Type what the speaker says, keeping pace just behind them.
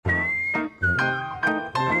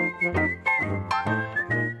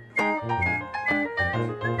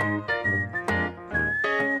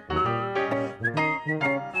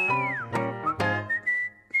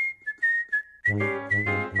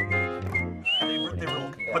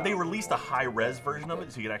But they released a high-res version of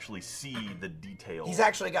it, so you can actually see the details. He's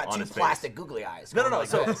actually got on two his face. plastic googly eyes. No. Like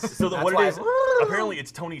So what it is? Apparently,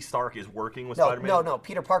 it's Tony Stark is working with Spider-Man. No.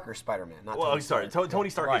 Peter Parker's Spider-Man. Not Well, Tony sorry. Stark. Tony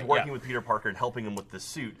Stark is working with Peter Parker and helping him with the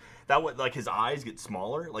suit. That way, like his eyes get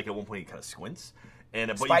smaller. Like at one point, he kind of squints. And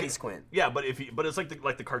but Spidey squint. Yeah, but it's like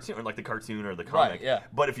the cartoon or the comic. Right, yeah.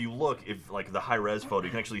 But if you look, if like the high res photo,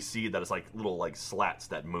 you can actually see that it's like little like slats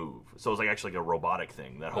that move. So it's like actually like a robotic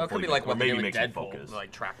thing that Well, it hopefully could be like what they maybe do with makes you Deadpool, focus.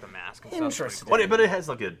 like track the mask and stuff. Interesting. But it has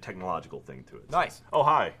like a technological thing to it. So. Nice. Oh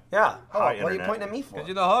hi. Yeah. Oh, Hi, what are you Internet. pointing at me for? Because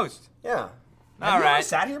you're the host. Yeah. All Have you ever right.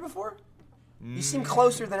 sat here before? You seem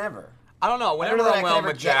closer than ever. I don't know. Whenever know that I I'm could on ever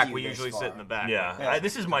with get Jack, you we this usually far. sit in the back. Yeah.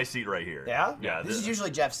 This is my seat right here. Yeah? Yeah. This is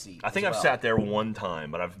usually Jeff's seat. I think as I've well. sat there one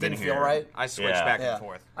time, but I've been Didn't here. feel right? I switch Yeah. back Yeah. and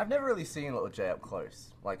forth. I've never really seen Little J up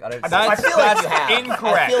close. Like I don't. I feel like you have. incorrect.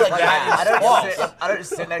 I feel like you have. I don't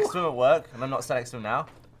sit next to him at work, and I'm not sat next to him now.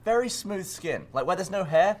 Very smooth skin. Like where there's no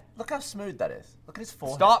hair. Look how smooth that is. Look at his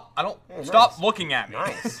forehead. Stop! I don't. Hey, stop nice. looking at me.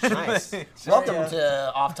 Nice, nice. Welcome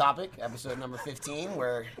to Off Topic, episode number 15,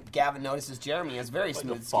 where Gavin notices Jeremy has very Like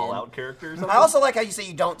smooth the skin. Fallout characters. I also like how you say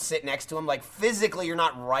you don't sit next to him. Like, physically, you're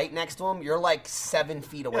not right next to him. You're like 7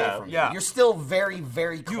 feet away Yeah, from him. yeah. You're still very,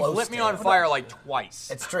 very close. You've lit me to on him. fire like twice.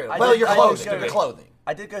 It's true. I Well, did- you're I close did to go- the clothing.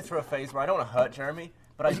 I did go through a phase where I don't want to hurt Jeremy,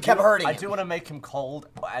 but I You kept hurting I him. do want to make him cold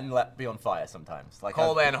and be on fire sometimes. Like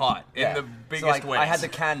Cold and hot in the biggest so, like, ways. I had the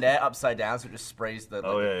canned air upside down, so it just sprays the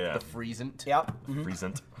yeah. the freezant. Yep.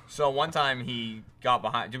 Recent. So one time he got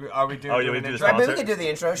behind. Are we doing? Oh, yeah, we an do intro? this I mean, we can do the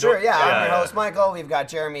intro. Sure, yeah. I'm your yeah. host, Michael. We've got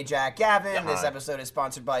Jeremy, Jack, Gavin. Yeah, This hi. episode is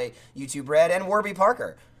sponsored by YouTube Red and Warby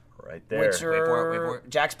Parker. Right there. Which are, Wait for it.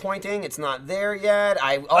 Jack's pointing. It's not there yet.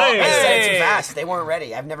 I said it too fast. They weren't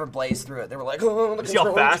ready. I've never blazed through it. They were like, oh, the See how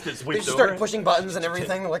controls. fast it They switched just started over? pushing buttons and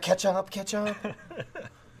everything. They're like, catch up, catch up.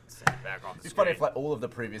 Back off the It's funny screen. if like all of the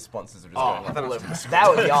previous sponsors are just Oh, going I like, thought it all was- over the screen.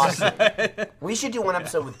 That would be awesome. We should do one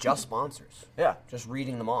episode with just sponsors. Yeah. Just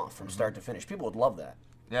reading them off from start to finish. People would love that.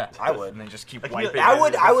 Yeah, I would. And then just keep Like, wiping. I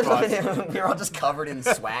would. it. We were all just covered in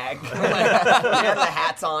swag. We had the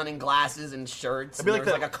hats on and glasses and shirts. And be there like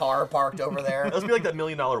was that- like a car parked over there. Let's be like that $1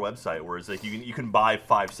 million website where it's like you can buy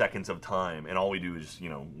 5 seconds of time, and all we do is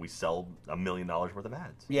we sell $1 million worth of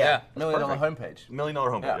ads. Yeah. $1 million homepage. $1 million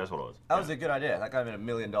homepage. Yeah. That's what it was. That was a good idea. That guy made $1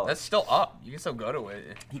 million. That's still up. You can still go to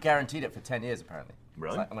it. He guaranteed it for 10 years, apparently.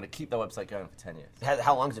 Really? It's like, I'm going to keep the website going for 10 years.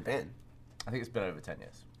 How long's it been? I think it's been over 10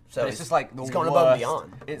 years. So But it's just like the he's going above and worst-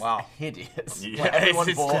 beyond. It's Wow. hideous. Yeah, Like, everyone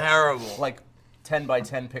it's bought, terrible. Like 10 by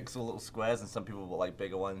 10 pixel little squares, and some people bought like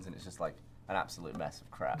bigger ones, and it's just like an absolute mess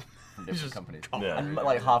of crap from different companies. Yeah. And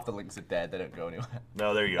like half the links are dead; they don't go anywhere.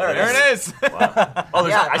 No, there you go. There it is. Wow. Oh,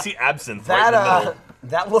 Yeah. I see absinthe That right in the middle.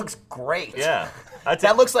 that looks great. Yeah. That's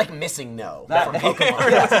That it. looks like Missing No That- from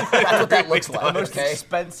Pokemon. That's what that looks The like. most Okay.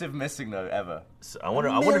 expensive missing note ever. So I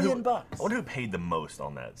wonder $1 million who. bucks. I wonder who paid the most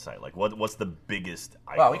on that site. Like, what's the biggest?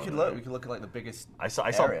 Well, we icon could there? look. We could look at like the biggest. I saw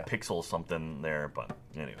area. Pixel something there, but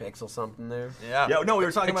anyway. Pixel something there. Yeah. Yeah, no, we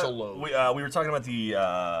were talking Pixel about load. we were talking about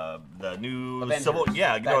the new Avengers.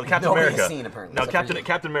 Captain nobody America. has seen, apparently, No, except for you.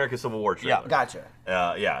 Captain America Civil War trailer. Gotcha.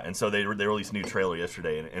 Yeah, and so they released a new trailer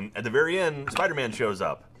yesterday, and at the very end, Spider-Man shows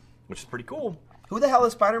up, which is pretty cool. Who the hell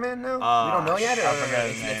is Spider-Man now? We don't know yet. Or I forgot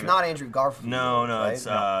his it's name. not Andrew Garfield. No, right? it's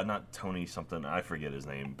not Tony something. I forget his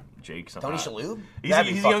name. Jake something. Tony Shalhoub? He's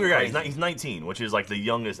That'd be a younger guy. fucking He's 19, which is like the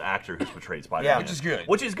youngest actor who's portrayed Spider-Man. Yeah. Which is good.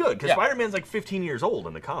 Which is good because Yeah. Spider-Man's like 15 years old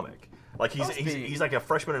in the comic. Like Must be he's like a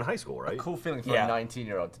freshman in high school, right? Cool feeling for Yeah. a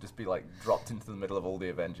 19-year-old to just be like dropped into the middle of all the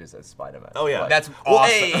Avengers as Spider-Man. Oh yeah, Like, That's Well,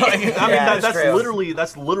 awesome. hey, I mean Yeah, that's true.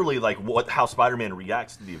 literally like how Spider-Man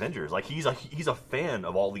reacts to the Avengers. Like he's a fan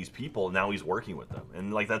of all these people. And now he's working with them,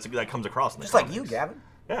 and like that comes across. In the Just like comics. you, Gavin.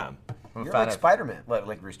 Yeah. I'm a You're fan like of- Spider-Man.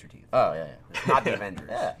 Like Rooster Teeth. Oh yeah, yeah. Not the Avengers.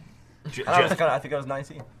 Yeah. Je- And Jeff, I think I was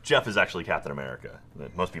 19. Jeff is actually Captain America.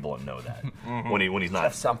 Most people don't know that when he's not.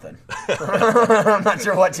 Jeff something. I'm not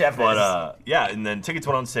sure what Jeff is. But yeah, and then tickets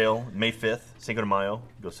went on sale May 5th, Cinco de Mayo.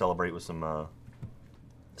 Go celebrate with some.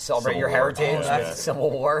 Celebrate Civil your War. heritage Oh, with yeah. Civil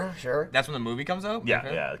War. Sure. That's when the movie comes out. Yeah,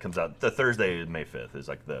 Okay. yeah, it comes out the Thursday, May 5th is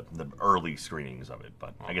like the early screenings of it.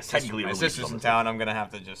 But I guess technically, it My releases sister's on in the town. I'm gonna have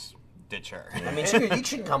to just ditch her. I mean,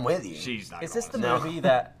 she can come with you. She's not. Is this the gonna movie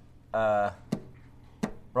that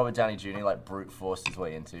Robert Downey Jr. like brute forced his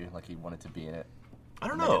way into? Like he wanted to be in it. I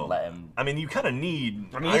don't They know. didn't let him- I mean, you kind of need.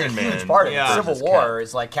 I mean, Iron he's a Man huge part of it. Yeah. Civil versus War Cap.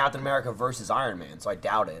 is like Captain America versus Iron Man, so I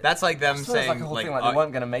doubt it. That's like them So it's saying like a whole thing like they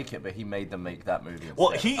weren't gonna make it, but he made them make that movie. Well,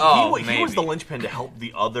 instead. he maybe. was the linchpin to help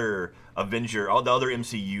the other Avenger, all the other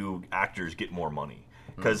MCU actors get more money.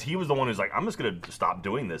 because he was the one who's like, I'm just gonna stop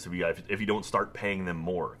doing this if you don't start paying them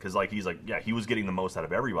more, because like he's like, yeah, he was getting the most out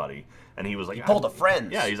of everybody, and he was like, He pulled a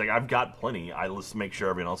Friends. Yeah, he's like, I've got plenty. Let's make sure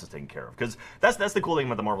everyone else is taken care of, because that's the cool thing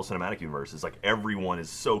about the Marvel Cinematic Universe is like everyone is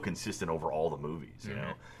so consistent over all the movies, you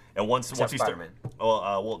know. And once you start, Spider-Man.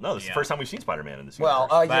 well, no, this is the first time we've seen Spider-Man in this Well,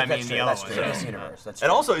 universe. yeah, I that's mean, true. the That's other true. one, This yeah. universe. That's And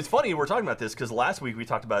true. also, it's funny we're talking about this because last week we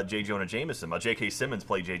talked about J. Jonah Jameson. J.K. Simmons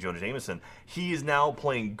played J. Jonah Jameson. He is now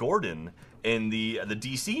playing Gordon in the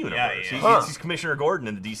DC universe. yeah. He's Commissioner Gordon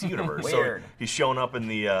in the DC universe. Weird. So he's showing up in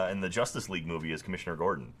the Justice League movie as Commissioner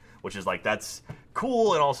Gordon, which is like that's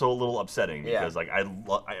cool and also a little upsetting Yeah. because like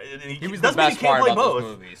He was doesn't the mean best he can't part play about both.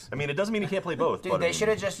 those movies. I mean, it doesn't mean he can't play both. Dude, but, I they mean- should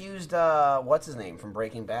have just used what's his name from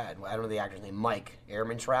Breaking Bad? I don't know the actor's name. Mike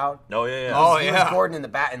Ehrmantraut. Oh yeah. Oh, He yeah. was Gordon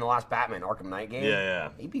in the last Batman Arkham Knight game. Yeah.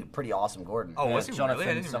 He'd be a pretty awesome Gordon. Oh, was he Jonathan really?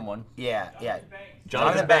 I didn't even- someone. Yeah.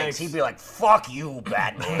 Jonathan Banks. Banks. He'd be like, "Fuck you,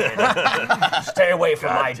 Batman. Stay away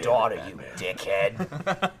from my daughter, you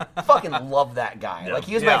dickhead." Fucking love that guy. Yeah. Like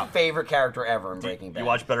he was Yeah. my favorite character ever in Breaking Bad. You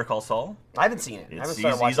watch Better Call Saul? I haven't seen it. I haven't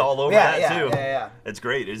started He's watching all it. over Yeah, that yeah, too. Yeah. It's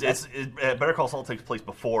great. Better Call Saul takes place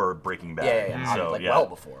before Breaking Bad. Yeah. So Like, yeah, well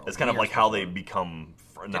before. it's kind of Years like how before. they become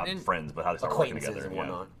not And- friends, but how they start working Acquaintances together. and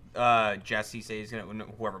Yeah. whatnot. Jesse say he's gonna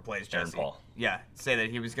whoever plays Aaron Jesse. Paul. Yeah, say that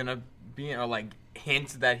he was gonna be or like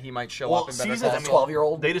hint that he might show Well, up in Better season Call I mean, Saul.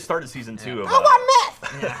 12-year-old. They just started season 2 of. I want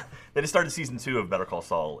meth. Yeah, they just started season 2 of Better Call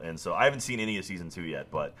Saul, and so I haven't seen any of season 2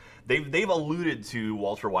 yet. But they've alluded to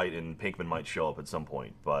Walter White and Pinkman might show up at some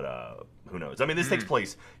point, but who knows? I mean, this takes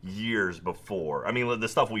place years before. I mean, the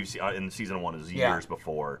stuff we've seen in season 1 is years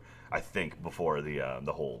before. I think before the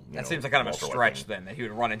whole. That seems like kind of a Walter White stretch thing. then that he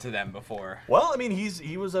would run into them before. Well, I mean,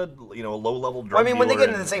 he was a low level drug. I mean, when they dealer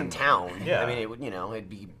get into the same and- town, Yeah. I mean, it would it'd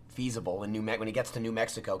be feasible in when he gets to New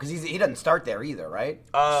Mexico because he doesn't start there either, right?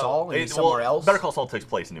 Saul, and he's somewhere else. Better Call Saul takes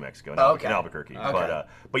place in New Mexico, in Albuquerque. Okay.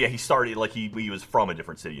 But yeah, he started like he was from a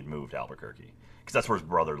different city and moved to Albuquerque because that's where his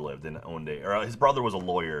brother lived and owned it. Or his brother was a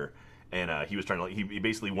lawyer, and he was trying to. He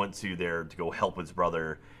basically went to there to go help his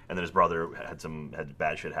brother, and then his brother had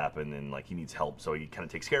bad shit happen, and like he needs help, so he kind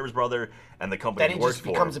of takes care of his brother, and the company then he he works just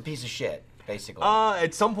for becomes a piece of shit, basically.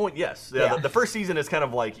 At some point, yes. Yeah. Yeah. The first season is kind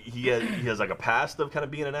of like he has like a past of kind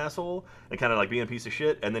of being an asshole and kind of like being a piece of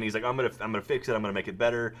shit, and then he's like, I'm gonna fix it. I'm gonna make it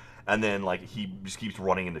better. And then like he just keeps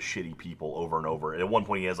running into shitty people over and over. And at one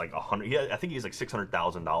point, he has like I think he has like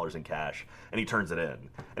 $600,000 in cash, and he turns it in.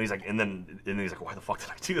 And he's like, and then he's like, why the fuck did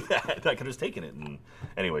I do that? I could have just taken it. And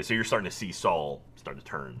anyway, so you're starting to see Saul start to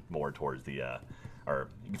turn more towards the. Or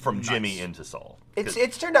from Jimmy into Saul.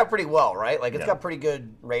 It's turned out pretty well, right? Like it's Yeah. got pretty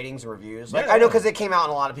good ratings and reviews. Like Yeah, I know yeah. because it came out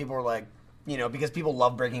and a lot of people were like, because people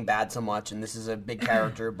love Breaking Bad so much, and this is a big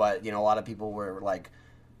character, but a lot of people were like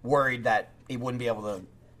worried that he wouldn't be able to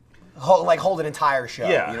hold an entire show.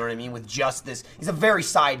 Yeah. You know what I mean? With just this, he's a very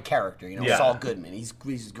side character. Yeah. Saul Goodman. He's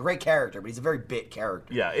a great character, but he's a very bit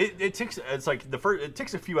character. Yeah, it takes it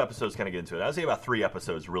takes a few episodes to kind of get into it. I'd say about 3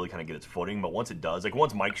 episodes to really kind of get its footing, but once it does, like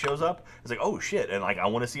once Mike shows up, it's like, oh shit, and like I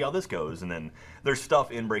want to see how this goes. And then there's stuff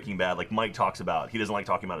in Breaking Bad, like Mike talks about, he doesn't like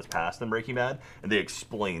talking about his past in Breaking Bad, and they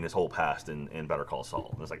explain his whole past in Better Call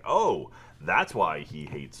Saul. And it's like, oh, that's why he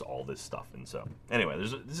hates all this stuff. And so anyway,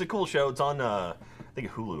 this is a cool show. It's on I think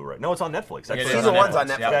Hulu, right? No, it's on Netflix. Yeah, it Actually. is Season on 1's on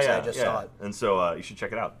Netflix. Netflix, I just saw it. And so you should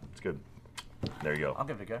check it out. It's good. There you go. I'll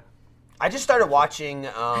give it a go. I just started watching.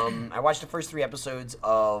 I watched the first 3 episodes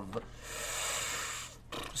of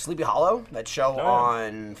Sleepy Hollow. That show yeah.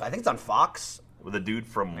 on. I think it's on Fox. With a dude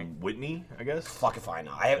from Whitney, I guess. Fuck if I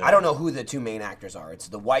know. I don't know who the 2 main actors are. It's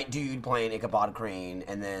the white dude playing Ichabod Crane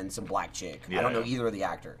and then some black chick. I don't know either of the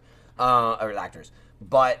actors.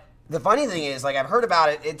 But the funny thing is, like, I've heard about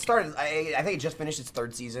it. It started. I think it just finished its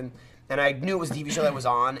 3rd season, and I knew it was a TV show that was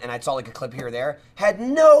on, and I saw like a clip here or there. Had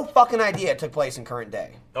no fucking idea it took place in current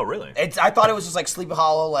day. Oh, really? I thought it was just like Sleepy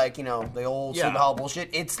Hollow, like, the old Yeah. Sleepy Hollow bullshit.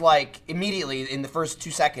 It's like, immediately, in the first 2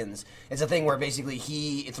 seconds, it's a thing where basically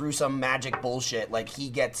he, through some magic bullshit, like, he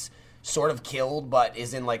gets sort of killed, but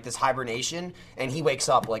is in, like, this hibernation, and he wakes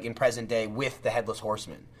up, like, in present day with the Headless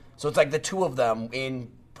Horseman. So it's like the 2 of them in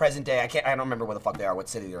present day. I don't remember where the fuck they are, what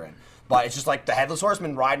city they're in. But it's just like the Headless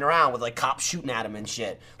Horseman riding around with like cops shooting at him and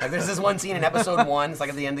shit. Like there's this one scene in episode 1. It's like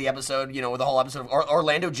at the end of the episode, with the whole episode of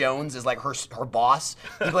Orlando Jones is like her boss.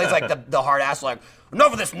 He plays like the hard ass, like,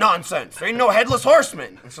 enough of this nonsense. There ain't no Headless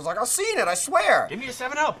Horseman. And she's like, I've seen it, I swear. Give me a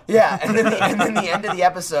 7-Up. Yeah, and then the end of the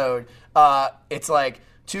episode, it's like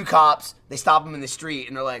 2 cops. They stop him in the street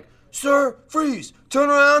and they're like, "Sir, freeze! Turn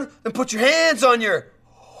around and put your hands on your."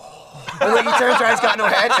 And then he turns around, he's got no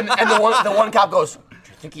head, and the one cop goes, "Do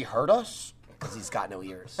you think he heard us? Because he's got no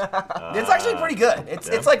ears." It's actually pretty good.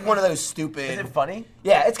 It's like one of those stupid. Is it funny?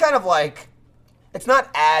 Yeah, it's kind of like It's not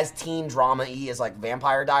as teen drama-y as like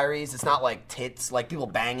Vampire Diaries. It's not like tits, like people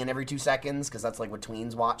banging every 2 seconds because that's like what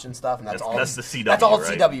tweens watch and stuff. And that's all. That's the CW. That's all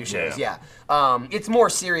right? CW shows. Yeah. It's more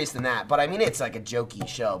serious than that, but I mean, it's like a jokey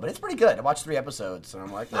show, but it's pretty good. I watched 3 episodes, and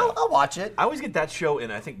I'm like, I'll watch it. I always get that show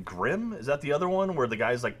in, I think, Grimm. Is that the other one where the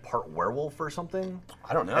guy's like part werewolf or something?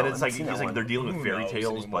 I don't know. And it's I like haven't seen he's that like one. they're dealing with Who fairy knows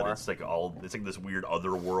tales, but anymore? it's like this weird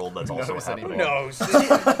other world that's also knows happening. anymore? No,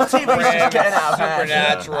 TV's just getting out of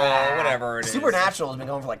hand. Supernatural, whatever it is. Supernatural has been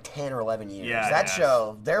going for like 10 or 11 years. Yeah, that it has.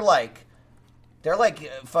 show, they're like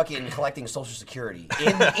fucking collecting Social Security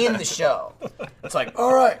in the show. It's like,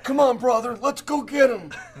 all right, come on, brother, let's go get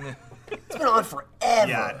him. It's been on forever.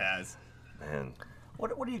 Yeah, it has. Man.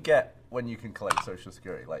 What do you get when you can collect Social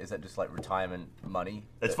Security? Like, is that just like retirement money?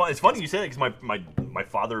 It's fun. It's funny you say that because my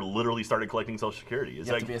father literally started collecting Social Security. It's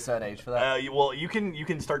You have like, to be a certain age for that. well, you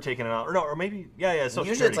can start taking it out, or maybe Social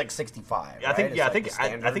Usually Security. it's like 65. I think right? yeah, It's like the I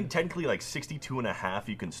standard. think technically like 62 and a half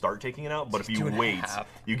you can start taking it out, but if you 62 and a wait, half.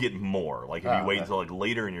 you get more. Like if Oh, you wait okay. until like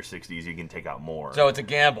later in your 60s, you can take out more. So it's a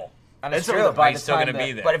gamble. And it's true true. that by He's the still time gonna that-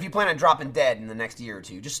 be there. But if you plan on dropping dead in the next year or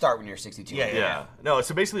two, just start when you're 62. Yeah, yeah. No,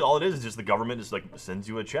 so basically all it is just the government just like sends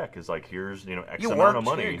you a check. It's like here's X You amount worked, of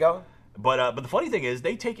money. here you go. But the funny thing is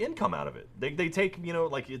they take income out of it. They take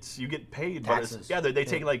like you get paid. Taxes. But they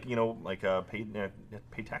take like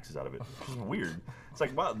pay taxes out of it. Which is weird. It's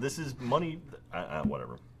like wow, this is money.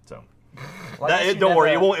 Whatever. So. Well, I guess you Don't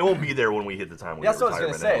worry, it never- won't be there when we hit the time. We That's what I was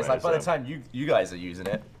going gonna to say. It's like by the so. time you guys are using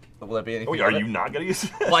it, will there be anything? Oh, are of it? you not gonna use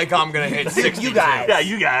it? Like I'm gonna hit 60. You guys. Yeah,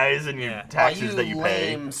 you guys and your Yeah. taxes that you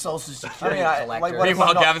pay. lame Social Security I mean, collector. like, what if Meanwhile,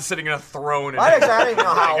 I'm not- Gavin's sitting in a throne. I don't even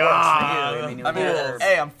know how it God. works for you. I mean, you're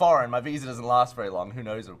hey, I'm foreign. My visa doesn't last very long. Who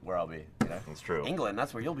knows where I'll be? You know. That's true. England,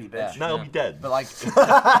 that's where you'll be, bitch. No, you'll be dead. But like,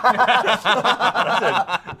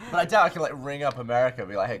 but I doubt I can like ring up America and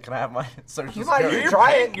be like, hey, can I have my Social You might- Security? you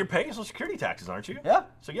try it. You're paying Social Security taxes, aren't you? Yeah.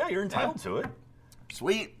 So yeah, you're entitled to it.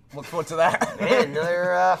 Sweet. Look forward to that. Man,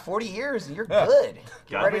 another 40 years and you're good.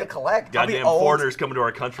 You're ready to collect. Goddamn old. foreigners coming to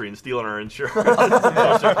our country and stealing our insurance.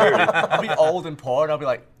 Social Security. I'll be old and poor, and I'll be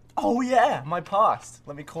like, oh yeah, my past.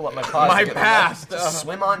 Let me call up my past. My and get the past. Just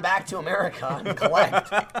swim on back to America and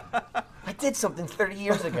collect. I did something 30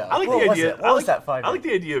 years ago. I like What the was idea. it? What was that 5 I like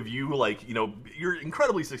the idea of you, like, you're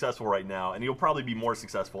incredibly successful right now, and you'll probably be more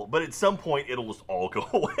successful. But at some point, it'll just all go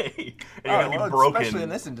away, and you're Oh, gonna well, be broken. especially in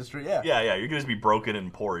this industry, yeah. Yeah, you're gonna just be broken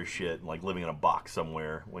and poor as shit, and like living in a box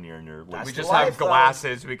somewhere when you're in your late. We just life, have though.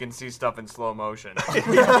 glasses. We can see stuff in slow motion.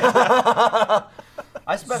 I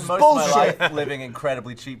spent most of bullshit. my life living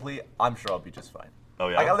incredibly cheaply. I'm sure I'll be just fine. Oh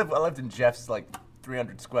yeah. Like I lived in Jeff's like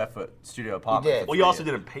 300 square foot studio apartment. did. for Well, you 3 also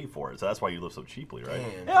years. didn't pay for it, so that's why you live so cheaply, right?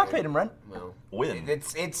 Man, Yeah, I dude. paid him rent. Well, When?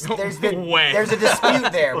 there's When? there's a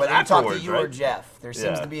dispute there, Well, whether you talk to afterwards, you or right? Jeff. There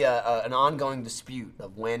seems Yeah. to be an ongoing dispute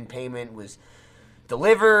of when payment was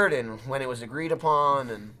delivered and when it was agreed upon,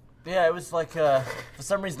 and Yeah, it was like for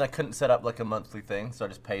some reason I couldn't set up like a monthly thing, so I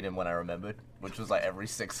just paid him when I remembered, which was like every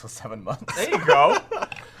 6 or 7 months. There you go.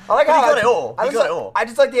 I like But he how got it all. I He just got it like- all. I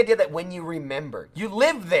just like the idea that when you remember, you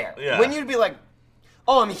live there. Yeah. When you'd be like,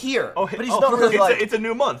 "Oh, I'm here." Oh, But he's not really it's, like- it's a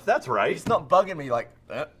new month. That's right. It's not bugging me like,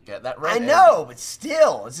 get that rent. I in." know, but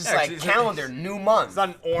still, it's just Yeah, like 'cause calendar, new month. It's not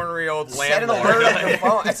an ornery old Set an landlord. alert on your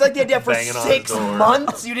phone. It's like the idea for Banging on 6 the door.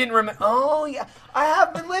 months you didn't remember. Oh yeah, I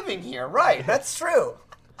have been living here. Right, that's true.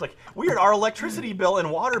 It's like weird. Our electricity bill and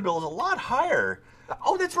water bill is a lot higher.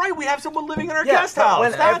 Oh, that's right. We have someone living in our guest but house.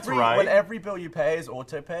 When That's every, right. When every bill you pay is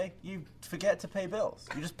auto pay, you forget to pay bills.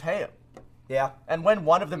 You just pay them. Yeah. And when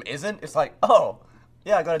one of them isn't, it's like, oh,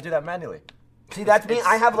 yeah, I got to do that manually. See, that's me.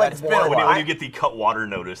 I have like It's been a one. when, you, while. when you get the cut water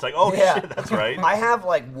notice, like, oh Yeah. shit, that's right. I have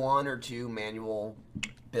like 1 or 2 manual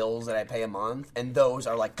bills that I pay a month, and those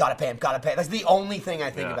are like gotta pay them, gotta pay. That's the only thing I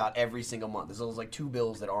think Yeah. about every single month. There's those like 2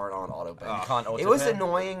 bills that aren't on auto pay. You can't auto It was pay?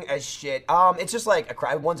 annoying as shit. It's just like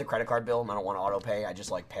one's a credit card bill, and I don't want to auto pay. I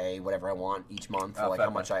just like pay whatever I want each month for Oh, like fair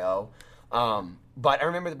how much play. I owe. But I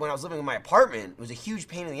remember that when I was living in my apartment, it was a huge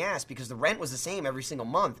pain in the ass because the rent was the same every single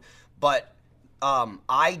month, but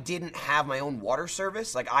I didn't have my own water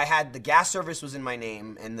service. Like I had the gas service was in my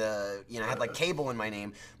name, and I had like cable in my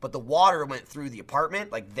name, but the water went through the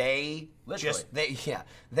apartment. Like they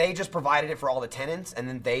just provided it for all the tenants, and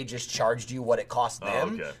then they just charged you what it cost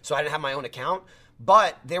them. okay. So I didn't have my own account,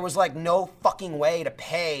 but there was like no fucking way to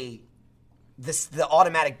pay the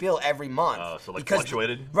automatic bill every month. Oh, so, like, because-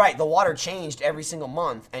 fluctuated? Right, the water changed every single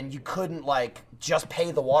month, and you couldn't like just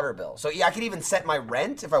pay the water bill. So yeah, I could even set my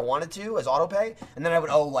rent if I wanted to as auto pay, and then I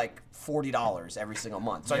would owe like $40 every single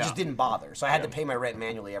month. So I just didn't bother. So I had to pay my rent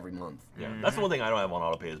manually every month. Yeah, that's the one thing I don't have on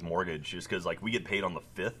auto pay is mortgage, just because like we get paid on the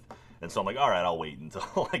 5th, and so I'm like, all right, I'll wait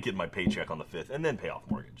until I get my paycheck on the 5th, and then pay off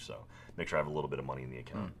mortgage. mortgage. So make sure I have a little bit of money in the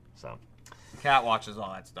account. So Cat watches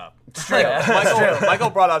all that stuff. It's true. Michael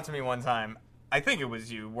brought up to me one time, I think it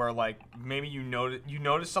was you, where like maybe you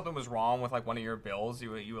noticed something was wrong with like one of your bills.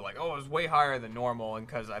 You were like, oh, it was way higher than normal, and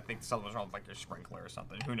because I think something was wrong with like your sprinkler or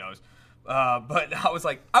something. Who knows? But I was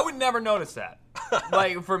like, I would never notice that.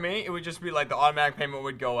 Like for me, it would just be like the automatic payment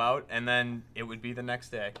would go out, and then it would be the next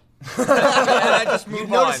day. And I just move You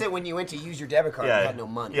on. notice it when you went to use your debit card. yeah, You had no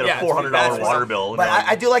money. You had a Yeah, $400 that's water bill. But and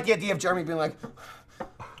I do like the idea of Jeremy being like,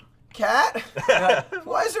 Cat,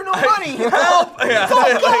 why is there no money? Help! It's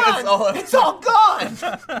all gone! It's all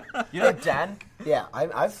gone! You know Dan? Yeah,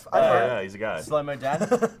 I've heard. yeah, he's a guy. Slow-mo Dan?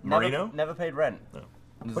 Marino? Never paid rent. No.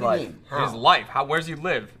 What do you mean? How? His life. Where's he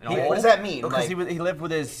live? In a hole? What does that mean? Because Like, he lived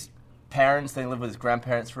with his parents, then he lived with his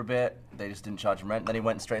grandparents for a bit. They just didn't charge him rent. Then he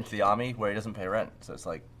went straight into the army where he doesn't pay rent. So it's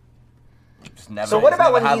like, just never. so what he's about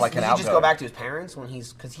never when had, he's, like, does an he just go outgoing. back to his parents when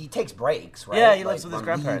he's, because he takes breaks, right? Yeah, he lives with his on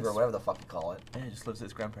grandparents. leave or whatever the fuck you call it. Yeah, he just lives at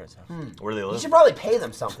his grandparents' house. Where do they You live? should probably pay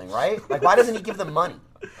them something, right? Like, why doesn't he give them money?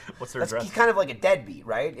 What's their That's, address? he's kind of like a deadbeat,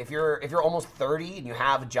 right? If you're almost 30 and you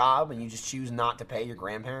have a job and you just choose not to pay your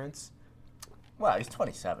grandparents. Well, he's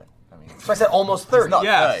 27. I mean, So I said almost 30. not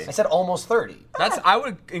Yeah. 30. I said almost 30. I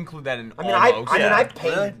would include that in. I mean, almost. I Yeah. paid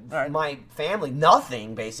Really? All right. my family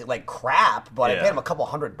nothing, basically, like crap, but I Yeah. paid them a couple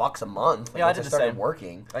 $100 a month. Like, Yeah, I once did the started same.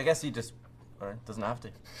 working. I guess he just doesn't have to.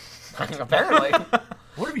 Apparently.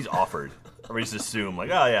 What if he's offered? Or we just assume, like,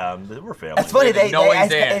 oh, yeah, we're family. That's funny. Knowing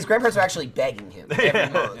Dan. His grandparents are actually begging him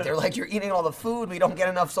every month. They're like, "You're eating all the food. We don't get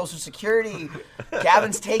enough Social Security.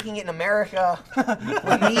 Gavin's taking it in America. We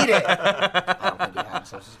need it." I don't think you have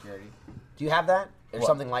Social Security. Do you have that or What?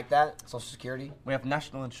 something like that? Social Security? We have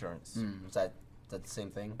national insurance. Is that the same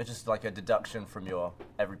thing? It's just like a deduction from your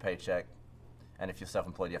every paycheck, and if you're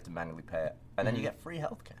self-employed, you have to manually pay it, and then you get free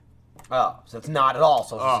healthcare. Oh, so it's not at all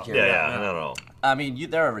Social Security. Yeah, no. I mean,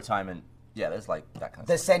 there are retirement. Yeah, there's like that kind of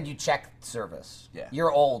They stuff. send you check service. Yeah.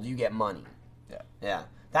 You're old, you get money. Yeah. Yeah.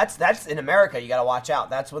 That's in America, you got to watch out.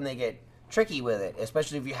 That's when they get tricky with it,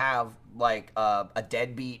 especially if you have like a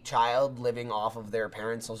deadbeat child living off of their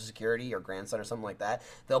parents' Social Security or grandson or something like that.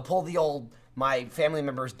 They'll pull the old, my family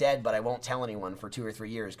member's dead, but I won't tell anyone for 2 or 3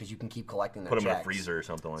 years because you can keep collecting their Put him in a checks. freezer or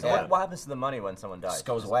something like Yeah. that. What happens to the money when someone It dies? just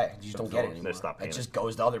goes away. You just don't get it They anymore. stop paying It it. just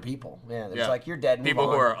goes to other people. Yeah, they're Yeah. just like, you're dead. move People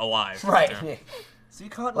who on. are alive. Right. Yeah. So you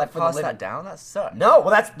can't Left for the pass living. that down? That sucks. No,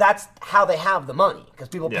 well, that's how they have the money because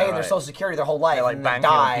people Yeah, pay their right. Social Security their whole life They're, like, and they banking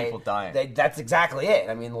on die. people dying. That's exactly it.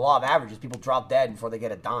 I mean, the law of averages: people drop dead before they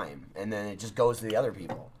get a dime, and then it just goes to the other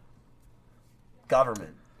people.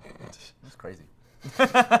 Government. That's crazy.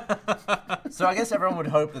 So I guess everyone would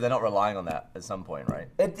hope that they're not relying on that at some point, right?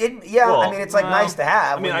 Yeah. Well, I mean, it's like nice to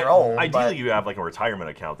have when you're old. Ideally, but you have like a retirement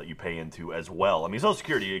account that you pay into as well. I mean, Social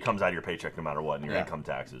Security, it comes out of your paycheck no matter what, and your Yeah. income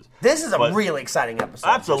taxes. this is a but- really exciting episode.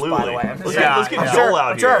 Absolutely. Just, by the way. I'm Let's just- get- let's get I'm Joel sure,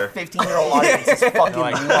 out I'm sure here. our 15-year-old audience is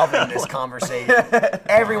fucking loving this conversation.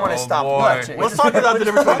 Everyone has stopped boy. watching. Let's talk about the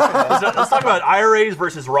difference between. Let's talk about IRAs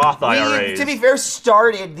versus Roth We, IRAs. to be fair,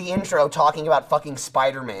 started the intro talking about fucking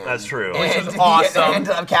Spider-Man. That's true. And, Which is awesome.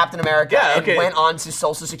 And Captain America. Yeah, and okay. went on to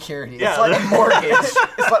Social Security. Yeah. It's like a mortgage.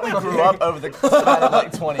 It's like we grew up over the span of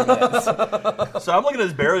like 20 minutes. So I'm looking at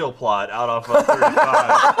this burial plot out off of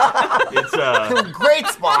 35. It's Great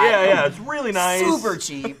spot. yeah, it's really nice. Super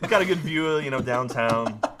cheap. It's got a good view of,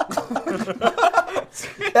 downtown.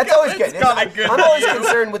 That's always good. got a good I'm always view.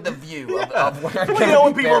 concerned with the view of where I'm Well, gonna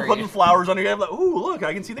when be people are buried. putting flowers on your head, like, ooh, look,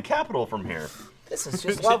 I can see the Capitol from here. This is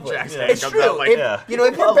just lovely. Jack's head It's comes true. out like- if, Yeah. You know,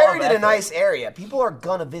 if I you're love buried in a that. nice area, people are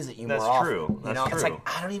gonna visit you That's more often. true. You That's know, it's true.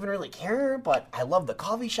 like I don't even really care, but I love the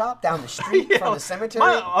coffee shop down the street Yeah, from the cemetery.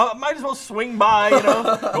 might as well swing by,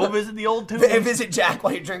 go visit the old tomb. Visit Jack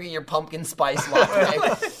while you're drinking your pumpkin spice latte.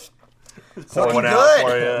 Pour Looking one out for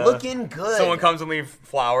good. ya. Looking good. Someone comes and leave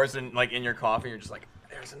flowers in your coffee. You're just like,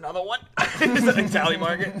 there's another one. Is it a tally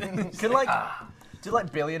market? Do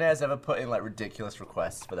billionaires ever put in like ridiculous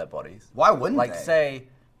requests for their bodies? Why wouldn't Like they?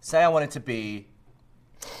 say I wanted to be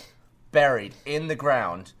buried in the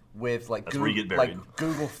ground with like That's where you get like buried.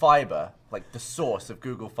 Google Fiber, like the source of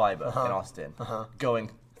Google Fiber in Austin,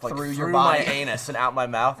 going like, Through through your my body. anus and out my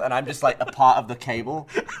mouth, and I'm just like a part of the cable,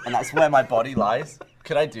 and that's where my body lies.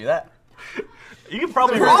 Could I do that? You can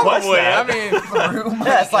probably request Probably. that. I mean, Through my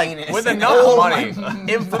Yeah, it's like, anus with and enough all money. my-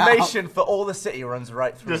 Information for all the city runs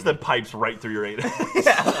right through. Just the pipes right through your anus.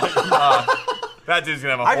 that dude's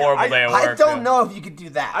gonna have a horrible day at work. I don't know if you could do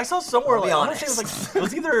that. I saw somewhere, I'll be like, I want to say honest. it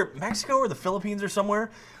was either Mexico or the Philippines or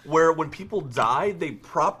somewhere, where when people die, they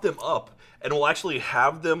prop them up and will actually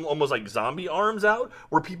have them almost like zombie arms out,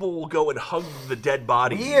 where people will go and hug the dead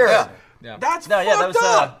body. Weird. Yeah. That's No, yeah, that fucked was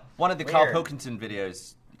up. one of the Carl Weird. Pilkington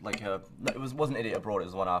videos. like it wasn't Idiot Abroad. It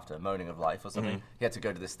was the one after Moaning of Life or something. He had to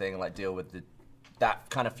go to this thing and like deal with that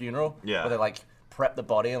kind of funeral. Yeah. Where they like prepped the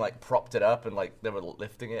body and like propped it up and like they were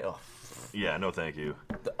lifting it. Oh, Yeah, no, thank you.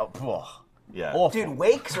 Yeah. Yeah. Dude,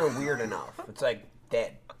 wakes are weird enough. It's like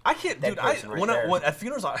dead. I can't, dude. person right When there. at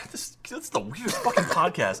funerals, that's the weirdest fucking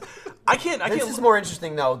podcast. I can't. This is more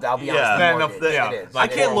interesting though. I'll be Yeah. honest. Than than the- morbid. yeah. It is. I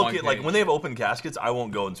Like, can't look 401k. at like when they have open caskets. I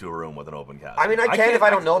won't go into a room with an open casket. I mean, I can if I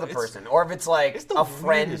don't know the it's- person, or if it's like it's the a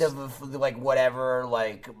friend weirdest. of like whatever,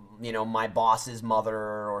 like my boss's mother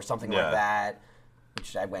or something Yeah. like that,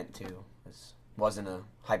 which I went to. This wasn't a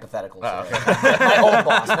hypothetical. Oh, scenario. My old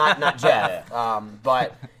boss, not Jeff.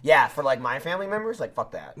 But yeah, for like my family members, like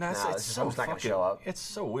fuck that. No, I'm just not gonna show up. It's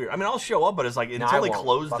so weird. I mean, I'll show up, but it's like I until they won't.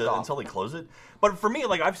 close Fuck off. until they close it. But for me,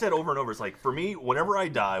 like I've said over and over, it's like for me, whenever I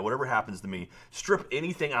die, whatever happens to me, strip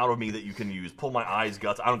anything out of me that you can use. Pull my eyes,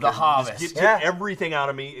 guts. I don't The care. harvest. Just Yeah. get everything out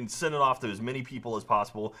of me and send it off to as many people as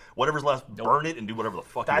possible. Whatever's left, burn it and do whatever the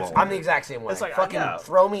fuck you want. I'm with the it. exact same way. It's like, fucking yeah.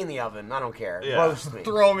 throw me in the oven. I don't care. Yeah. Roast me.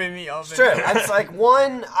 Throw me in the oven. It's true. It's like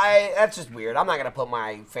that's just weird. I'm not gonna put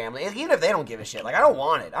my family, even if they don't give a shit. Like I don't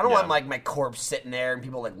want it. I don't Yeah. want like my corpse sitting there and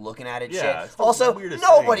people like looking at it. Yeah, shit. it's the Also, weirdest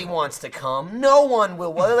nobody thing. wants to come. No one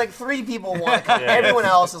will. Well, like 3 people want to come. Yeah. Everyone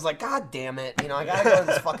else is like, God damn it! I gotta go to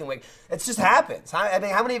this fucking wake. It just happens. I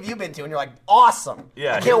mean, how many have you been to? And you're like, awesome.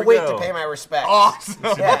 Yeah, I here can't we wait go. to pay my respects. Awesome.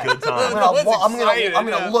 Yeah. Good time. I'm gonna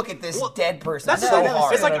Excited, look at this dead person. That's so the thing.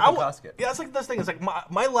 hard. It's like Open casket. yeah, it's like this thing. It's like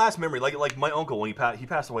my last memory, like my uncle when he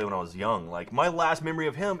passed away when I was young. Like my last memory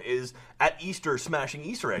of him is at Easter smashing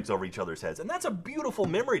Easter eggs over each other's heads, and that's a beautiful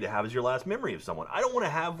memory to have as your last memory of someone. I don't want to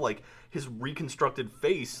have like his reconstructed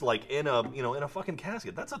face like in a in a fucking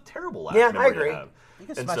casket. That's a terrible last Yeah, I memory agree. to have. You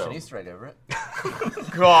can And smash so- an Easter egg over it.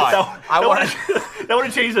 God, I want that would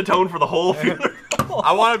have changed the tone for the whole funeral.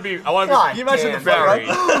 I want to be. God Can you imagine damn, the buried?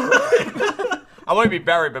 I want to be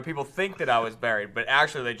buried, but people think that I was buried. But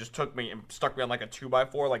actually, they just took me and stuck me on like a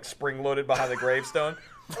 2x4, like spring loaded behind the gravestone.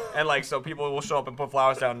 And like, so people will show up and put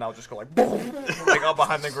flowers down, and I'll just go like, boom, like up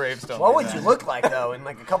behind the gravestone. What like would that. you look like though in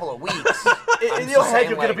like a couple of weeks? In your head,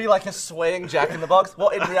 you're gonna be like a swaying Jack in the Box. Well,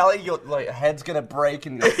 in reality, your like head's gonna break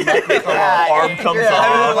and your neck will come Yeah, off. Arm comes yeah, off,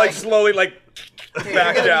 and then, like- like slowly like Dude,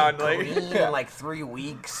 back you're gonna down. be Like, green in like 3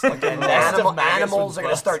 weeks. Like, and nest of maggots animals with are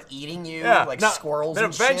gonna butts. start eating you, yeah, like no, squirrels Then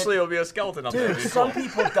and eventually shit. it'll be a skeleton up there. Dude, It'll be some cool.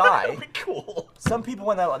 people die. Cool. Some people,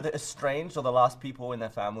 when they're like estranged or the last people in their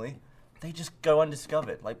family, they just go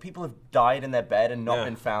undiscovered. Like people have died in their bed and not Yeah.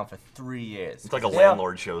 been found for 3 years. It's like a Yeah.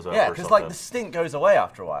 landlord shows up. Yeah, or because something. like the stink goes away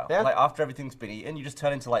after a while. Yeah. Like after everything's been eaten, you just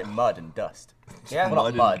turn into like mud and dust. Yeah. Well,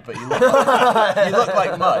 not Mud mud, but you look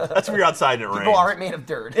like mud. That's when you're outside and it rains. People aren't made of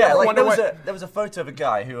dirt. Yeah, like wonder there was a photo of a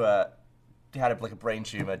guy who he had like a brain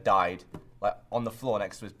tumor, died like on the floor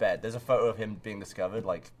next to his bed. There's a photo of him being discovered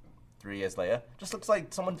like 3 years later. Just looks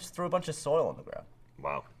like someone just threw a bunch of soil on the ground.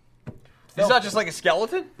 Wow. He's not just like a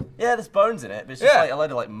skeleton. Yeah, there's bones in it, but it's just Yeah. like a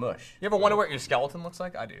load of like mush. You ever wonder what your skeleton looks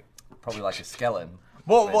like? I do. Probably like a skeleton.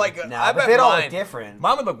 Well, like No, I but bet they'd all mine, look different.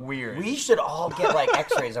 Mine would look weird. We should all get like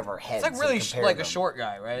X-rays of our heads. It's like really and compare like a them. short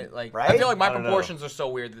guy, right? Like I Right? feel like my I don't know. proportions are so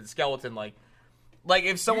weird that the skeleton, like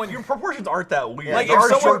if someone Your proportions aren't that weird. like There if are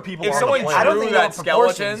someone, short people if on someone the drew planet. I don't think that you know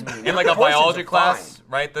what skeleton proportions mean. in like a Proportions are biology class, fine.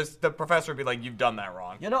 right? The professor would be like, "You've done that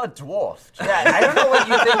wrong." You're not a dwarf. Yeah, I don't know what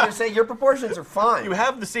you think you're saying. Your proportions are fine. You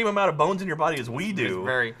have the same amount of bones in your body as we do. It's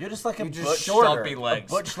very You're just like a You're just butch, shorter. stumpy a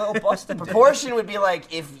legs. butch little Boston dude. Proportion would be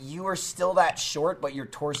like if you were still that short, but your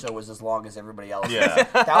torso was as long as everybody else. Yeah.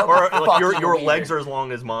 That would Or be like your fucking legs weird. are as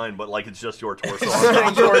long as mine, but like it's just your torso.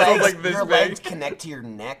 your torso legs, like this your big. legs connect to your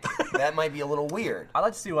neck. That might be a little weird. I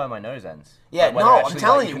like to see where my nose ends. Yeah, Like, when no, it I'm actually,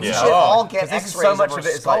 telling like, you, comes we Yeah. should out. all get 'Cause this X-rays is so much of our of it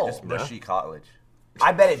is skull. like just mushy cartilage.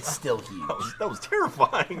 I bet it's still huge. That was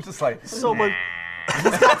terrifying. Just like so much.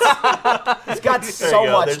 It's got There so you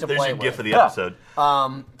go. much There's, to there's play your with. gif of the Yeah. episode.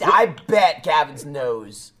 I bet Gavin's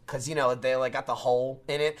nose, because they like got the hole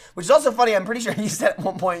in it, which is also funny. I'm pretty sure he said at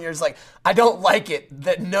one point, you're just like, I don't like it.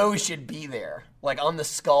 That nose should be there, like on the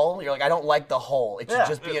skull. You're like, I don't like the hole. It should Yeah.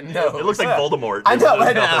 just be a nose. It looks like Voldemort. I know.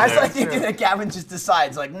 There's I nothing was there. like thinking that Gavin just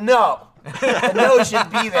decides, like, no. The nose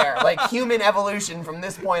should be there. Like human evolution from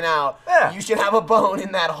this point out, Yeah. you should have a bone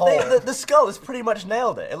in that hole. the skull has pretty much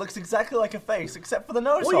nailed it. It looks exactly like a face, except for the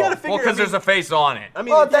nose Well, you hole. gotta figure. Well, because there's a face on it. I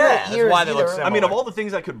mean, well, then yeah, the that's ears why they look either. similar. I mean, of all the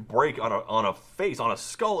things that could break on a face, on a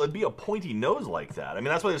skull, it'd be a pointy nose like that. I mean,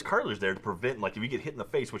 that's why there's cartilage there to prevent, like, if you get hit in the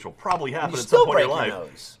face, which will probably happen You at still some point in your break life. your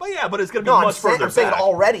nose. But yeah, but it's gonna be No, I'm much further saying back. it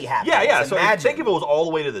already happened. Yeah, yeah. So Imagine. think if it was all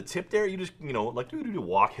the way to the tip there, you just, like,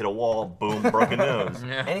 walk, hit a wall, boom, broken nose.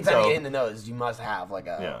 Anytime So- you get in the in those, you must have like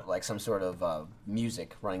like some sort of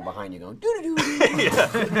music running behind you going doo doo doo.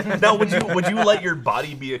 Yeah. Now, would you let your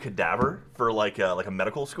body be a cadaver for like a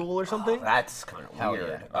medical school or something? That's kind of Hell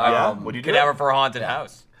weird. Yeah. Would you do Cadaver that? for a haunted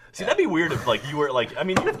house. See, that'd be weird if like you were like, I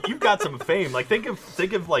mean, you've got some fame. Like think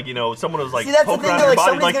of like, you know, someone was like See, that's the poking thing. around Though, your like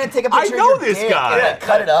body, somebody's like, gonna take a I picture know of your this dick, guy. and, like,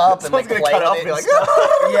 cut it up and like Someone's play gonna cut with it it. off and and be like,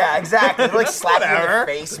 stuff. Yeah, exactly. Like slap you in the Whatever.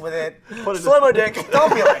 face with it. Put it- Slow-mo dick.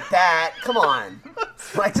 Don't be like that. Come on.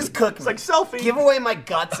 Like just cook me. like selfie. Give away my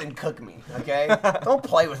guts and cook me. Okay. Don't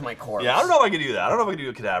play with my corpse. Yeah, I don't know if I could do that. I don't know if I could do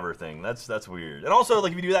a cadaver thing. That's weird. And also,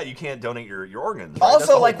 like, if you do that, you can't donate your organs. Right? That's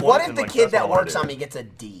the Also, whole like, point, what if and, the like, kid that's that what I wanna works do. on me gets a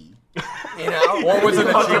D? You know? Or was an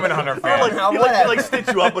achievement hunter Or fan? like, No, you like whatever. stitch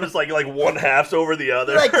you up, but it's like one half's over the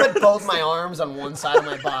other. Like put both my arms on one side of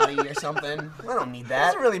my body or something. I don't need It that.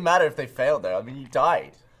 doesn't really matter if they failed though. I mean, you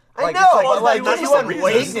died. I Like, know, it's like, but like, that's you the want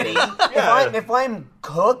reason. dignity. Yeah. If I'm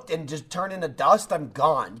cooked and just turned into dust, I'm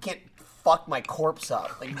gone. You can't fuck my corpse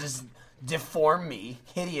up. Like just deform me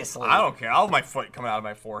hideously. I don't care. I'll have my foot coming out of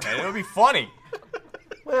my forehead. It would be funny.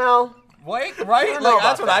 Well, Wait, right? don't know Like,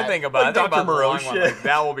 that's about what I that. think about. Like I think Dr. about the Moreau long one, shit. like,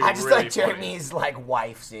 that will be I just really like funny. Jeremy's like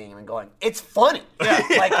wife seeing him and going, "It's funny." Yeah.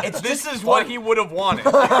 Like it's This just is what funny. he would have wanted.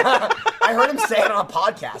 I heard him say it on a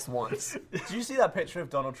podcast once. Did you see that picture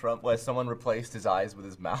of Donald Trump where someone replaced his eyes with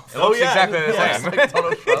his mouth? Oh, yeah. exactly the Yeah. same. Like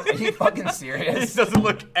Donald Trump. Are you fucking He serious? doesn't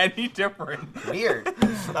look any different. Weird.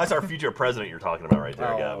 That's our future president you're talking about right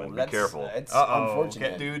there, Gavin. Be that's- careful. It's Uh-oh.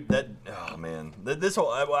 unfortunate. Dude, that man, this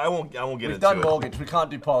whole I won't get We've into done it. mortgage. We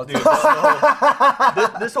can't do politics.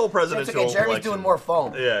 This whole It's presidential okay. Jeremy's election. doing more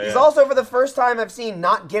foam. Yeah, He's yeah. also, for the first time I've seen,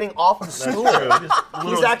 not getting off the stool. True. Just He's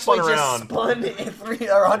literally actually spun just around. spun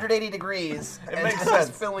at 180 degrees. It makes just sense.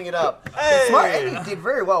 filling it up. Hey! It's smart. And he did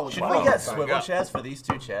very well with Should the we get phone. swivel chairs for these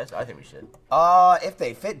two chairs? I think we should. If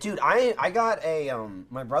they fit, dude. I got a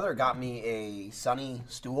my brother got me a Sunny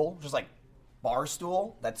stool, just like bar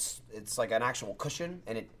stool. It's like an actual cushion,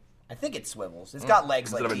 and I think it swivels. It's got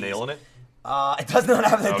legs Instead like of a these. nail in it. It does not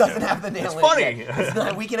have. It Okay. doesn't have the nail. It's in funny. It yet. It's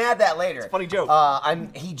not- we can add that later. It's a funny joke.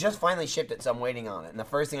 He just finally shipped it, so I'm waiting on it. And the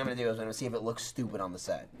first thing I'm gonna do is I'm gonna see if it looks stupid on the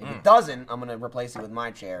set. If it doesn't, I'm gonna replace it with my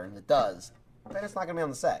chair. And if it does, then it's not gonna be on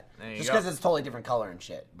the set. There you Just go. because it's totally different color and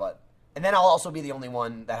shit. And then I'll also be the only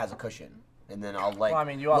one that has a cushion. And then I'll like Well, I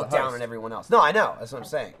mean, you are look the down host. on everyone else. No, I know. That's what I'm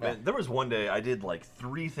saying. Man, there was one day I did like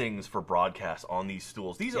 3 things for broadcast on these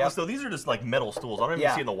stools. These Yep. are just like metal stools. I don't even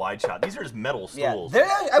Yeah. see in the wide shot. These are just metal Yeah, stools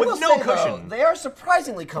I will with no say, though, cushion. they are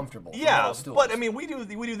surprisingly comfortable. Yeah, metal stools. but I mean, we do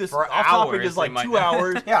this For off topic hours, is like they might 2 not.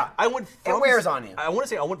 hours. Yeah. I went from wears on you. I want to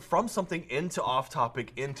say I went from something into off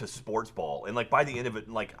topic into sports ball, and like by the end of it,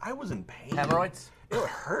 like I was in pain. Hemorrhoids? It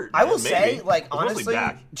hurt. I man, will say, maybe. like, It was mostly honestly,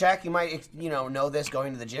 back. Jack, you might, know this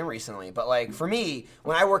going to the gym recently, but, like, for me,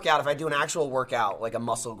 when I work out, if I do an actual workout, like a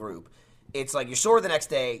muscle group, it's like you're sore the next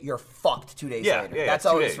day, you're fucked 2 days Yeah, later. yeah, That's 2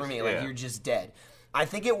 always days, for me. Like, yeah. you're just dead. I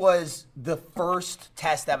think it was the first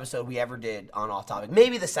test episode we ever did on Off Topic,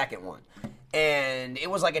 maybe the second one. And it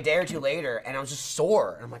was like a day or two later, and I was just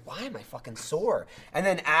sore. And I'm like, why am I fucking sore? And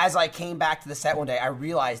then as I came back to the set one day, I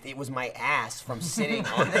realized it was my ass from sitting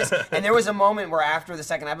on this. And there was a moment where after the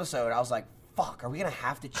second episode, I was like, fuck, are we going to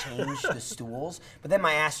have to change the stools? But then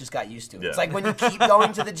my ass just got used to it. Yeah. It's like when you keep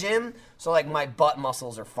going to the gym, so like my butt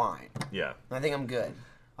muscles are fine. Yeah. I think I'm good.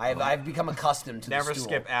 I've become accustomed to Never the stool.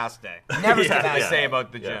 skip ass day. Never Yeah, skip ass I yeah. say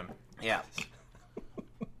about the Yeah. gym. Yeah.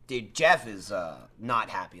 Dude, Jeff is not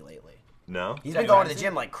happy lately. No. He's been going to the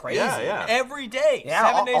gym like crazy. Yeah. Every day.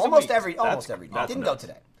 Yeah, 7 days a almost week. every day. that's Didn't nuts. go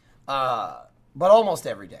today, but almost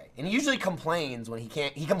every day. And he usually complains when he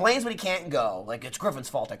can't. He complains when he can't go. Like it's Griffin's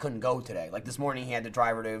fault I couldn't go today. Like this morning he had to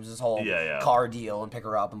drive her to his whole Yeah. car deal and pick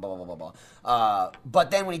her up and blah blah blah blah blah.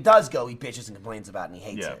 But then when he does go, he bitches and complains about it and he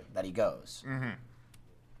hates Yeah. it that he goes.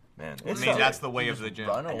 Man. I mean, that's the way of the gym.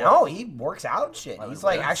 Run or what? No, he works out and shit. He's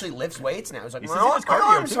like really? actually lifts weights now. He's like He my says he does my cardio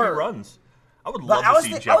arms too. He hurt. runs. I would But love I to was,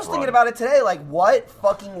 see I Jeff was thinking run. about it today. Like, what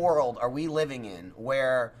fucking world are we living in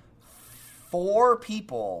where 4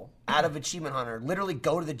 people out of Achievement Hunter literally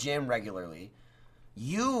go to the gym regularly?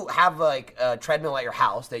 You have like a treadmill at your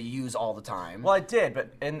house that you use all the time. Well, I did,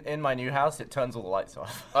 but in my new house, it turns all the lights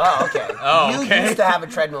off. Oh, okay. Oh, you okay. used to have a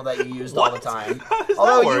treadmill that you used all the What? time. How does that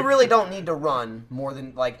Although you work? really don't need to run more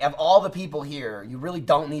than like of all the people here, you really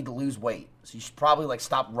don't need to lose weight. So you should probably like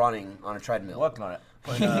stop running on a treadmill. Working on it.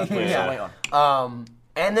 Putting some Yeah. weight on.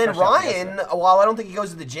 And then Especially Ryan, while I don't think he goes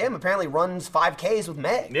to the gym, apparently runs 5Ks with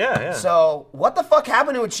Meg. Yeah. So what the fuck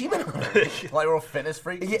happened to Achievement Hunter? Like we're all fitness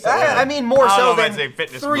freaks. Yeah, So, I mean, more I don't so know if than I'd say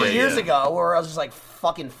fitness 3 freak, years yeah. ago, where I was just like,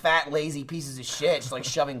 fucking fat, lazy pieces of shit, just like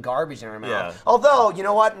shoving garbage in her mouth. Yeah. Although, you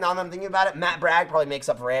know what? Now that I'm thinking about it, Matt Bragg probably makes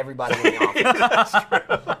up for everybody in the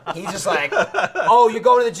office. He's just like, oh, you're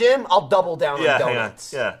going to the gym? I'll double down on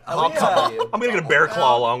donuts. Yeah. I'll cover you. I'm gonna get a bear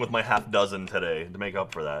claw along with my half dozen today to make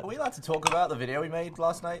up for that. Are we allowed to talk about the video we made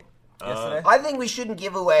last night? Yesterday? I think we shouldn't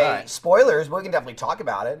give away Right. spoilers. We can definitely talk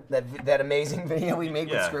about it. That amazing video we made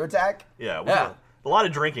with Yeah. Screw Attack. Yeah. Yeah. A lot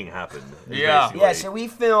of drinking happened. Yeah. basically. Yeah, so we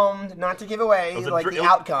filmed, not to give away was a like dr- the it was-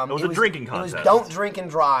 outcome. it was a drinking It was contest. Don't Drink and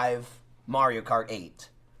Drive Mario Kart 8.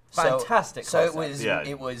 Fantastic So it concept. was Yeah.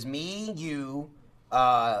 it was me, you,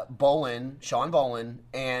 Bolin, Sean Bolin,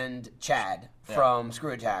 and Chad from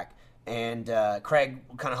Screw Attack. And Craig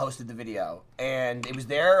kind of hosted the video. And it was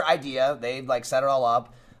their idea. They like set it all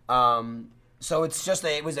up. So it's just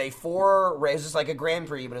it was a 4 races, just like a Grand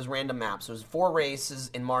Prix, but it was random maps. So it was 4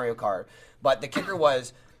 races in Mario Kart. But the kicker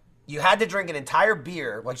was you had to drink an entire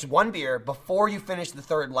beer, like just one beer, before you finished the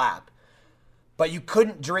 3rd lap. But you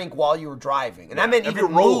couldn't drink while you were driving. And that meant if even you're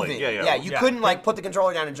rolling. moving. Yeah. You couldn't like put the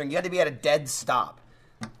controller down and drink. You had to be at a dead stop.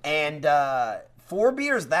 And 4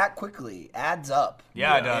 beers that quickly adds up.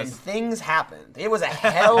 Yeah, it does. And things happened. It was a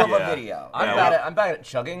hell of a Yeah. video. Yeah, I'm bad at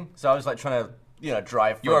chugging, so I was like trying to,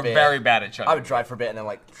 drive for You a are bit. very bad at chugging. I would drive for a bit and then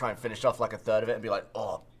like try and finish off like a third of it and be like,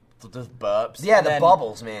 oh, just burps. Yeah, And the then-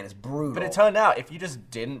 bubbles, man, is brutal. But it turned out if you just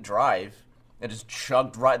didn't drive and just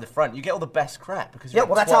chugged right at the front, you get all the best crap because yeah, you're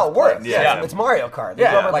well, that's how it 12th works. place. Yeah. It's Mario Kart. They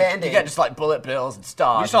Yeah, rubber like, banding. you get just like bullet bills and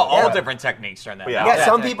stars. You saw and- all yeah. different techniques during that. Yeah. Yeah, that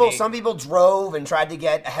some technique. people drove and tried to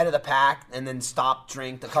get ahead of the pack and then stopped,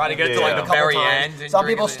 drink. Try to get to, like, the very end and Some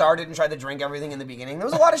drink people it. started and tried to drink everything in the beginning. There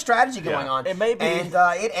was a lot of strategy going Yeah. on. It may be- and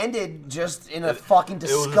it ended just in a fucking it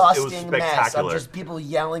was disgusting mess of spectacular. just people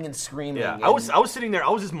yelling and screaming. Yeah, and- I was sitting there. I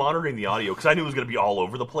was just monitoring the audio because I knew it was going to be all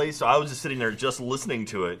over the place. So I was just sitting there, just listening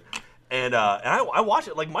to it, and I watched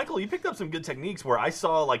it. Like Michael, you picked up some good techniques where I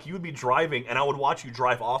saw like you would be driving, and I would watch you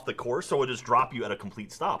drive off the course, so it would just drop you at a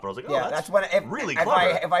complete stop. And I was like, oh, Yeah, that's when really if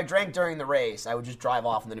clever. if I drank during the race, I would just drive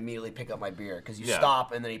off and then immediately pick up my beer because you Yeah.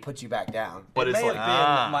 stop and then he puts you back down. But It it's may like,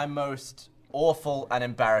 have been my most awful and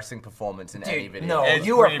embarrassing performance in any video. No, It's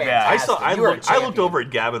you were pretty bad. fantastic. I You were a looked over champion.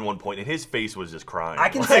 at Gavin one point, and his face was just crying. I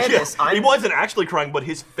can say this, he I'm- wasn't actually crying, but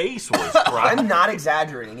his face was crying. I'm not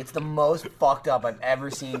exaggerating. It's the most fucked up I've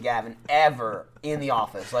ever seen Gavin ever in the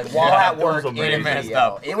office. Like while Yeah, at it was work in a amazing. Messed video.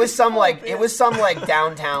 up. It was some like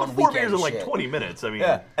downtown 4 weekend beers in like shit. 20 minutes. I mean,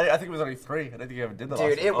 Yeah, I think it was only 3. I don't think you ever did the last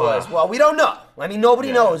Dude, it one. was. Well, we don't know. I mean, nobody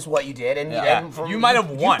Yeah. knows what you did, and, Yeah. and from, You might have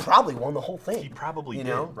won. You probably won the whole thing. He probably you did,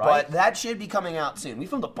 know. right? But that should be coming out soon. We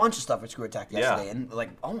filmed a bunch of stuff for Screw Attack yesterday, Yeah. and like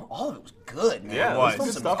all of it was good, man. Yeah, we it was filmed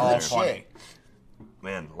good some stuff good in there. shit.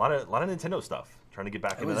 man, a lot of Nintendo stuff. Trying to get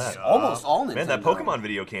back It into was that. almost all Nintendo. Man, that Pokemon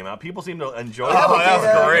video came out. People seem to enjoy Yeah, it. we that did,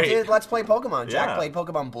 was we great. did Let's Play Pokemon. Jack Yeah. played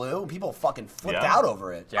Pokemon Blue, and people fucking flipped Yeah. out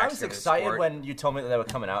over it. Jack I was Jack's excited sport. when you told me that they were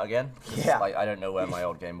coming out again. 'Cause, Yeah. Like, I don't know where my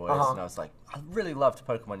old Game Boy is. Uh-huh. And I was like, I really loved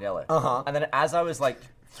Pokemon Yellow. Uh-huh. And then as I was like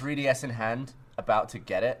 3DS in hand, about to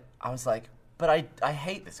get it, I was like, but I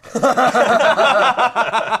hate this game.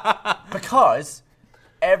 Because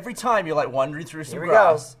every time you're like wandering through some Here we go.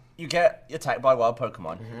 grass, you get attacked by wild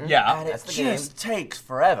Pokemon. Yeah. And it That's the just takes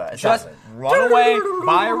forever. It Just doesn't. run away,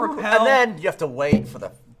 buy a repel. And then you have to wait for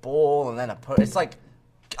the ball and then it's like,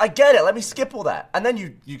 I get it, let me skip all that. And then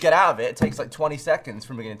you get out of it, it takes like 20 seconds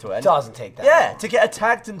from beginning to end. Doesn't take that Yeah, long. to get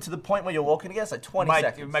attacked and to the point where you're walking again, it's like 20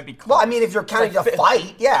 seconds. It might be close. Well, I mean, if you're counting like the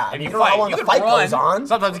fight, yeah. if you you don't know how fight, long you the can fight run. goes on.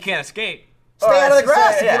 Sometimes you can't escape. Stay Alright, out of the so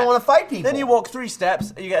grass if yeah. you don't want to fight people. Then you walk 3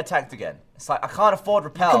 steps and you get attacked again. It's like, I can't afford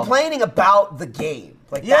repel. complaining about the game.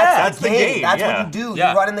 Like Yeah, that's that's the game, That's yeah. what you do.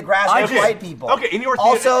 Yeah. You run in the grass I and did. fight people. Okay, in your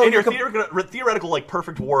also in your you com- theoretical like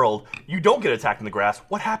perfect world, you don't get attacked in the grass.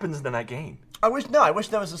 What happens in that game? I wish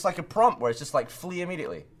there was just like a prompt where it's just like, flee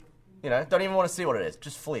immediately. You know, don't even want to see what it is.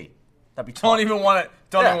 Just flee. That'd be Don't fun. even want to.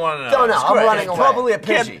 Don't Yeah. even want to know. Don't know. Screw I'm it. running It's away. probably a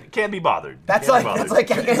Pidgey. Can't be bothered. That's Can't like be that's bothered.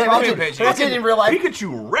 like I can probably imagine. a Pidgey. Imagine in real life.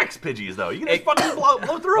 Pikachu wrecks Pidgeys though. You can just fucking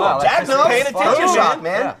blow through Wow, them. Jack knows. Paying attention, Photoshop,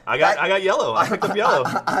 man. man. I got yellow. I picked up yellow.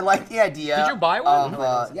 I like the idea. Did you buy one?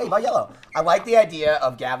 Yeah, you bought yellow. I like the idea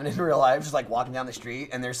of Gavin in real life, just like walking down the street,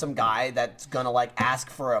 and there's some guy that's gonna like ask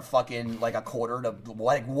for a fucking like a quarter to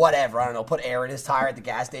whatever. I don't know. Put air in his tire at the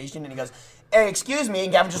gas station, and he goes, "Hey, excuse me,"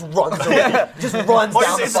 and Gavin just runs away. Just runs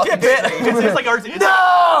down the fucking street. It's like RT,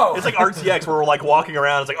 No! It's like RTX where we're like walking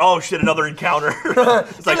around. It's like, oh shit, another encounter.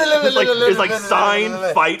 it's like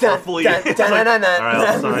sign, fight, or flee. It's like, all right,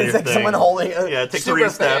 I'll sign It's your like thing. someone holding a Yeah, take super 3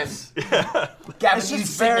 steps. Gavin, It's use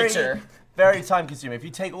just very, signature. very time consuming. If you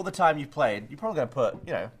take all the time you've played, you're probably going to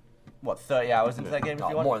put, 30 hours into that game if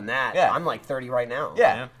you want. More than that. Yeah. I'm like 30 right now.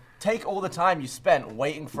 Yeah. Yeah. take all the time you spent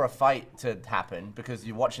waiting for a fight to happen because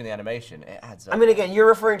you're watching the animation. It adds up. I mean, again, you're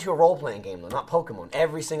referring to a role-playing game, though, not Pokemon.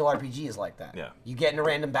 Every single RPG is like that. Yeah. You get into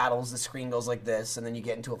random battles, the screen goes like this, and then you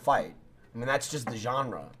get into a fight. I mean, that's just the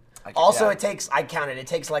genre. Also, yeah. it takes, I counted, it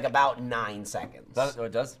takes like about 9 seconds.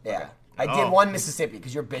 It does? Yeah. Okay. I did one Mississippi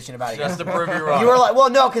because you're bitching about it. Just to prove you wrong. You were like, well,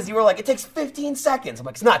 no, because you were like, it takes 15 seconds. I'm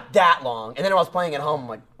like, it's not that long. And then when I was playing at home, I'm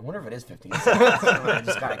like, I wonder if it is 15 seconds. I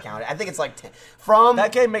just kind of counted. I think it's like 10.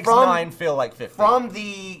 That game makes 9 feel like 15. From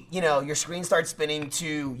the, your screen starts spinning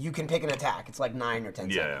to you can pick an attack. It's like 9 or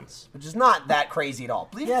 10 seconds. Which is not that crazy at all.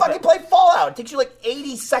 But you fucking play Fallout. It takes you like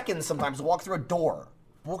 80 seconds sometimes to walk through a door.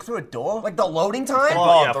 Walk through a door? Like the loading time?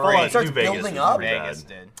 Fallout it starts New Vegas building was up. pretty bad. Vegas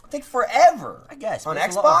did. It takes forever. I guess. On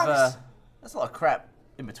but Xbox? There's a lot of crap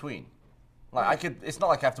in between. Like it's not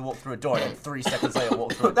like I have to walk through a door and then 3 seconds later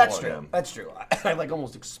walk through a That's door. true. That's true. I like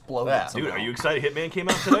almost exploded. Yeah. Dude, somehow. are you excited Hitman came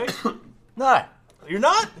out today? No. You're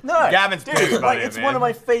not? No. Gavin's Dude, pissed about Like it, it's man. one of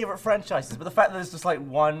my favorite franchises, but the fact that there's just like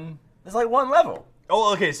one level.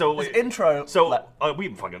 Oh, okay. So This intro. So we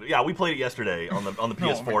played it yesterday on the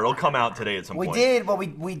PS4. It'll come out today at some We point. did, but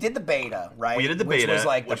we did the beta, right? We did the which beta, was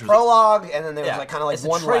like the which was- prologue, and then there was like kind of like it's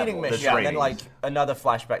one a trading level. mission, and then trainings. like another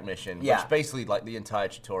flashback mission, Yeah. which basically like the entire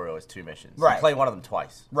tutorial is 2 missions. Right. You play one of them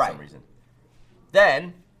twice for Right. some reason.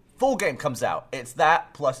 Then full game comes out. It's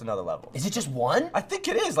that plus another level. Is it just one? I think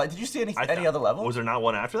it is. Like, did you see any other level? Was there not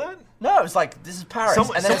one after that? No, it's like this is Paris,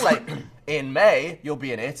 Some- and then it's some- like in May you'll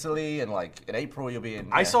be in Italy, and like in April you'll be in.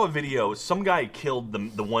 I saw a video. Some guy killed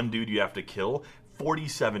the one dude you have to kill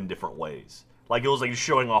 47 different ways. Like it was like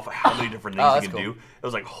showing off how many different things you that's can cool. do. It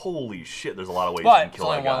was like holy shit. There's a lot of ways But you can it's kill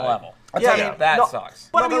only that guy. one level. Yeah, Yeah, that not- sucks.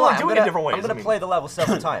 But I Not mean, gonna like, lie, do it I'm in gonna- different ways. I'm gonna I mean- play the level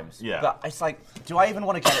several times. Yeah. But it's like, do I even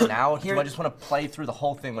want to get it now? Or do Here- I just want to play through the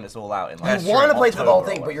whole thing when it's all out? In You like want to play through the whole October or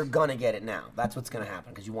thing, but whatever? you're gonna get it now. That's what's gonna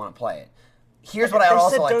happen because you want to play it. Here's what I They would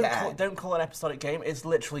also said like don't to call, add. don't call it an episodic game. It's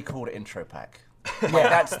literally called Intro Pack. Like,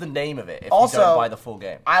 that's the name of it. If Also, you don't buy the full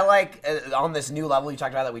game. I like on this new level you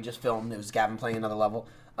talked about that we just filmed. It was Gavin playing another level.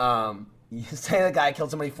 You say the guy killed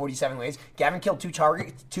somebody 47 ways. Gavin killed two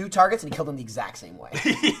targets, and he killed them the exact same way.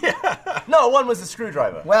 No, one was a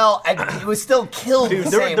screwdriver. Well, it was still killed Dude, the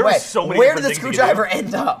there same were way. so many Where did different the things you could do. screwdriver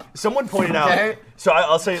end up? Someone pointed Okay. out. So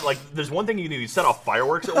I'll say like, there's one thing you can do. You set off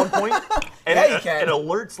fireworks at one point, and Yeah, you it can.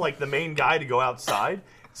 alerts like the main guy to go outside.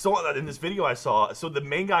 So in this video I saw, so the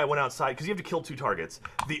main guy went outside because you have to kill 2 targets.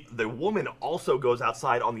 The woman also goes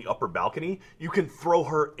outside on the upper balcony. You can throw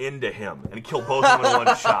her into him and kill both of them in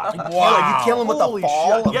one shot. Wow. You kill him with the Holy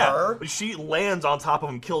fall shit. of Yeah, her? she lands on top of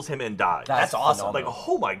him, kills him, and dies. That's awesome. Like,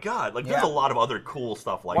 oh my god! Like, there's Yeah. a lot of other cool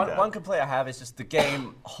stuff like that. One complaint I have is just the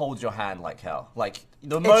game holds your hand like hell. Like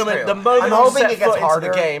the true. moment I'm you hoping set it gets foot into harder.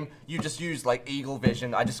 the game, you just use like eagle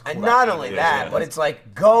vision. I just call And that not eagle only vision. that, but it's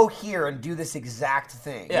like, go here and do this exact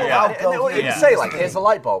thing. Yeah, Now and go they would here even and say do this like, thing. here's a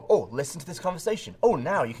light bulb. Oh, listen to this conversation. Oh,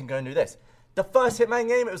 now you can go and do this. The first Hitman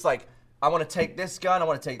game, it was like, I want to take this gun. I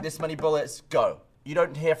want to take this many bullets. Go. You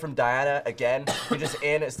don't hear from Diana again. You're just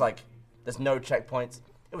in. It's like there's no checkpoints.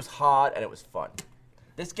 It was hard and it was fun.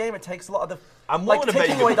 This game, it takes a lot of the. I'm like, willing to bet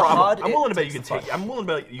taking you away could the hard. I'm willing to bet you takes can the take. fun. I'm willing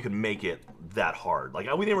to bet you can make it that hard. Like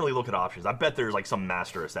we didn't really look at options. I bet there's like some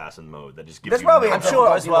master assassin mode that just gives There's you. probably no a I'm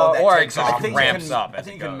sure as well. that Or takes it just off. I think ramps you can, up I as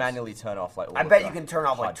think it you can goes. manually turn off like. All I of bet the you can turn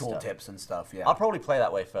off like hard stuff. tooltips and stuff. Yeah. I'll probably play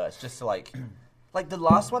that way first, just to like the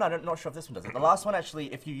last one. I'm not sure if this one does it. The last one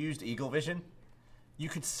actually, if you used eagle vision, you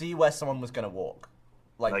could see where someone was going to walk.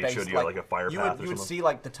 Like, showed you, like, a fire you path or would something? see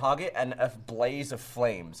like the target and a blaze of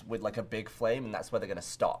flames with like a big flame, and that's where they're going to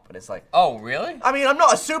stop. And it's like, Oh, really? I mean, I'm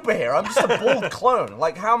not a superhero. I'm just a bald clone.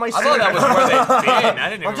 Like, how am I? I thought that was where they've been. I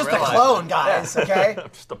didn't even I'm just a realize. clone, guys. Okay.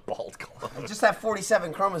 I'm just a bald clone. I just have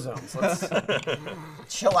 47 chromosomes. Let's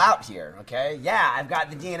chill out here, okay? Yeah, I've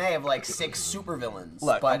got the DNA of like 6 supervillains.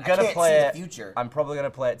 Look, but I'm gonna I can't play see it. the future. I'm probably going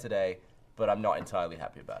to play it today, but I'm not entirely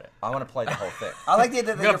happy about it. I want to play the whole thing. I like the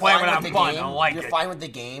idea that You're you're playing fine when with I'm the fun, game. I like you're it. fine with the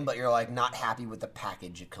game, but you're like not happy with the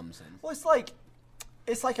package it comes in. Well, it's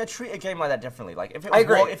like I treat a game like that differently. Like if it I was,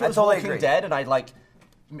 agree. if it I was totally Walking agree. Dead, and I like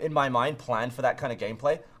in my mind planned for that kind of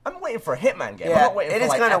gameplay, I'm waiting for a Hitman game. I'm Yeah, not waiting it for is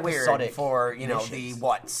like kind of weird episodic for the missions.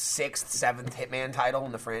 6th, 7th Hitman title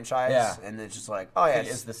in the franchise. Yeah. And it's just like, oh yeah, It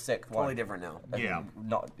is the 6th totally one. different now. Yeah.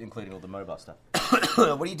 Not including all the mobile stuff.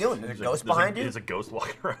 What are you doing? There's a ghost behind you. There's a ghost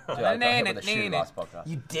walking around. Dude, I got hit with a shoe last podcast.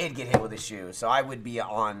 You did get hit with a shoe, so I would be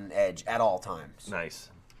on edge at all times. Nice.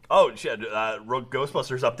 Oh shit! Rogue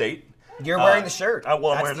Ghostbusters update. You're wearing the shirt.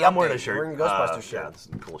 Well, That's I'm the wearing a update. shirt. You're wearing a Ghostbusters Yeah, shirt. it's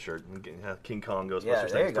a cool shirt. King Kong Ghostbusters. Yeah,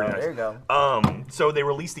 there you thing's go. pretty nice. There you go. So they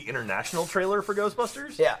released the international trailer for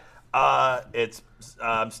Ghostbusters. Yeah. It's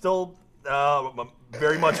still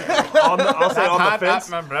Very much I'll say on the fence.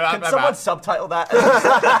 Can someone subtitle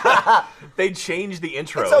that? They changed the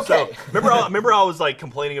intro. It's okay. So remember I was like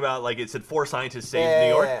complaining about like it said 4 scientists saved New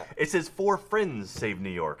York. Yeah. It says 4 friends saved New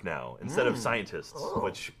York now instead of scientists, Oh.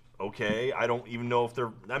 which okay, I don't even know if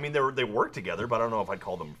they're. I mean, they work together, but I don't know if I'd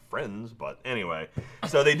call them friends. But anyway,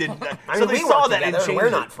 so they did. I so mean, they we saw work that and together, changed we're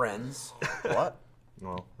it. not friends. What?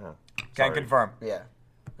 Well, yeah. Can't Sorry. confirm. Yeah,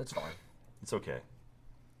 that's fine. It's okay.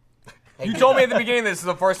 You told me at the beginning this is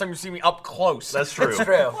the first time you see me up close. That's true. It's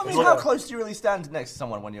true. I mean, how close do you really stand next to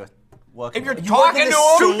someone when you're working? If you're with You work talking in to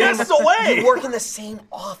the him, Two desks away. You work in the same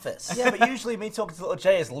office. Yeah, but usually me talking to little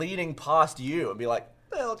Jay is leaning past you and be like,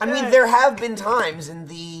 "Little I mean, Jay." there have been times in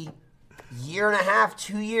the year and a half,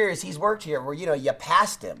 2 years he's worked here where you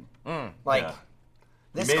passed him. Like Yeah.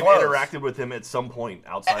 this You may close. have interacted with him at some point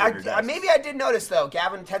outside of your desk. Maybe I did notice though.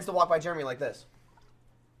 Gavin tends to walk by Jeremy like this,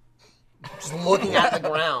 just looking at the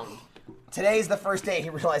ground. Today's the first day he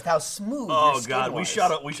realized how smooth. Oh your skin god, was.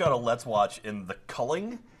 we shot a Let's Watch in the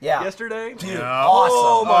culling Yeah. yesterday. Dude, Yeah. awesome.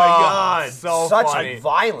 Oh my god. so Such funny.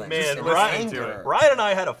 violence. Man, just Ryan, anger. Ryan and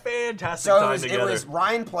I had a fantastic So time it together. was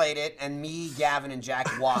Ryan played it, and me, Gavin, and Jack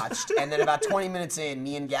watched. And then about 20 minutes in,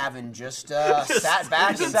 me and Gavin just sat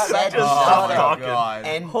back and just said sat nothing. talking. God.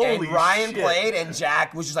 And Holy Ryan shit. played, and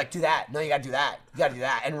Jack was just like, "Do that. No, you gotta do that. You gotta do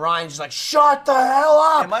that." And Ryan's just like, "Shut the hell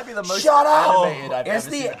up! It might be the most Shut up!" animated I've It's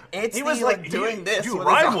ever the seen. it's He the, was like doing this. Dude, with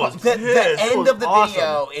Ryan his was arms. the pissed. It end was of the awesome.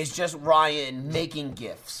 video is just Ryan making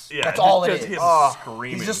gifs. Yeah, That's all it just is. him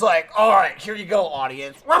screaming. He's just like, "All right, here you go,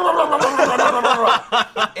 audience."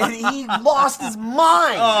 And he lost his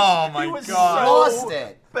mind. Oh my was god. so- Lost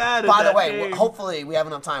it. bad at By the that way, game. hopefully we have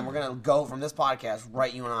enough time. We're gonna go from this podcast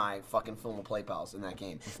right. You and I fucking film a play pals in that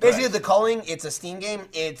game. Basically, the Culling. It's a Steam game.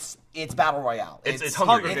 It's battle royale. It's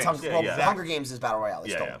Hunger Games. Hunger, Yeah, well, yeah. Hunger Games is battle royale.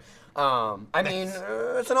 It's Yeah, Culling. I mean,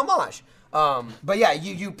 it's an homage. But yeah,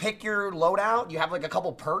 you pick your loadout. You have like a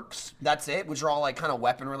couple perks. That's it, which are all like kind of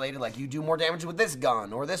weapon related. Like you do more damage with this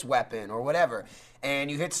gun or this weapon or whatever.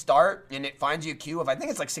 And you hit start, and it finds you a queue of I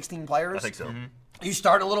think it's like 16 players. I think so. You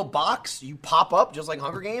start in a little box, you pop up just like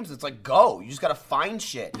Hunger Games. It's like go. You just gotta find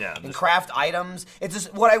shit Yeah, and just- craft items. It's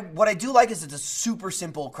just what I do like is it's a super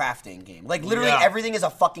simple crafting game. Like literally Yeah. everything is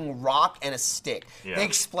a fucking rock and a stick. Yeah. They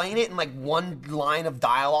explain it in like one line of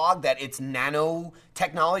dialogue that it's nano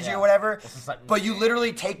technology or whatever. just like- But you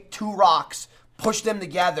literally take 2 rocks, push them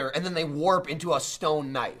together, and then they warp into a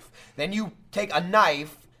stone knife. Then you take a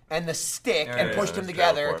knife and the stick and yeah, push them there's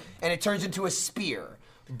together, teleport. and it turns into a spear.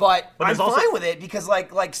 But I'm there's also- fine with it because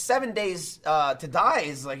like 7 Days to Die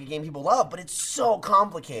is like a game people love, but it's so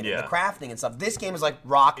complicated, Yeah. the crafting and stuff. This game is like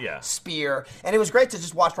rock, Yeah. spear, and it was great to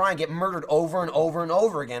just watch Ryan get murdered over and over and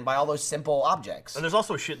over again by all those simple objects. And there's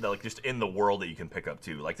also shit that like just in the world that you can pick up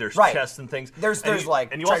too. Like there's Right. chests and things. There's and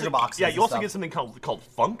like and treasure also, boxes Yeah, and you also stuff. get something called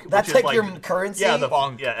Funk. That's which is like your currency? Yeah, the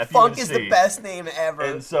Funk. Yeah, Funk is the FUNC. best name ever.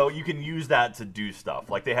 And so you can use that to do stuff.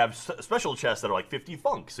 Like they have special chests that are like 50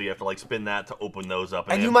 Funk, so you have to like spin that to open those up.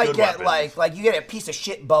 And they you have might good get weapons. like you get a piece of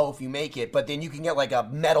shit bow if you make it, but then you can get like a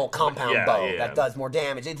metal compound Yeah, bow yeah. that does more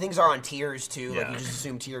damage. And things are on tiers too. Like Yeah. you just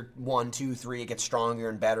assume tier 1, 2, 3, it gets stronger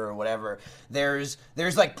and better or whatever. There's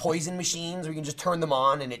like poison machines where you can just turn them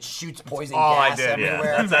on and it shoots poison I gas did. Yeah,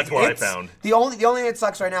 everywhere. that's what I It's- found. The only thing that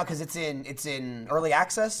sucks right now because it's in early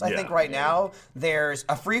access. I Yeah. think right now there's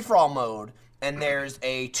a free for all mode. And there's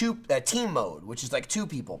a team mode, which is like 2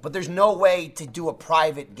 people, but there's no way to do a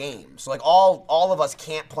private game. So like all of us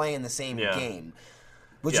can't play in the same Yeah. game,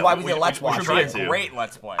 which Yeah, is why we we- did Let's we Watch. should Should be try a to. great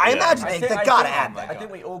Let's Play. I Yeah. imagine I they think- gotta I add think- that. I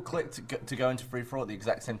think we all clicked to go into free for all at the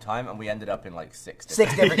exact same time, and we ended up in like 6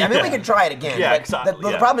 6 different. I mean, we Yeah. can try it again. Yeah, but exactly,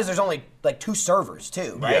 the yeah. problem is there's only like 2 servers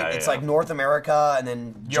too, right? Yeah, It's yeah. like North America and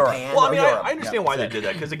then Europe. Japan. Well, I or mean, Europe. I understand Yeah, why they exactly. did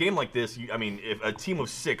that because a game like this, I mean, if a team of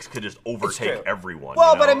 6 could just true. overtake everyone.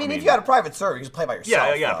 Well, you but know? I mean, if you had a private server, you just play by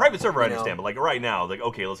yourself. yeah, though, private server I you know? understand, but like right now, like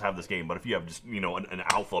okay, let's have this game. But if you have just an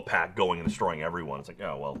alpha pack going and destroying everyone, it's like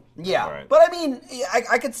oh well. Yeah, all right. but I mean,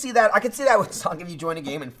 I could see that. I could see that with Song if you join a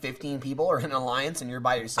game and 15 people are in an alliance and you're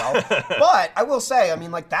by yourself. But I will say, I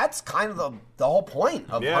mean, like that's kind of the whole point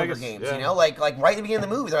of Yeah, I Hunger guess, Games. yeah. You know, like right at the beginning of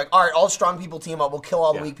the movie, they're like, all right, all strong people team up. We'll kill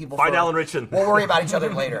all the Yeah. weak people. Find first. Alan Richardson. We'll worry about each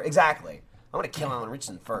other later. Exactly. I'm gonna kill Alan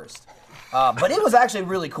Richardson first. But it was actually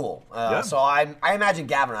really cool. Yeah. So I imagine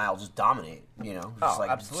Gavin and I will just dominate You know, Oh, just like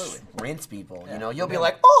absolutely. rinse people. Yeah. You know, you'll be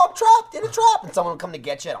like, "Oh, I'm trapped in a trap," and someone will come to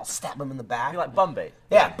get you, and I'll stab them in the back. Be like bum bait.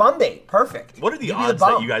 yeah, bum bait, perfect. What are the You be odds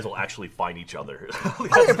bum. that you guys will actually find each other? I think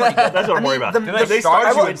they're pretty good. That's what I'm I worried mean, about. the- Do they the start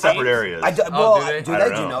stars you will in separate teams? areas? I do, Oh, well, do they? do I they? don't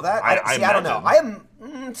Do you know. know that? I See, I don't know. imagine.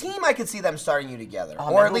 Team, I could see them starting you together, Oh,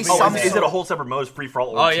 or man, at least we'll be some. in Is it sort a of- whole separate mode? Free for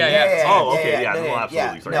all? Oh, yeah. Oh, okay, yeah. Well,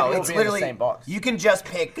 absolutely. Sorry. No, Maybe it's we'll be in the literally same box. you can just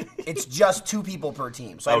pick. It's just 2 people per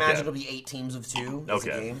team, so I Okay. imagine it'll be 8 teams of 2 as a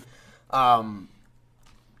Okay. game.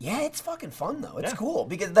 Yeah, it's fucking fun though. It's Yeah. cool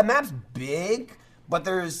because the map's big, but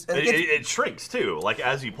there's It shrinks too, like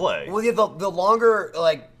as you play. well, yeah, the longer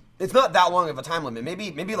like. It's not that long of a time limit.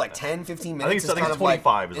 Maybe like 10, 15 minutes. I think is it's kind of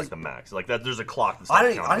 25 like, is like the max. Like that, there's a clock that I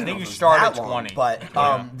starts don't counting. think think you it's start that at long, 20. but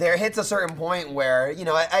there hits a certain point where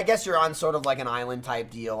I guess you're on sort of like an island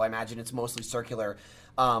type deal. I imagine it's mostly circular,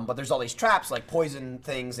 but there's all these traps like poison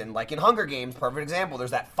things, and like in Hunger Games, perfect example.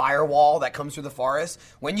 There's that firewall that comes through the forest.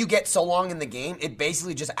 When you get so long in the game, it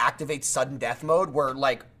basically just activates sudden death mode, where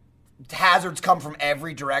like hazards come from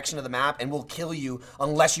every direction of the map and will kill you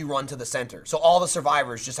unless you run to the center. So all the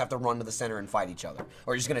survivors just have to run to the center and fight each other,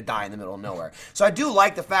 or you're just going to die in the middle of nowhere. So I do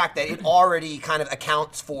like the fact that it already kind of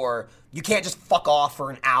accounts for you can't just fuck off for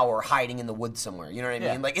an hour hiding in the woods somewhere. You know what I mean?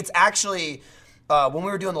 Yeah. Like it's actually... when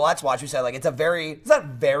we were doing the Let's Watch, we said like it's not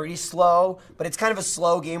very slow, but it's kind of a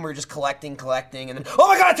slow game where you're just collecting, and then oh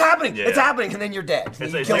my god, it's happening, Yeah. it's happening, and then you're dead.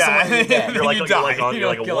 It's- You it's kill like- someone and you're dead. You're like, You you're like die. on You you're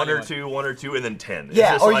like don't a kill 1 or anyone. 2, and then 10. It's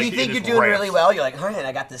Yeah, just or like, you it think you're just doing ramps. really well. You're like, all right,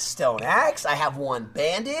 I got this stone axe. I have 1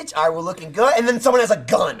 bandage. All right, we're looking good. And then someone has a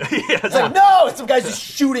gun. It's like, no, some guy's just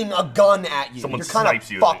shooting a gun at you. Someone you're kind snipes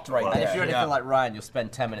of you. fucked right Well, And there. if you're anything like Ryan, you'll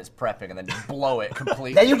spend 10 minutes prepping and then just blow it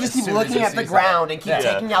completely. Then you just as keep soon as looking you at the see ground and keep Yeah.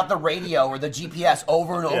 taking out the radio or the GPS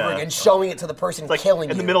over and over Yeah. again, showing it to the person It's like killing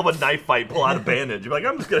in you. the middle of a knife fight, pull out a bandage. You're like,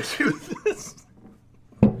 I'm just gonna shoot this.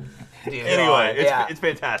 Anyway, yeah. it's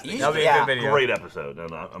fantastic. That'll be a good video. Great episode,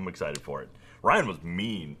 and I'm excited for it. Ryan was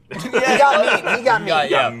mean. He got mean. He got mean. got-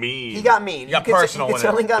 Yeah, Yeah. mean. He got mean. got You could personal with it.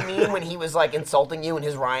 certainly got mean when he was like insulting you in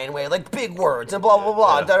his Ryan way, like big words and blah blah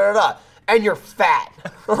blah, Yeah. da da da. And you're fat,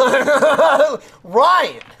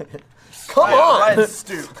 Ryan. Come on. Ryan's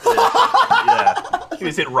stupid. Yeah, he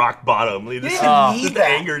just hit rock bottom. He just, didn't need just the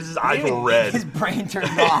that. anger, his eyes were red. His brain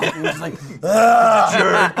turned off. He was like,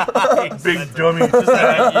 Jerk, big dummy.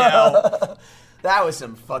 Yell. that was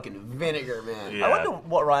some fucking vinegar, man. Yeah. I wonder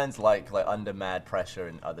what Ryan's like under mad pressure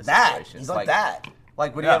in other That situations. he's like that.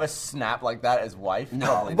 Like, would Yeah. he ever snap like that at his wife? No.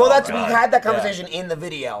 Probably Well, not, that's right? we've had that conversation in the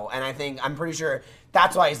video, and I'm pretty sure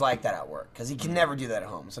that's why he's like that at work, because he can never do that at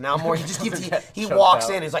home. So now more he just keeps he Choked walks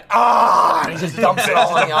out. in, he's like and he just dumps it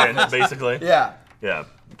all on the office. Basically. Yeah. Yeah.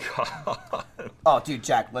 God. Oh, dude,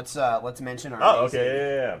 Jack, let's mention our. Oh, amazing-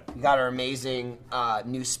 okay. Yeah. We got our amazing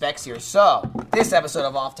new specs here. So this episode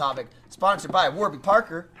of Off Topic sponsored by Warby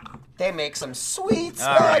Parker. They make some sweet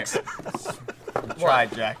All right. specs. Try,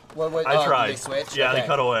 Jack. What, I did tried. They switch? Yeah, Okay. they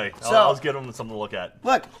cut away. So- I'll get them something to look at.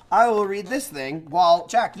 Look, I will read this thing while,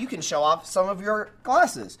 Jack, you can show off some of your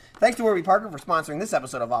glasses. Thanks to Warby Parker for sponsoring this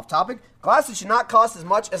episode of Off Topic. Glasses should not cost as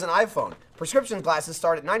much as an iPhone. Prescription glasses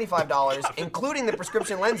start at $95, including the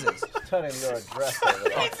prescription lenses. Turning your address over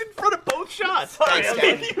there. He's in front of both shots. Sorry,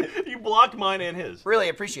 Thanks, I mean, you blocked mine and his. Really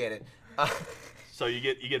appreciate it. So you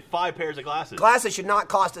get 5 pairs of glasses. Glasses should not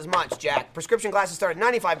cost as much, Jack. Prescription glasses start at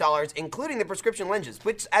 $95, including the prescription lenses,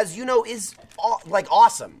 which, as you know, is like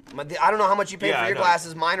awesome. I don't know how much you pay Yeah, for I your know.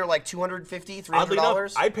 glasses. Mine are like $250, Oddly enough,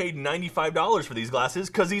 $300. I paid $95 for these glasses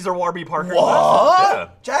because these are Warby Parker What?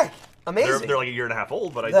 glasses. Jack, amazing. They're like a year and a half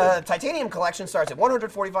old, but I The did. titanium collection starts at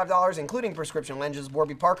 $145, including prescription lenses.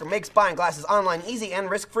 Warby Parker makes buying glasses online easy and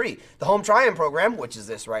risk-free. The Home Try-In program, which is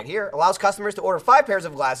this right here, allows customers to order 5 pairs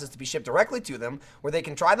of glasses to be shipped directly to them, where they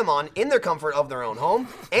can try them on in their comfort of their own home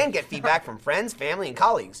and get feedback from friends, family, and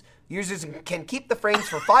colleagues. Users can keep the frames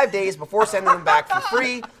for 5 days before sending them back for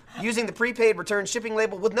free, using the prepaid return shipping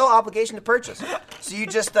label with no obligation to purchase. So you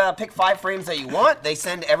just pick 5 frames that you want. They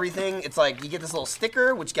send everything. It's like you get this little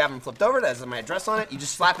sticker, which Gavin flipped over, that has my address on it. You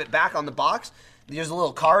just slap it back on the box. There's a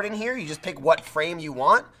little card in here. You just pick what frame you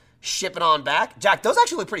want, ship it on back. Jack, those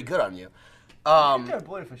actually look pretty good on you. Go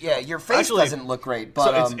blue for sure. Yeah, your face Actually, doesn't look great,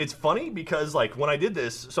 but So it's funny because like when I did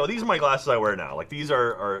this, so these are my glasses I wear now. Like these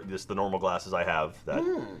are just the normal glasses I have. That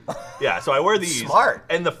yeah, so I wear these. Smart.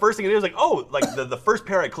 And the first thing it is like, oh, like the first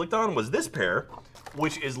pair I clicked on was this pair,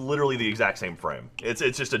 which is literally the exact same frame. It's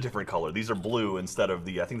just a different color. These are blue instead of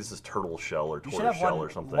the I think this is turtle shell or You should tortoise have shell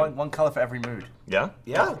or something. one color for every mood. Yeah.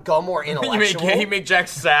 yeah, go more He intellectual. make Jack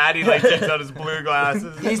sad. He like takes out his blue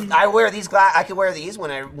glasses. I wear these I could wear these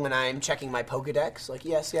when I'm checking my Pokedex. Like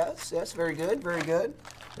yes, very good, very good.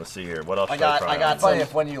 Let's see here. What else? I should got- try I got on? It's funny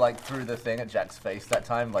if when you like threw the thing at Jack's face that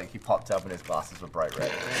time, like he popped up and his glasses were bright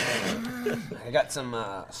red. I got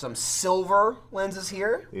some silver lenses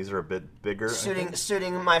here, These are a bit bigger. I think.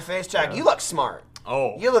 suiting my face. Jack, you look smart.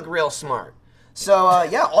 Oh. You look real smart. So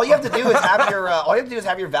yeah, all you have to do is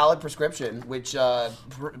have your valid prescription, which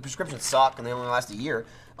prescriptions suck and they only last a year.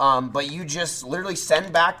 But you just literally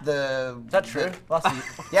send back the. Is that true?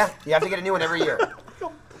 Yeah, you have to get a new one every year.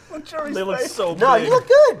 They look so big. No, you look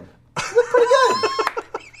good. You look pretty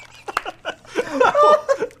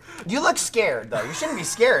good. You look scared though. You shouldn't be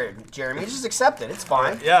scared, Jeremy. Just accept it. It's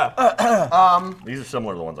fine. Yeah. These are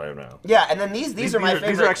similar to the ones I have now. Yeah, and then these are my favorite.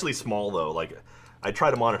 These are actually small though. Like, I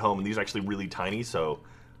tried them on at home, and these are actually really tiny. So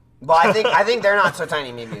Well, I think they're not so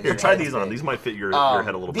tiny. Maybe here, try these on. These might fit your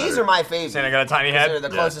head a little better. These are my favorite. Saying I got a tiny These head? are the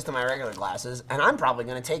Yeah. closest to my regular glasses, and I'm probably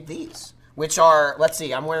going to take these, which are, let's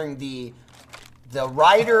see, I'm wearing the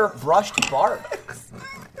Ryder brushed barb.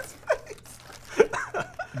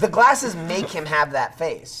 The glasses make him have that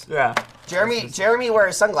face. Yeah. Jeremy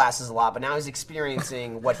wears sunglasses a lot, but now he's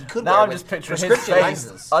experiencing what he could Now wear I'm with just picturing his prescription face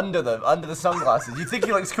lenses. under the sunglasses. You think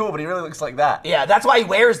he looks cool, but he really looks like that. Yeah, that's why he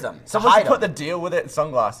wears them. To Someone hide should put them. the deal with it,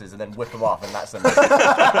 sunglasses, and then whip them off, and that's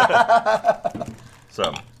them.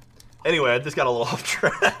 So, anyway, I just got a little off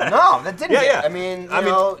track. No, that didn't. Yeah, get, yeah. I mean, you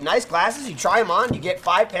know, nice glasses. You try them on. You get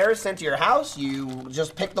 5 pairs sent to your house. You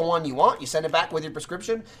just pick the one you want. You send it back with your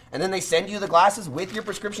prescription, and then they send you the glasses with your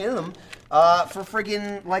prescription in them for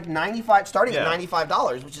friggin' like starting Yeah. at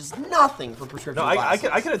 $95, which is nothing for prescription No, I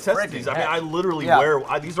glasses. can attest to these. I mean, I literally Yeah. wear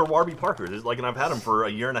these are Warby Parkers. And I've had them for a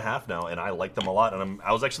year and a half now, and I like them a lot. And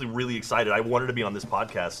I was actually really excited. I wanted to be on this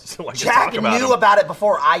podcast so I could Jack talk about knew them. about it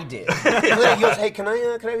before I did. He goes, "Hey, can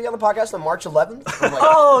I be on the podcast on March 11th?" I'm like,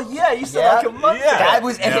 Oh yeah, you said like a month. Yeah. That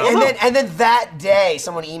was, and, Yeah. and then that day,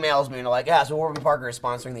 someone emails me and they're like, "Yeah, so Warby Parker is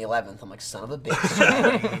sponsoring the 11th." I'm like, "Son of a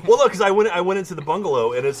bitch!" Well, no, because I went into the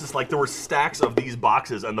bungalow, and it's just like there were stacks of these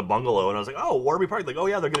boxes in the bungalow, and I was like, "Oh, Warby Park!" Like, "Oh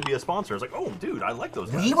yeah, they're going to be a sponsor." I was like, "Oh, dude, I like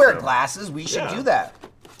those guys." We wear So- glasses. We should Yeah. do that.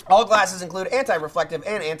 All glasses include anti-reflective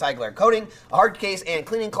and anti-glare coating, a hard case, and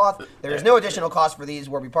cleaning cloth. There is no additional cost for these.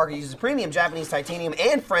 Warby Parker uses premium Japanese titanium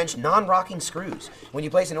and French non-rocking screws. When you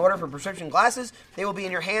place an order for prescription glasses, they will be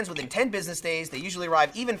in your hands within 10 business days. They usually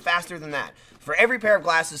arrive even faster than that. For every pair of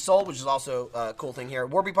glasses sold, which is also a cool thing here,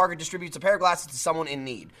 Warby Parker distributes a pair of glasses to someone in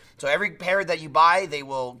need. So every pair that you buy, they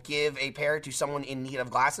will give a pair to someone in need of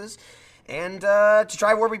glasses. And to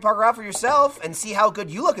try Warby Parker out for yourself and see how good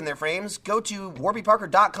you look in their frames, go to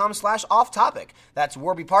warbyparker.com/off-topic. That's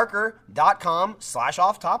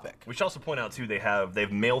warbyparker.com/off-topic. We should also point out too they have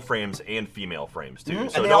male frames and female frames too.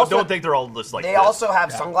 So And they don't think they're all just like They this. also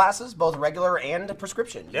have sunglasses, both regular and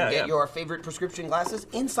prescription. You Yeah, can get yeah. your favorite prescription glasses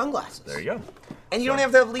in sunglasses. There you go. And you don't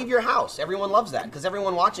have to leave your house. Everyone loves that because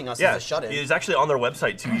everyone watching us Yeah, is a shut-in. it's actually on their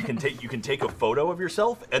website too. You can take a photo of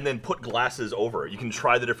yourself and then put glasses over it. You can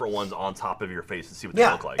try the different ones on top of your face and see what they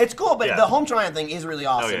Yeah, look like. it's cool, but Yeah. the home try-on thing is really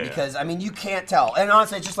awesome yeah. because, I mean, you can't tell. And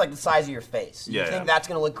honestly, it's just like the size of your face. You Yeah, think yeah. that's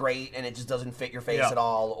going to look great, and it just doesn't fit your face Yeah. at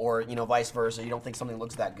all, or, you know, vice versa. You don't think something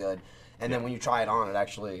looks that good. And then when you try it on, it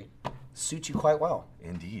actually suits you quite well.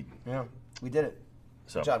 Indeed. Yeah, we did it.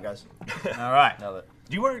 So, Good job, guys. All right. Now that-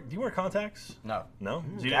 do you wear contacts? No. No.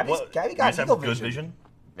 Do you, Gabby's- Gabby you got just have eagle good vision. vision.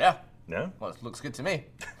 Yeah. No. Well, it looks good to me.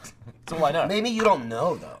 That's all I know. Maybe you don't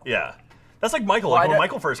know, though. Yeah. That's like Michael. Well, like I when don't-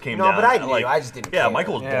 Michael first came No, down. but I knew. Like, I just didn't Yeah, care.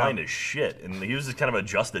 Michael was Yeah. blind as shit, and he was just kind of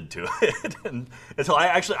adjusted to it. and so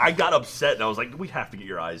I got upset, and I was like, "We have to get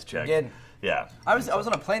your eyes checked." You did. Yeah. I was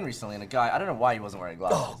on a plane recently, and a guy, I don't know why he wasn't wearing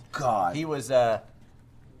glasses. Oh, God. He was on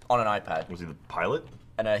an iPad, Was he the pilot?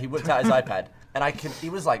 and he whipped out his iPad, and he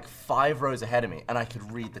was like 5 rows ahead of me, and I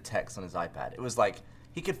could read the text on his iPad. It was like,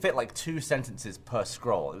 he could fit like 2 sentences per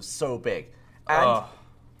scroll. It was so big. And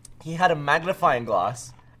he had a magnifying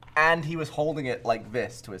glass, and he was holding it like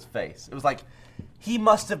this to his face. It was like, he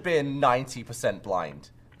must have been 90%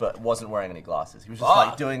 blind, but wasn't wearing any glasses. He was just like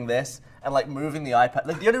Fuck. doing this, and like moving the iPad.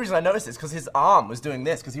 Like the only reason I noticed this because his arm was doing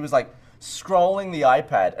this, because he was like scrolling the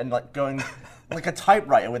iPad and like going like a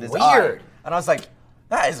typewriter with his Weird. eye. And I was like,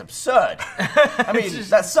 that is absurd. I mean,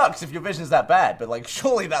 that sucks if your vision's that bad, but like,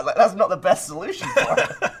 surely that's not the best solution for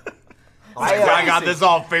it. I got this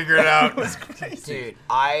all figured out. Dude,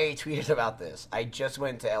 I tweeted about this. I just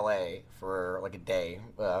went to LA for like a day.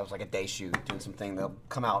 It was like a day shoot, doing something that'll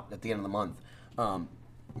come out at the end of the month.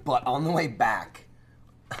 But on the way back,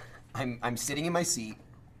 I'm sitting in my seat,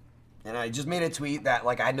 and I just made a tweet that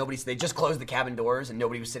like I had nobody. They just closed the cabin doors, and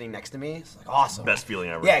nobody was sitting next to me. It's like awesome. Best feeling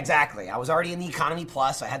ever. Yeah, exactly. I was already in the economy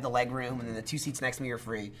plus. I had the leg room, and then the 2 seats next to me are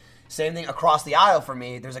free. Same thing across the aisle from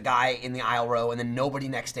me. There's a guy in the aisle row, and then nobody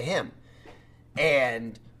next to him.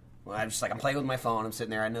 And I'm playing with my phone. I'm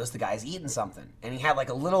sitting there. I noticed the guy's eating something, and he had like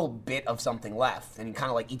a little bit of something left, and he kind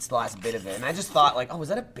of like eats the last bit of it. And I just thought like, oh, was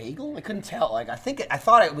that a bagel? I couldn't tell. Like I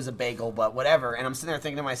thought it was a bagel, but whatever. And I'm sitting there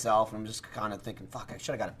thinking to myself, and I'm just kind of thinking, fuck, I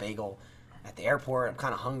should have got a bagel at the airport. I'm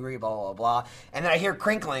kind of hungry, blah, blah, blah. And then I hear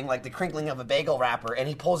crinkling, like the crinkling of a bagel wrapper, and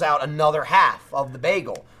he pulls out another half of the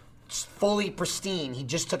bagel. Just fully pristine. He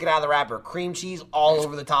just took it out of the wrapper. Cream cheese all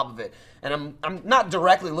over the top of it. And I'm not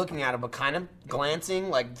directly looking at him, but kind of glancing,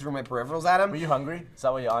 like, through my peripherals at him. Were you hungry? Is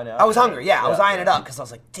that what you're eyeing it up? I was hungry, yeah. I was eyeing it up, because I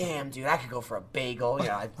was like, damn, dude, I could go for a bagel. You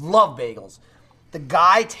know, I love bagels. The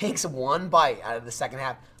guy takes one bite out of the second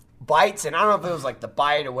half, bites, and I don't know if it was, like, the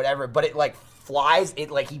bite or whatever, but it, like, flies.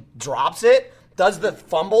 It, like, he drops it, does the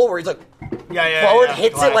fumble where he's, like, forward,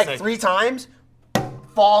 hits it, like, 3 times,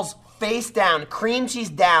 falls face down, cream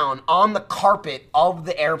cheese down on the carpet of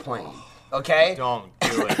the airplane. Okay? Don't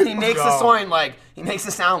do it. And he makes the sound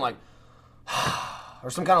like, or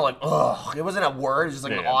some kind of like, ugh. It wasn't a word, it was just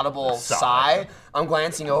like an audible sigh. I'm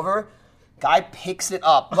glancing over. Guy picks it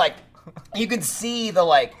up. Like, you can see the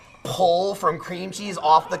like pull from cream cheese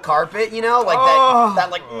off the carpet, you know? Like that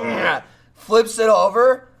like, flips it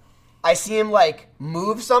over. I see him like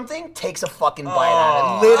move something, takes a fucking bite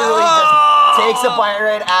out of it. Literally just takes a bite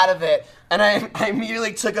right out of it. And I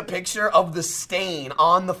immediately took a picture of the stain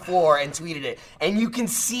on the floor and tweeted it. And you can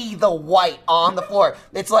see the white on the floor.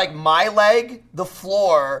 It's like my leg, the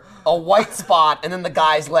floor, a white spot, and then the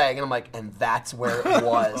guy's leg. And I'm like, and that's where it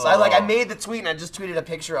was. I made the tweet and I just tweeted a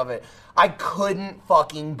picture of it. I couldn't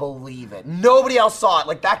fucking believe it. Nobody else saw it.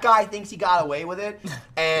 Like, that guy thinks he got away with it.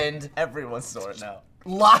 And everyone saw it now.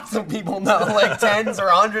 Lots of people know, like tens or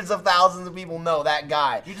hundreds of thousands of people know that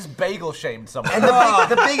guy. You just bagel shamed someone. And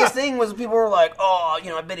the biggest thing was people were like, oh, you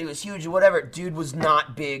know, I bet he was huge or whatever. Dude was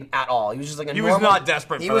not big at all. He was just like a normal... He was not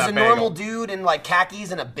desperate for that bagel. He was a normal dude in like khakis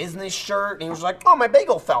and a business shirt, and he was like, oh, my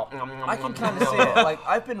bagel fell. I can kind of see it. Like,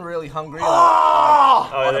 I've been really hungry.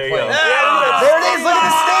 Oh, there you go. There it is. Look at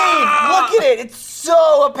the stain. Look at it. It's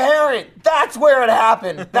so apparent. That's where it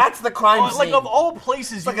happened. That's the crime scene. Like, of all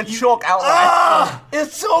places... It's like a chalk outline.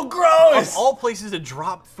 It's so gross. Of all places to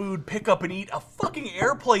drop food, pick up, and eat, a fucking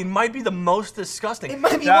airplane might be the most disgusting. It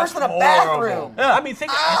might be worse than a bathroom. Yeah. I mean,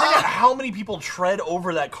 think of how many people tread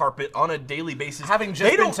over that carpet on a daily basis. Having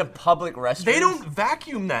just been to public restrooms. They don't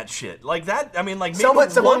vacuum that shit. Like that, I mean, like maybe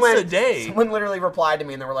someone once a day. Someone literally replied to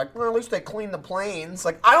me and they were like, well, at least they clean the planes.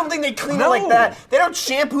 Like, I don't think they clean it like that. They don't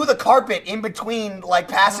shampoo the carpet in between, like,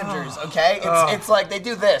 passengers, okay? It's like they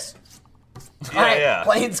do this. Yeah.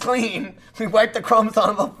 Plane's clean. We wiped the crumbs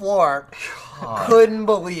on the floor. Couldn't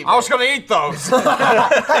believe it. I was gonna eat those.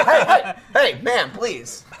 hey, man,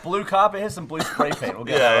 please. Blue carpet, here's some blue spray paint. We'll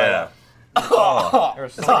get Yeah. God,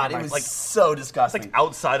 it was like, so disgusting. It's like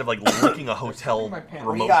outside of like licking a hotel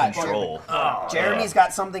remote control. Jeremy's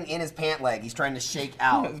got something in his pant leg. He's trying to shake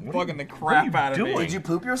out. Bugging the crap out of me. Did you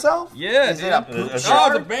poop yourself? Yeah. Is it a poop Oh, it's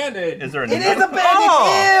shard? a Band-Aid. Is there a It is a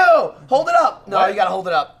Band-Aid. Ew! Hold it up. No, you gotta hold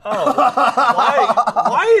it up.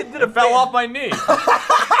 Why did it Fell off my knee.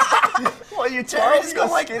 Well, you just go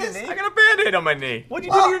like this. I got a Band-Aid on my knee. What'd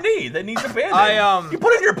you do to your knee that needs a Band-Aid? You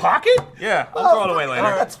put it in your pocket? Yeah, I'll throw it away later.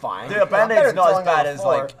 That's fine. Dude, a Band-Aid's not as bad as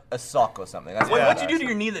like a sock or something. That's What'd you do to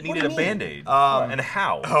your knee that needed a Band-Aid? And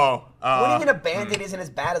how? What do you mean a Band-Aid isn't as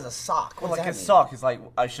bad as a sock? What Like does a that mean? sock is like,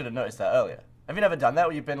 I should have noticed that earlier. Have you never done that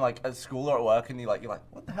where you've been like at school or at work and you're like,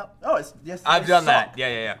 what the hell? Oh, it's yesterday's I've done sock. that.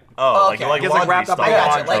 Yeah. Oh, okay. like It's like wrapped up laundry I in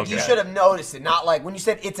stuff. got you. Like, you should have noticed it. Not like, when you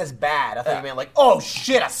said it's as bad, I thought you meant like, oh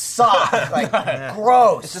shit, a sock. Like,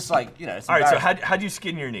 gross. It's just like, you know, it's All right, so embarrassing. how'd you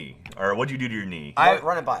skin your knee? Or what'd you do to your knee?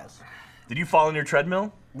 Run it by us. Did you fall on your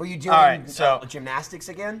treadmill? Were you doing right, so- gymnastics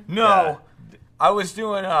again? No. I was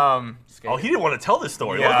doing Oh, he didn't want to tell this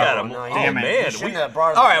story. Yeah. Look at him. No, you Oh, didn't. man. You shouldn't We- have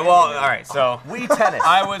brought up All the right, well, Band-Aid. all right. So Wii tennis.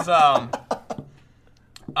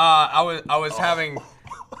 I was having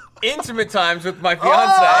intimate times with my fiance.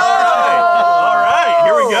 All right,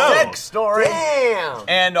 here we go. Sick story. Damn.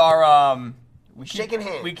 And our Shaking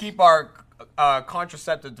hands. we keep our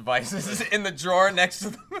contraceptive devices in the drawer next to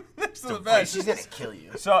the bed. She's gonna kill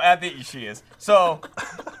you. So she is. So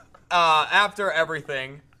after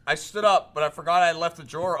everything, I stood up, but I forgot I left the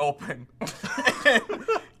drawer open.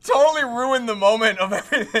 Totally ruined the moment of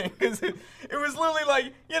everything because it was literally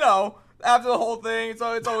like, you know, after the whole thing, it's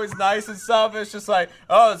always nice and stuff. It's just like,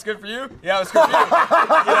 oh, it's good for you. Yeah, it's good for you.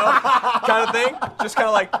 You know, kind of thing. Just kind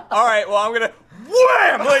of like, all right, well, I'm gonna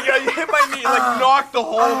wham! Like I hit my knee, like knocked the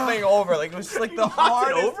whole thing over. Like it was just like the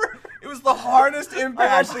hardest. over? It was the hardest I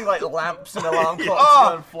impact. actually like lamps and alarm clocks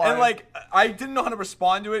going flying. And like I didn't know how to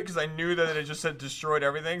respond to it because I knew that it just had destroyed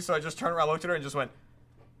everything. So I just turned around, looked at her, and just went,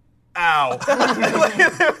 "Ow!" Like,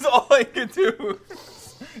 that was all I could do.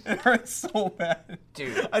 It hurts so bad.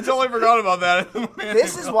 Dude. I totally forgot about that.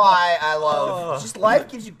 This is why I love. Just life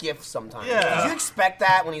gives you gifts sometimes. Yeah. Did you expect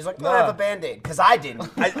that when he's like, "I have a Band-Aid"? Because I didn't.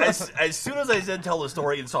 As soon as I said tell the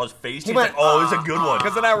story and saw his face, he's went, like, "Oh, it's a good one."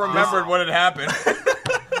 Because then I remembered what had happened.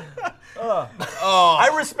 I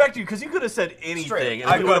respect you because you could have said anything Straight. and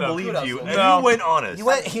I we would have could've. believed you. And No. you went honest.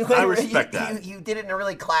 I respect that. You did it in a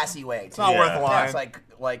really classy way. It's not worth lying. It's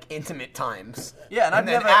like intimate times. Yeah, and I've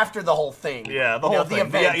then never- after the whole thing. Yeah, the You know, whole thing.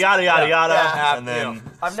 event. Yada yada yada, Yeah. and then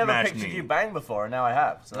I've never smash pictured me. you bang before, and now I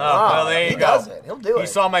have. So. Oh, well, there he you go. does it. He'll do He it.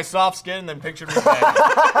 saw my soft skin and then pictured me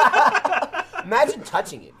bang. Imagine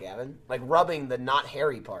touching it, Gavin. Like rubbing the not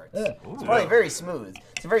hairy parts. It's probably very smooth.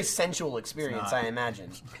 It's a very sensual experience, I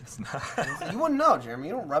imagine. It's not. You wouldn't know, Jeremy.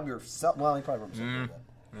 You don't rub yourself. Well, you probably rub yourself.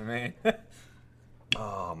 I mean,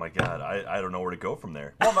 Oh my god, I don't know where to go from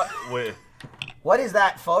there. Wait, What is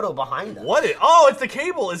that photo behind us? what? Oh, it's the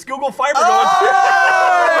cable. It's Google Fiber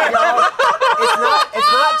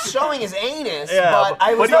It's not showing his anus, Yeah, but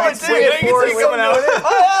I was but you like, can see it. waiting You can for see it it coming out.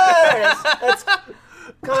 Oh, yeah, there it is. It's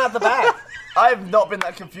coming out the back. I've not been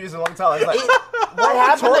that confused in a long time. I was like, What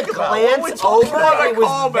happened to talking about? What are we glance talking over about? and it was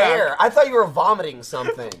Callback. there? I thought you were vomiting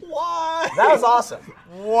something. Why? That was awesome.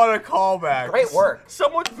 what a callback. Great work.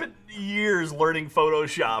 Someone spent years learning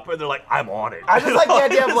Photoshop, and they're like, "I'm on it." I just like the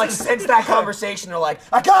idea of like since that conversation, they're like,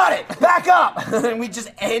 I got it, back up, and we just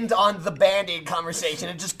end on the Band-Aid conversation.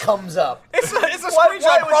 It just comes up. It's a Why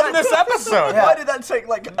screenshot was from that- this episode. Yeah. why did that take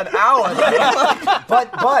like an hour?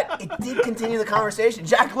 But it did continue the conversation.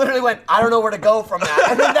 Jack literally went, I don't know where to go from that,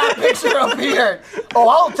 and then that picture appeared. Oh,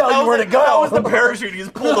 I'll tell you where to go. That was the parachute. He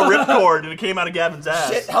just pulled the ripcord, and it came out of Gavin's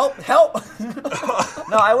ass. Shit, help, help.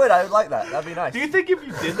 No, I would like that. That'd be nice. Do you think if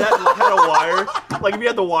you did that and had a wire, like if you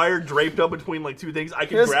had the wire draped up between like two things, I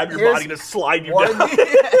could grab your body and just slide you one, down?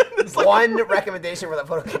 It's like- one recommendation for that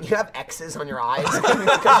photo: can you have X's on your eyes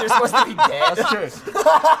because you're supposed to be dead? That's true.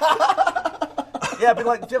 Yeah, but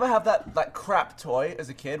like, do you ever have that crap toy as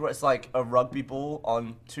a kid where it's like a rugby ball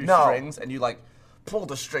on two No. strings and you like pull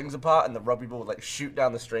the strings apart and the rugby ball would like shoot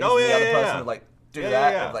down the strings Oh, and yeah, the other yeah, person yeah. would like do Yeah,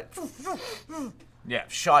 that yeah, and like Yeah.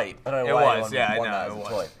 shite. I don't know It why was, anyone yeah, I would want know, that as it a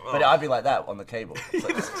was. toy. But I'd be like that on the cable. It's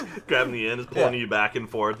like, Grabbing the end, is pulling Yeah. you back and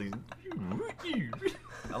forth.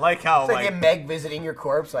 I like how It's like Meg visiting your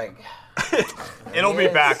corpse, like it'll be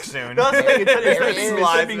back soon. No, it's like, instead There of he is.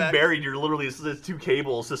 instead of being Back. buried, you're literally there's two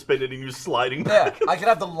cables suspended and you're sliding yeah, back. I could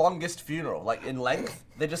have the longest funeral, like in length.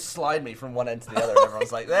 They just slide me from one end to the other, and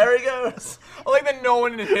everyone's like, "There he goes." I like that no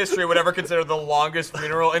one in history would ever consider the longest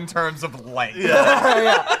funeral in terms of length.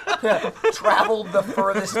 traveled the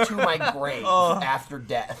furthest to my grave after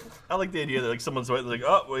death. I like the idea that like someone's waiting, like,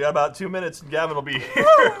 oh, we got about 2 minutes, and Gavin will be here.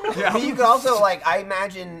 But you could also like, I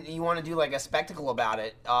imagine you want to do like a spectacle about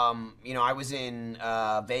it. You know, I was in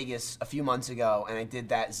Vegas a few months ago, and I did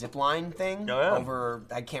that zip line thing over.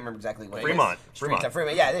 I can't remember exactly what Fremont. it is.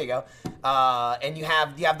 Fremont. Yeah, there you go. And you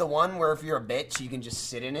have the one where if you're a bitch, you can just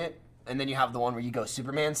sit in it. And then you have the one where you go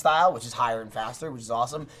Superman style, which is higher and faster, which is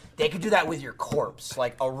awesome. They could do that with your corpse,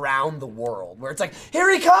 like around the world, where it's like,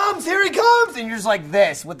 here he comes, and you're just like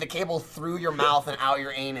this, with the cable through your mouth and out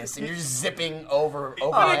your anus, and you're just zipping over.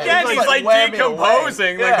 But it. again, It's he's like like whammy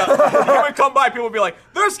decomposing. away. Like he would come by, people would be like,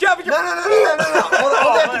 "There's Kevin." No.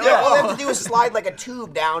 All they have to do is slide like a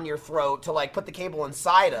tube down your throat to like put the cable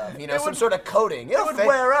inside of, you know, some sort of coating. It would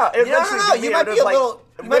wear out. It No. literally You might be a little.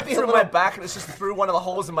 You might be a through little. my back, and it's just through one of the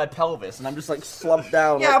holes in my pelvis, and I'm just like slumped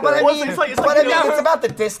down. Yeah, like but I that. mean, it's like you know- it's about the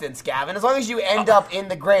distance, Gavin. As long as you end up in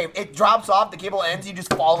the grave, it drops off, the cable ends, you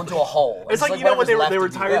just fall into a hole. It's like, you know, when they whatever's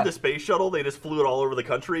left of you. retired the space shuttle, they just flew it all over the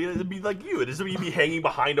country, and it'd be like you. It'd just be hanging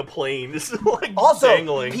behind a plane, just like Also,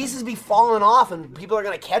 dangling. pieces be falling off, and people are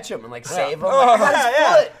gonna catch them and like save them. Like, I got his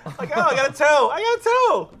foot. Like, oh, I got a toe. I got a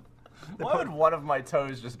toe. Why would one of my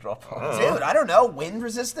toes just drop off? Dude, I don't know. Wind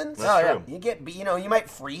resistance? That's true. You get, you know, you might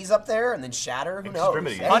freeze up there and then shatter. Who knows?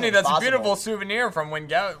 Extremity. Anything's Honey, that's a possible. beautiful souvenir from when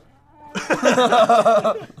I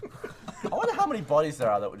wonder how many bodies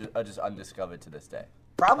there are that are just undiscovered to this day.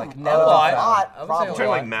 Probably Like, a never lot. found. I would say Probably. a Talking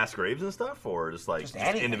lot. like mass graves and stuff, or just like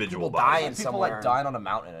anything. individual People dying bodies? People somewhere. like dying on a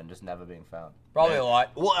mountain and just never being found. Probably a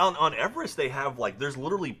lot. Well, on Everest, they have like there's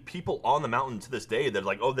literally people on the mountain to this day that are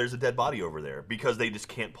like, oh, there's a dead body over there because they just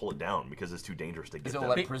can't pull it down because it's too dangerous to get Is it all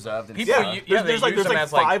down. like preserved in people stone? u- There's, they there's like use them there's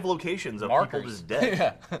as, like like, 5 locations of markers. people just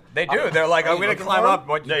dead. They do. They're like, Are I'm you gonna looking climb for up,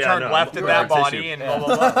 but you turn no, left I'm in that looking for body, tissue. and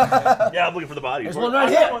blah blah blah. Yeah, I'm looking for the body. There's one right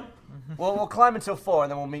here. We'll climb until 4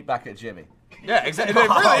 and then we'll meet back at Jimmy. Yeah, exactly. It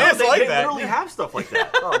really is they, like they that. literally have stuff like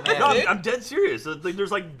that. man. No, I'm dead serious. Like,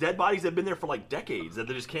 there's like dead bodies that have been there for like decades that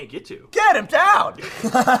they just can't get to. Get him down!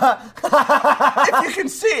 If you can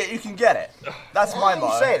see it, you can get it. That's my Why do you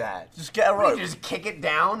motto. say that? Just get a What, rope. you just kick it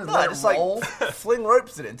down and No, let just it roll? like fling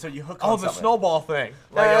ropes in it until you hook Oh, on the something. snowball thing.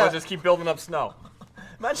 Like, Yeah. it would just keep building up snow.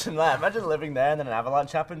 Imagine that. Imagine living there and then an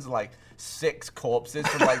avalanche happens and like 6 corpses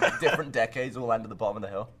from like different decades all land at the bottom of the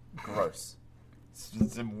hill. Gross.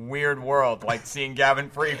 It's a weird world, like seeing Gavin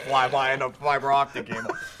Free fly by in a fiber optic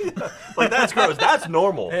cable. Like, that's gross. That's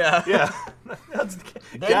normal. Yeah. Yeah. That's,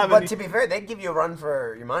 But to be fair, they'd give you a run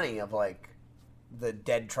for your money of like the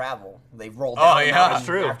dead travel. They rolled Oh, down yeah. the mountain That's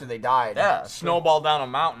true. after they died. Yeah. Snowball down a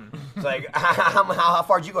mountain. It's like, how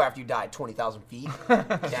far did you go after you died? 20,000 feet?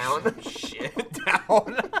 Down? Shit,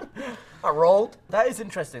 down. I rolled? That is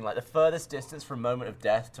interesting. Like the furthest distance from moment of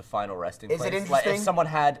death to final resting Is place. it Like if interesting? someone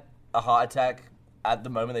had a heart attack at the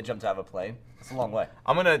moment they jumped out of a plane, it's a long way.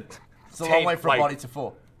 I'm gonna. It's a long way for a body to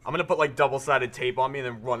fall. I'm gonna put like double-sided tape on me and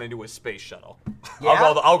then run into a space shuttle. Yeah?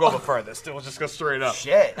 I'll go the furthest. It'll just go straight up.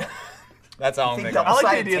 Shit. That's how I'm Think thinking. I like the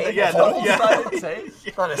double-sided idea that, tape yeah, is no, whole yeah. Double-sided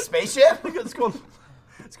tape? On a spaceship? It's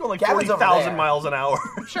going like Gavin's over 40,000 there. miles an hour.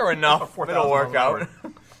 Sure enough, 4,000 it'll work miles out.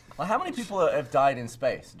 an Well, how many people have died in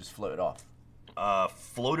space and just floated off?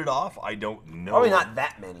 Floated off? I don't know. Probably not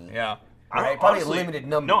that many. Yeah. I don't- Right, probably honestly- a limited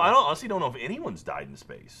number. No, I honestly don't know if anyone's died in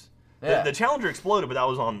space. Yeah. The Challenger exploded, but that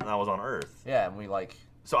was on Earth. Yeah, and we like.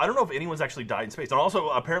 So I don't know if anyone's actually died in space. And also,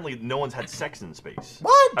 apparently, no one's had sex in space.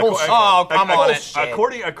 What? Bullshit. Oh, come on it.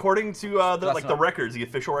 Bullshit. According to the That's the not- records, the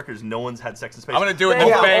official records, no one's had sex in space. I'm gonna do it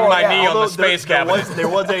Yeah, and bang oh, my yeah. knee on Although the space cabin. there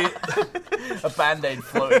was a A band-aid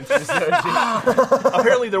floating through the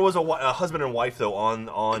apparently there was a husband and wife though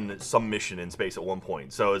on some mission in space at one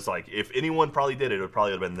point. So it's like if anyone probably did it, it would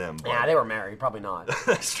probably have been them. But Yeah, they were married. Probably not.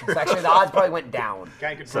 that's true. Actually, the odds probably went down.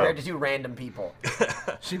 Can't Compared to 2 random people.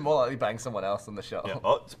 She more likely banged someone else on the shuttle. Yeah.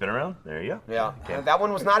 Oh, spin around. There you go. Yeah. Okay. That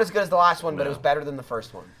one was not as good as the last one, but it was better than the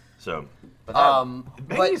first one. So, But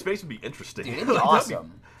banging in space would be interesting. dude, it'd be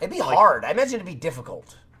awesome. It'd be hard. I imagine it'd be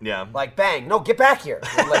difficult. Yeah. Like, bang, no, get back here.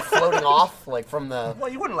 And, like floating off, like from the.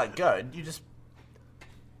 Well, you wouldn't let go. You just.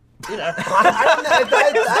 You know.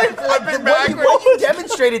 I don't know. What you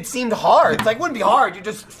demonstrated seemed hard. It's like, it wouldn't be hard. You're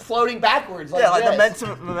just floating backwards. Like Yeah, like this.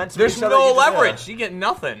 momentum. There's each other, no you just- leverage. You get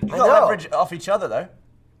nothing. You I got know. leverage off each other though.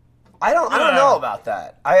 I don't know about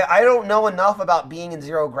that. I don't know enough about being in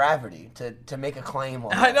zero gravity to make a claim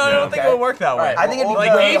on I that. don't think it would work that way. Right. I think it'd be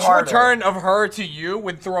Like way each harder. return of her to you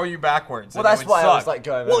would throw you backwards. Well, and it that's would why I was suck. like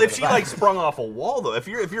going. Well, over if the she back. like sprung off a wall though, if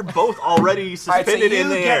you're both already All right, so suspended you in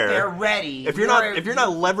the get air, there ready. if you're not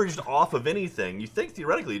leveraged off of anything, you think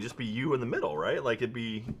theoretically it'd just be you in the middle, right? Like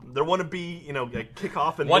there wouldn't be a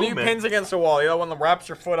kickoff and one of you movement. pins against the wall, the other one wraps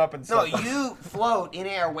your foot up and No, stuff. you float in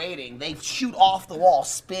air waiting. They shoot off the wall,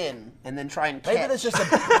 spin, and then try and catch. Maybe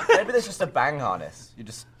there's just a bang harness. You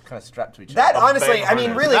just kind of strapped to each That other. honestly, bang I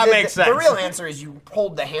mean, harness. really, That the, makes the sense. real answer is you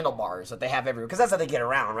hold the handlebars that they have everywhere, because that's how they get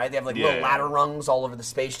around, right? They have like little Yeah. ladder rungs all over the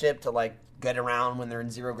spaceship to like get around when they're in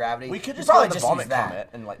zero gravity. We could You just probably go to the just vomit use that. comet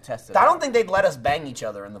and like test it. I out. don't think they'd let us bang each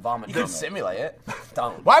other in the vomit. you could comet. simulate it.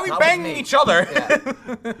 Don't. Why are we Not with banging me. each other? Yeah.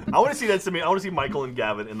 I want to see that to me. I want to see Michael and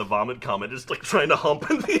Gavin in the vomit comet, just like trying to hump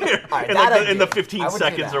in the air, All right, in, that like, I'd in the do. 15 I would do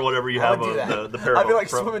seconds that. or whatever you I have would do of that. the parallel. I'd be like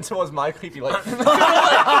swimming towards Mike. He'd be like,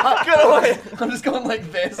 Get away. I'm just going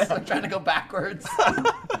like this. I'm trying to go backwards.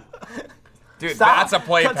 Dude, Stop. that's a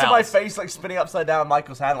play cut to my pal. face like spinning upside down.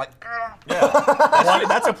 Michael's hand like.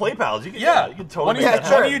 That's a play pals. You can, Yeah. you can totally One of you- make that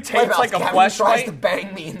one happen. of you tapes like a Gavin tries flashlight. to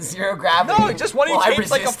bang me in zero gravity. No, just one of you while I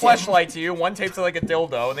tapes like a resist him. flashlight to you, one tapes it like a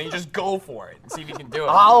dildo, and then you just go for it and see if you can do it.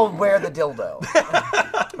 I'll wear the dildo.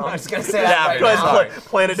 I'm just gonna say that Yeah, right Go ahead, now. Sorry.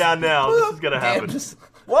 plan it down now. This is gonna happen. Dibs.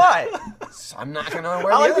 Why? I'm not gonna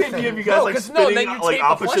wear I the like other the idea of thing. you guys No, like 'cause no, spinning then you like tape a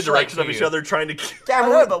opposite flashlight directions to of each you. other, trying to. Yeah, I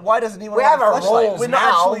know, but why doesn't he want we to have our flashlight? roles We're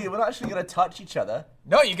now. not actually gonna touch each other.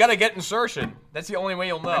 No, you gotta get insertion. That's the only way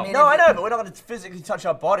you'll know. mean, No, I know, but we're not gonna physically touch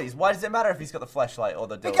our bodies. Why does it matter if he's got the flashlight or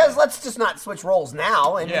the dildo? Because let's just not switch roles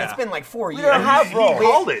now. And Yeah. it's been like 4 years. don't have He roles.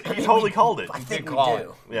 called it. He totally called it. I think we call do.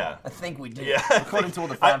 it. Yeah. I think we do. Yeah. According to all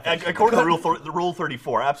the fan fiction. According to the rule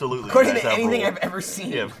 34, absolutely. you According guys to have anything rules. I've ever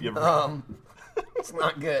seen, Yeah, you have- it's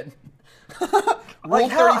not good. Like, Rule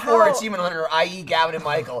how- 34, how- Achievement Hunter, i.e. Gavin and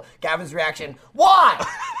Michael. Gavin's reaction, why?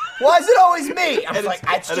 Why is it always me? I was like,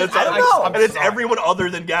 I don't know. And it's everyone other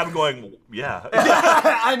than Gavin going, yeah.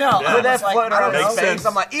 I know. Yeah. I'm They're just like, floating I around don't in Makes know. space. sense.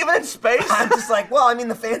 I'm like, even in space? I'm just like, well, I mean,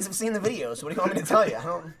 the fans have seen the video, so what do you want me to tell you? I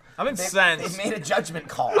don't. I've been They sent. made a judgment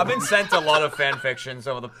call. I've been sent a lot of fan fictions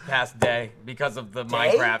over the past day because of the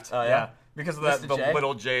Minecraft. Oh, yeah? because of that Mr. the J?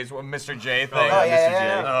 little J's, Mr. J thing. Oh, yeah, Oh, yeah, Mr.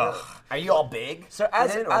 yeah, J. yeah. Are you all big? So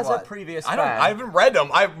as in it, or a what? previous I fan, haven't read them.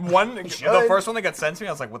 The should. first one that got sent to me,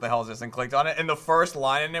 I was like, "What the hell is this?" And clicked on it, and the first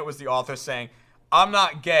line in it was the author saying, "I'm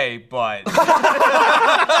not gay, but." And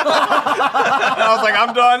I was like,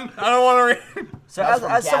 "I'm done. I don't want to read." so That's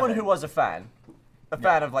as from someone Gavin. who was a fan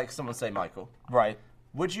of like someone say Michael, Right.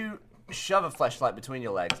 would you shove a fleshlight between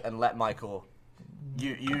your legs and let Michael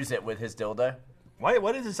use it with his dildo? Why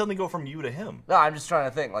did it suddenly go from you to him? No, I'm just trying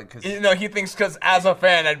to think, like, because You know, he thinks because as a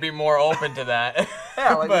fan, I'd be more open to that. yeah,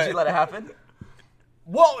 like, would But- you let it happen?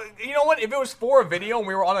 Well, you know what? If it was for a video and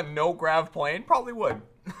we were on a no-grav plane, probably would.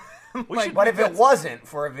 Like, But if it wasn't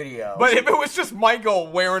for a video, But if it was just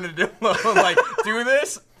Michael wearing a dildo, like, do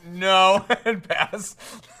this? No, and pass.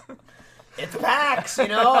 it's PAX, you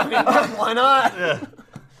know. I mean, why not? Yeah.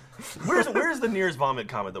 Where's the nearest vomit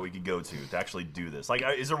comet that we could go to actually do this? Like,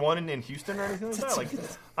 is there one in Houston or anything like that? Like,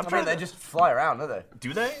 I'm I trying mean, they to. just fly around, don't they?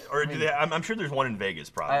 Do they? Or do they? I'm sure there's one in Vegas,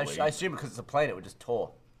 probably. I assume because it's a plane, it would just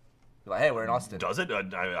tour. Be like, hey, we're in Austin. Does it?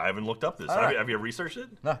 I haven't looked up this. All right. Have you researched it?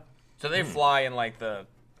 No. So they fly in, like, the...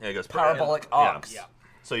 Yeah, it goes Parabolic yeah. arcs. Yeah.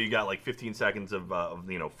 So you got like 15 seconds of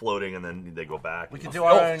floating, and then they go back. We could do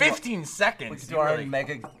our Oh, own. 15 seconds. We could do You our really- own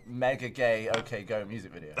mega gay OK Go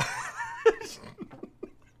music video.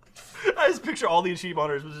 I just picture all the achievement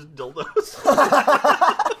hunters with just dildos.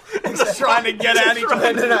 just trying to get at each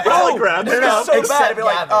other. Hologram stuff. So bad. It'd be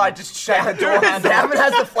like, Gavin. oh, I just shake the door handle. Gavin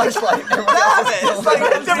has the flashlight. It's like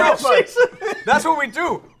It's different. That's what we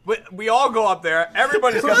do. We all go up there.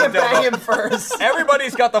 Everybody's got the Bang dildo. him first.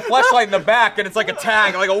 Everybody's got the flashlight in the back, and it's like a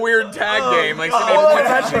tag, like a weird tag game. Like somebody All I'm puts-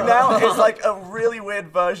 imagining now is like a really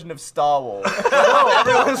weird version of Star Wars.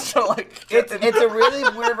 Everyone's trying to like. It's a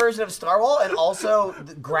really weird version of Star Wars, and also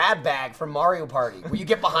the grab bag from Mario Party, where you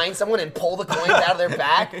get behind someone and pull the coins out of their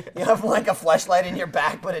back. You have like a flashlight in your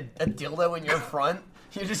back, but a dildo in your front.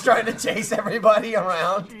 You're just trying to chase everybody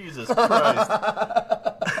around. Jesus Christ.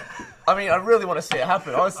 I mean, I really want to see it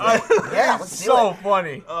happen, honestly. Yeah, let's do so it.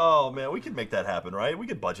 funny. Oh man, we could make that happen, right? We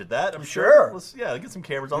could budget that. I'm Sure. Let's get some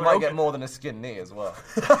cameras on I there. might Okay. get more than a skin knee as well.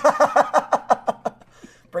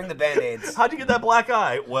 Bring the band-aids. How'd you get that black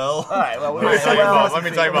eye? Well, All right, well, Let me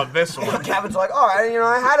tell you about this one. Gavin's like, all right,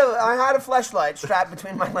 I had a flashlight strapped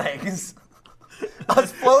between my legs. I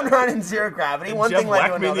was floating around in zero gravity. One Jeff thing led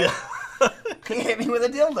to whacked me in another. He hit me with a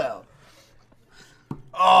dildo.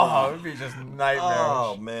 Oh, it would be just nightmarish.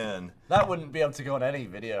 Oh man. That wouldn't be able to go on any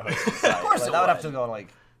video hosting site. Of course Like, it that would have would. to go on like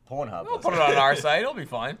Pornhub. We'll put it on our site. It'll be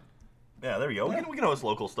fine. Yeah, there we go. We can host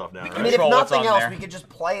local stuff now. I Right? mean, if Control what's nothing on else, there. we could just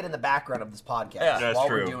play it in the background of this podcast Yeah, That's while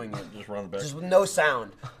true. we're doing it. Just run the back. Just with no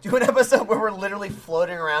sound. Do an episode where we're literally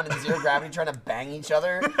floating around in zero gravity trying to bang each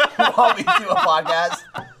other while we do a podcast.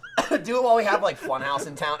 Do it while we have like Funhouse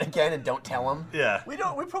in town again and don't tell them. Yeah. We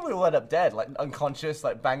probably will end up dead, like unconscious,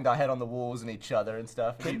 like banged our head on the walls and each other and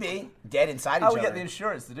stuff. Could be dead inside How each we other. get the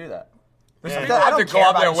insurance to do that? There's Yeah. people I have don't to go care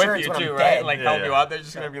out about there with insurance you when I'm too, dead. right? Like Yeah, help yeah. you out. They're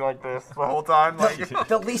just gonna be like this the whole time. Like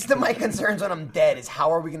The least of my concerns when I'm dead is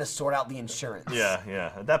how are we going to sort out the insurance?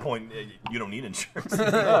 Yeah. At that point, you don't need insurance.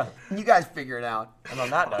 You guys figure it out. And on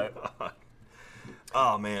that note,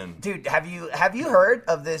 Oh man. Dude, have you heard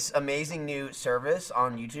of this amazing new service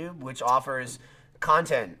on YouTube which offers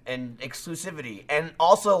content and exclusivity and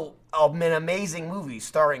also an amazing movie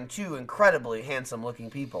starring two incredibly handsome looking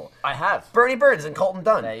people? I have. Bernie Burns and Colton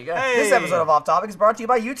Dunn. There you go. Hey. This episode of Off Topic is brought to you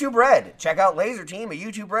by YouTube Red. Check out Laser Team, a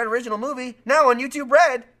YouTube Red original movie, now on YouTube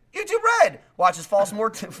Red. YouTube Red. Watch as four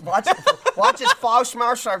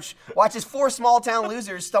small town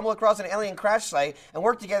losers stumble across an alien crash site and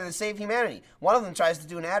work together to save humanity. One of them tries to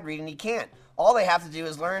do an ad read and he can't. All they have to do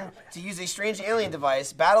is learn to use a strange alien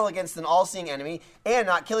device, battle against an all-seeing enemy, and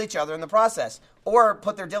not kill each other in the process. Or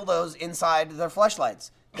put their dildos inside their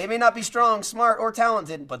fleshlights. They may not be strong, smart, or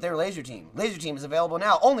talented, but they're Laser Team. Laser Team is available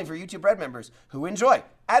now only for YouTube Red members who enjoy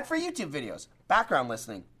ad-free YouTube videos, background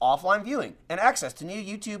listening, offline viewing, and access to new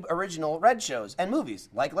YouTube original Red shows and movies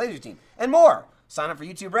like Laser Team, and more. Sign up for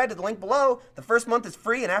YouTube Red at the link below. The first month is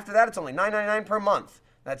free, and after that, it's only $9.99 per month.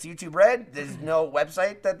 That's YouTube Red. There's no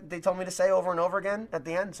website that they told me to say over and over again at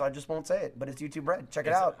the end, so I just won't say it. But it's YouTube Red. Check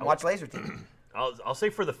it out and watch Laser Team. I'll say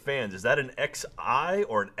for the fans, is that an XI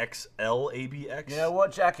or an XLABX? You know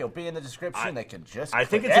what, Jack? It'll be in the description. They can just. I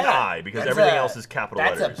think click it's an Yeah. I because That's everything a- else is capital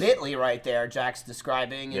That's letters. a bit.ly right there Jack's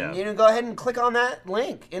describing. And Yeah. go ahead and click on that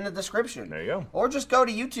link in the description. There you go. Or just go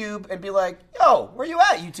to YouTube and be like, yo, where you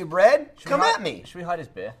at, YouTube Red? Should we Come hide- at me. Should we hide his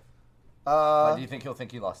beer? Like, do you think he'll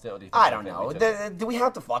think you lost it, or do you think I he'll don't think know. we took it? Do we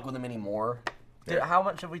have to fuck with him anymore? Dude, how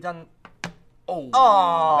much have we done?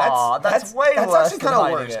 Oh, that's way that's worse actually than kind of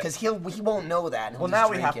hiding worse it. because he won't know that. And he'll Well, just now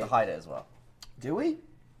we drink have it. to hide it as well. Do we?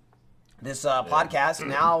 this podcast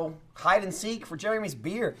now hide and seek for Jeremy's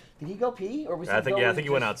beer. Did he go pee, or was he? I think he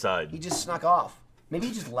went outside. He just snuck off. Maybe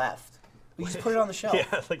he just left. We just put it on the shelf.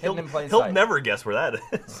 Yeah, like Hidden in plain he'll sight. never guess where that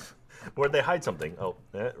is. Where'd they hide something? Oh,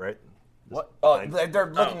 yeah, right. What? Oh, they're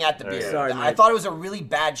looking at the there you beer. go. Sorry, I thought it was a really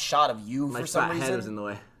bad shot of you My for some fat head was reason. in the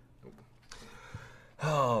way.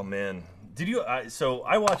 Oh man, did you? So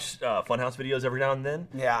I watch Funhouse videos every now and then.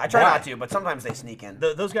 Yeah, I try Why? not to, but sometimes they sneak in.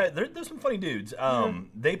 Those guys, there's some funny dudes.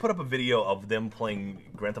 They put up a video of them playing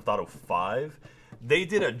Grand Theft Auto 5. They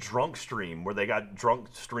did a drunk stream where they got drunk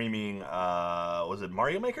streaming, was it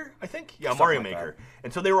Mario Maker, I think? Yeah, Mario like Maker.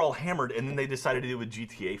 And so they were all hammered, and then they decided to do a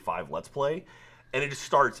GTA 5 Let's Play. And it just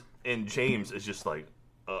starts, and James is just like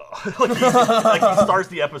he starts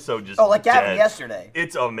the episode just Like Gavin dead. yesterday.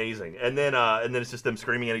 It's amazing. And then it's just them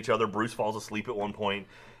screaming at each other. Bruce falls asleep at one point.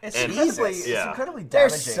 It's And- incredibly, Jesus. it's Yeah. incredibly They're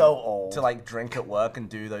damaging so old. to like drink at work and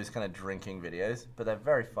do those kind of drinking videos, but they're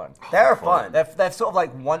very fun. They're fun. They're sort of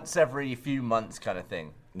like once every few months kind of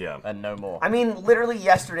thing. Yeah. And no more. I mean, literally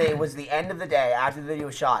yesterday was the end of the day after the video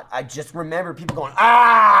was shot. I just remember people going,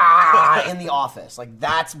 ah, in the office. Like,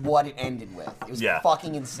 that's what it ended with. It was Yeah.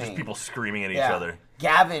 fucking insane. Just people screaming at each Yeah. other.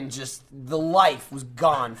 Gavin, just, the life was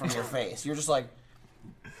gone from your face. You're just like,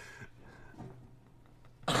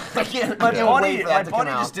 I can't my wait body, for my that to come body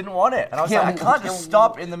out. just didn't want it, and I was Can't- like, I can't just can't-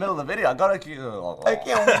 stop in the middle of the video. I gotta keep. I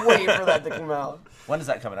can't wait for that to come out. When is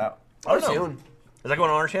that coming out? I don't know. Soon. Is that going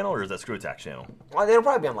on our channel or is that Screw Attack channel? Well, they'll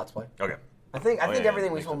probably be on Let's Play. Okay. I think yeah,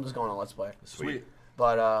 everything we makes filmed is going on Let's Play. Sweet.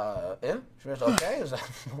 But, yeah, sure it's okay. Is that,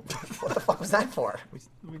 what the fuck was that for?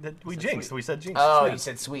 We jinxed. We said jinx. Oh, Sweet. you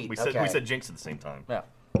said sweet. We said okay. we said jinx at the same time. Yeah.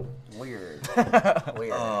 Weird.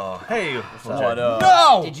 Weird. Hey, What up?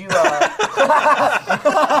 No! Did you?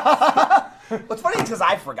 What's funny is because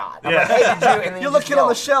I forgot. I'm Yeah. like, hey, did you? And then You're you just looking on go.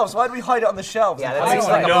 the shelves. Why do we hide it on the shelves? Yeah, And that hide seems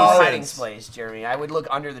it like a on no good the- hiding sense. place, Jeremy. I would look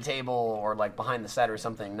under the table or like behind the set or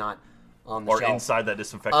something, not on the or shelf. inside that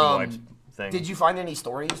disinfecting wipes thing. Did you find any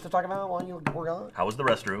stories to talk about while you were gone? How was the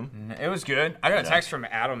restroom? It was good. I got a text from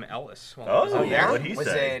Adam Ellis. while I was Oh, out yeah. there. What'd he Was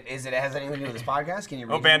say? it? Is it? Has anything to do with this podcast? Can you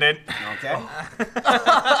read? Oh, it? Band-Aid. Okay.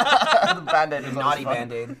 the Band-Aid is Naughty always fun.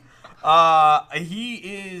 Band-Aid.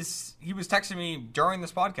 He was texting me during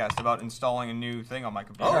this podcast about installing a new thing on my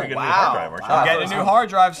computer. Oh, You're getting a new wow. hard drive, aren't you? Wow. I'm getting a new hard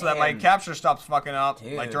drive so that my Damn. capture stops fucking up.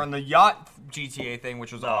 Dude. Like during the yacht GTA thing,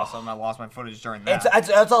 which was awesome. I lost my footage during that.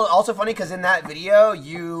 It's also funny because in that video,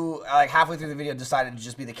 you like halfway through the video decided to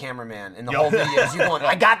just be the cameraman, and the whole video is you going,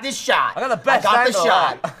 "I got this shot. I got the best I got the angle."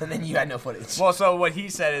 shot," and then you had no footage. Well, so what he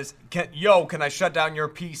said is, can I shut down your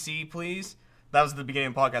PC, please? That was at the beginning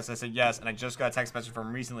of the podcast. I said yes, and I just got a text message from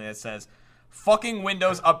him recently that says, fucking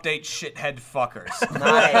Windows update shithead fuckers.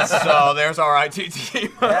 Nice. So there's our IT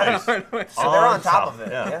team. Nice. So they're on top of it.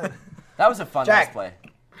 Yeah. Yeah. That was a fun Jack. Let's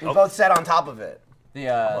Play. We both sat on top of it. The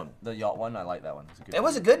yacht one, I like that one. It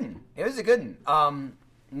was a good one. It was a good one.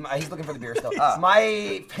 He's looking for the beer still.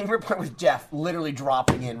 My favorite part was Jeff literally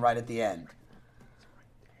dropping in right at the end.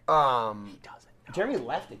 Jeremy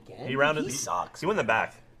left again. He rounded. He sucks. He went in the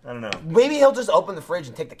back. I don't know. Maybe he'll just open the fridge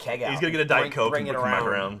and take the keg out. He's gonna get a Diet Bring- Coke bring and it come back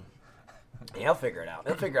around. Yeah, he'll figure it out.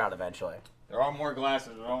 He'll figure it out eventually. There are more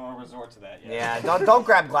glasses. I don't want to resort to that yet. Yeah, don't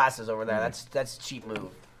grab glasses over there. That's a cheap move.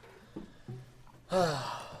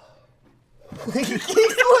 Look at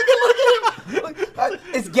him. Look,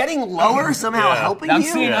 it's getting lower somehow, Yeah. helping I'm you.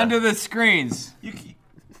 seeing Yeah. under the screens.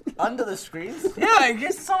 under the screens. Yeah, I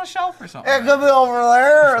guess it's on a shelf or something. It could be over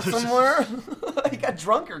there somewhere. He got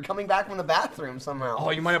drunker coming back from the bathroom somehow. Oh,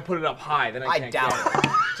 you might have put it up high. Then I I can't doubt get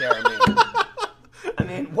it, Jeremy. I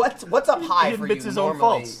mean, what's up high He for you admits his own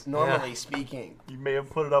normally? faults. Normally speaking, You may have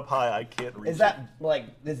put it up high. I can't reach is that like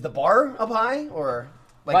is the bar up high or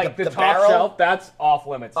Like the top barrel? shelf, that's off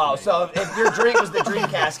limits. to Oh, me. so if your drink was the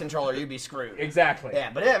Dreamcast controller, you'd be screwed. exactly.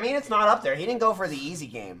 Yeah, but I mean, it's not up there. He didn't go for the easy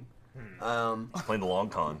game. it. Playing the long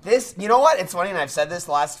con. This, you know what? It's funny, and I've said this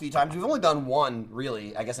the last few times. We've only done one,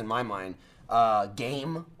 really, I guess, in my mind,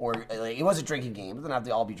 game, or like, it was a drinking game. It doesn't have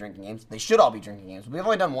to all be drinking games. They should all be drinking games. We've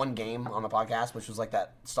only done one game on the podcast, which was like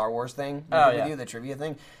that Star Wars thing we did with you, the trivia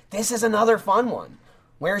thing. This is another fun one.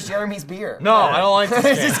 Where's Jeremy's beer? No, I don't like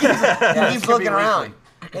this Just game. keeps looking around.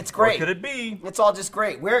 It's What great. could it be? It's all just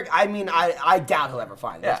great. I doubt he'll ever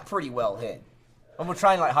find it. Yeah. It's pretty well hid. And we'll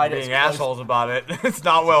try and like hide it. Being assholes about it. It's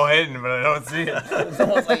not well hidden, but I don't see it. It's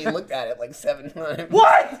almost like he looked at it like 7 times.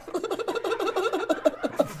 What?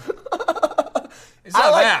 It's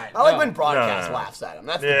not bad. I like No. when broadcast No. laughs at him.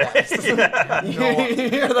 That's Yeah. the best. Yeah. You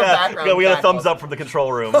hear the background. Yeah, we got a cackle. thumbs up from the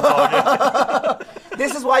control room. It's all good.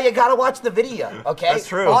 This is why you gotta watch the video, okay? That's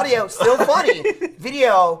true. Audio, still funny.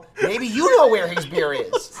 Video, maybe you know where his beer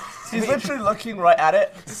is. He's literally looking right at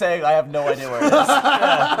it, saying, "I have no idea where it is."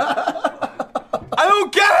 I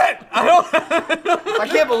don't get it. I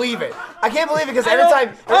can't believe it. I can't believe it because every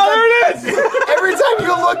time there it is. every time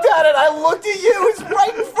you looked at it, I looked at you. It's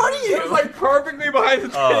right in front of you. It was like perfectly behind the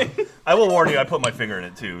thing. I will warn you, I put my finger in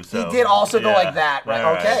it too. So He did also go like that, right?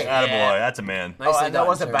 All Okay. Attaboy, that's a man. Nicely Oh, and there done,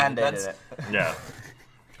 was a sir. Band-Aid in That's- it. Yeah.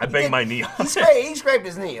 I banged my knee on He scraped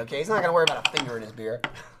his knee. Okay, he's not gonna worry about a finger in his beer.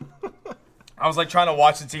 I was like trying to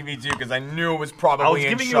watch the TV too because I knew it was probably I was in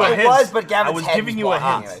giving you shot. a It hint. was, but Gavin's I was head giving was you a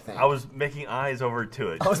blocking hint. it, I think. I was making eyes over to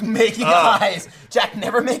it. I was making eyes. Jack,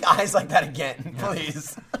 never make eyes like that again,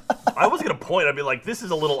 please. I was gonna point. I'd be like, "This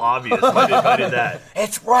is a little obvious." If I did that.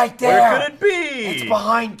 It's right there. Where could it be? It's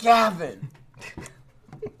behind Gavin.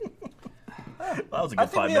 That was a good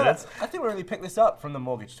 5 we, minutes. I think we really picked this up from the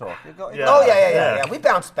mortgage talk. Yeah. Oh yeah. Yeah. We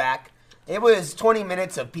bounced back. It was 20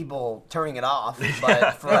 minutes of people turning it off,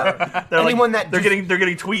 but for They're anyone like, that they're just-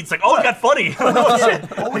 getting tweets like, "Oh, it got funny." Oh,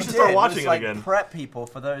 shit. What We should start watching was, it like, again. prep people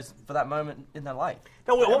for that moment in their life.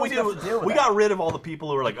 No, what we Everyone's did got to deal was with we that. got rid of all the people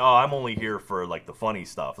who were like, "Oh, I'm only here for like the funny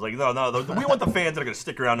stuff." Like, no, we want the fans that are gonna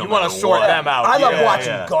stick around. No You want matter to sort what. them out. I love Yeah, watching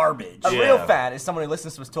yeah. garbage. A Yeah. real fan is someone who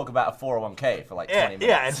listens to us talk about a 401k for like 20 minutes.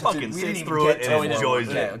 Yeah, and fucking We didn't sits even through get it to and it. enjoys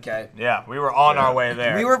Okay, it. okay. Yeah, we were on our way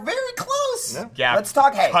there. We were very close. Yeah, Let's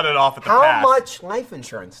talk. Hey, cut it off at the how pass. much life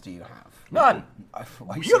insurance do you have? None. Are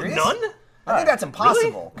you You have serious? none? I think that's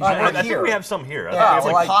impossible. 'cause Really? you're I not think here. we have some here. I Yeah, think it's we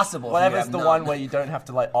have, like impossible if you Whatever's have the none. one where you don't have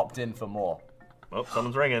to like opt in for more. Oh,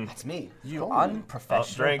 someone's ringing. It's me. You Oh.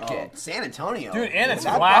 unprofessional drink. kid. San Antonio. Dude, and it's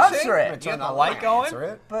That- flashing. answer it. You got Turn the on light going. answer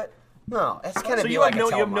it. But No, it's gonna So be you like have a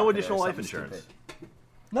no telemarketer additional or life something insurance. stupid.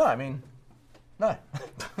 no, I mean, no.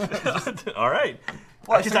 All right.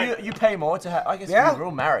 Well, Because so I- you pay more to have. I guess Yeah. we're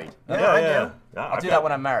all married. Yeah, I do. Yeah, I'll do that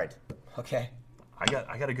when I'm married. Okay. I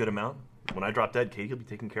got a good amount. When I drop dead, Kate will be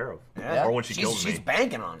taken care of. Yeah. Or when she she's, kills she's me.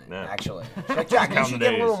 banking on it, Yeah. actually. She's like, Jack, you Counting should get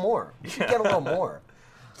a days. little more. You should get a little more.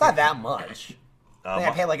 It's not that much. I think I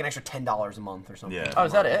my- pay like an extra $10 a month or something. Yeah. Oh,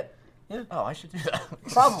 is that it? Yeah. Oh, I should do that.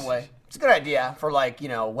 Probably. It's a good idea for like,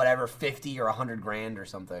 whatever, 50 or 100 grand or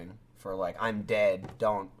something. For like, I'm dead,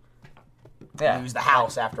 don't Yeah. lose the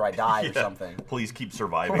house after I die or Yeah. something. Please keep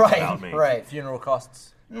surviving Right, without me. right. Funeral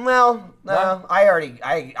costs. Well, no, I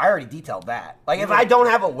already detailed that. Like, if I don't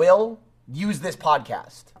have a will, use this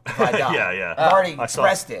podcast. If I die. Yeah. I've already I saw-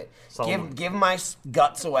 expressed it. saw one. Give my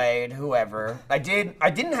guts away to whoever. I didn't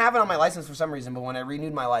have it on my license for some reason, but when I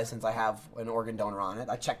renewed my license, I have an organ donor on it.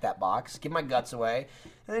 I checked that box. Give my guts away,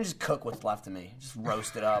 and then just cook what's left of me. Just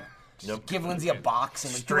roast it up. Just Yep. give Lindsay a box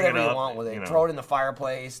and like, do String it whatever you up, want with it. you know. Throw it in the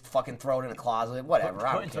fireplace. Fucking throw it in a closet. Whatever.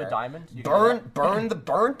 I Put don't into care. a diamond. You can do Burn the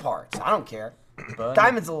burn parts. I don't care. Burn.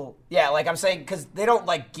 Diamonds a little, yeah. Like I'm saying, because they don't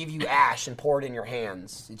like give you ash and pour it in your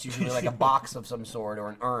hands. It's usually like a box of some sort or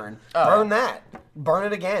an urn. Burn that. Burn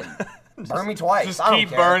it again. Burn me twice. Just I don't keep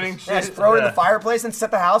care. burning Yeah, shit. just throw it in Yeah. the fireplace and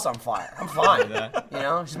set the house on fire. I'm fine.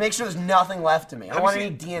 Just make sure there's nothing left of me. I don't want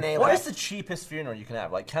any DNA What left. is the cheapest funeral you can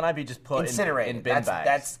have? Like, can I be just put Incinerated. in bin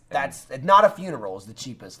bags? That's not a funeral is the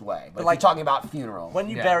cheapest way. But like, like talking about funeral. When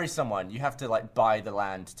you Yeah. bury someone, you have to like buy the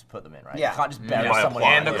land to put them in, right? Yeah. You can't just bury Buy a someone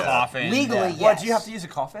plot, And the Yeah. coffin. Legally, Yeah. yes. What, do you have to use a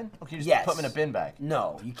coffin? Or can you just Yes. put them in a bin bag?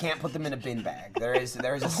 No, you can't put them in a bin bag. There is a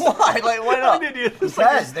Why? Like, why not?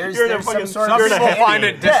 Because there's some sort Some of people standard. find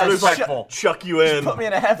it Yeah, disrespectful. Chuck you in. Put me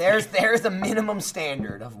in a hefty. There's a minimum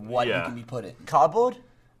standard of what you Yeah. can be put in. Cardboard?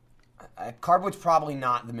 Cardboard's probably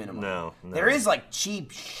not the minimum. No. There is like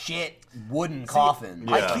cheap shit wooden coffins.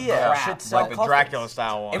 Yeah. IKEA Crap, should sell Like the coffins. Dracula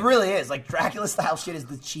style one. It really is. Like Dracula style shit is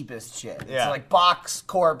the cheapest shit. Yeah. It's like box,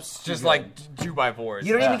 corpse. Just you're like good. 2x4s.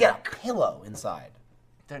 You don't Yeah. even get a pillow inside.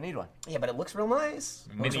 Don't need one. Yeah, but it looks real nice.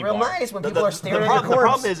 It looks Mini real bar. nice when The, people the- are staring the at prob- a the corpse.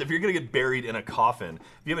 problem is if you're gonna get buried in a coffin,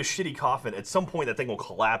 if you have a shitty coffin, at some point that thing will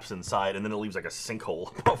collapse inside, and then it leaves like a sinkhole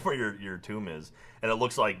where your tomb is, and it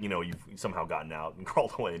looks like you've somehow gotten out and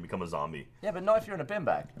crawled away and become a zombie. Yeah, but not if you're in a bin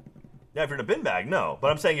bag. Yeah, if you're in a bin bag, no. But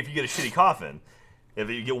I'm saying if you get a shitty coffin, if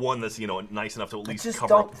you get one that's nice enough to at I least just cover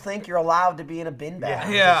don't up. think you're allowed to be in a bin bag.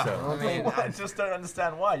 Yeah. So- I mean, I just don't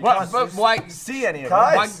understand why. You What- can't but why- see any of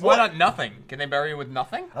Guys, it. Why not nothing? Can they bury you with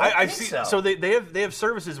nothing? I've think seen so. they have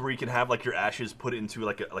services where you can have like your ashes put into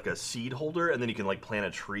like a seed holder, and then you can like plant a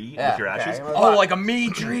tree Yeah, with your okay. ashes. Oh, like a me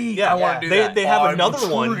tree. Yeah, I want to do they, that. They have I'm another a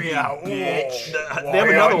one. tree. They have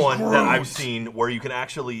another one that I've seen where you can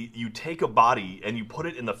actually you take a body and you put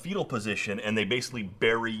it in the fetal position, and they basically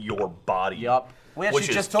bury your body. Yup. We actually Which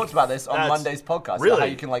is- just talked about this on that's- Monday's podcast. Really? About how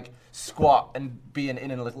you can like squat and be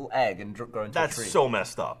in a little egg and grow into That's a tree. so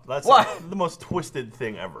messed up. That's Why? the most twisted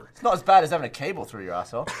thing ever. It's not as bad as having a cable through your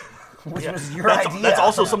asshole. which Yeah. was your that's, idea. that's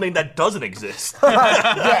also something that doesn't exist.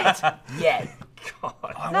 Yet. God.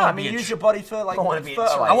 No, I mean use your body for like wanna be a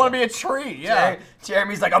fertilizer. I want to be a tree. Yeah.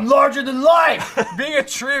 Jeremy's like, I'm larger than life. Being a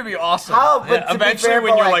tree would be awesome. How? But to be eventually, fair,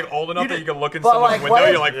 when but, you're like, like old enough that you can look in but, someone's like, window, what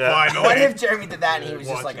if- you're like, finally. What if Jeremy did that and he was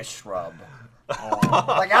just like a shrub?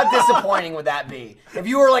 Like, how disappointing would that be? If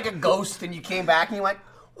you were like a ghost and you came back and you went,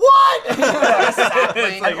 what?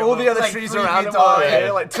 Sapling, Like all the other like trees 3 around feet him tall, are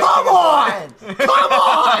yeah. like Come on! Come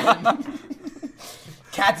on!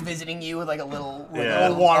 Cat's visiting you with like a little,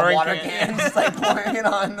 watering water can. can, just like pouring it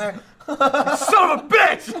on there. Son of a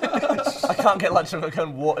bitch! I can't get lunch if I go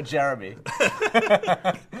and water Jeremy.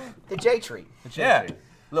 The J tree. Yeah.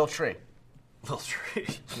 Little tree. Little tree.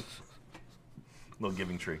 Little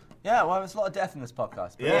giving tree. Yeah, well, there's a lot of death in this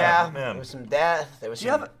podcast. But Yeah, man. there was some death. There was Do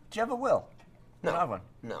you have a will? No. I don't have one.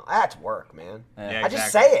 No, that's work, man. Yeah, I just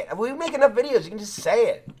exactly. say it. We make enough videos. You can just say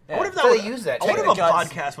it. Yeah. I wonder if So that they use that. I wonder Take if the a guns.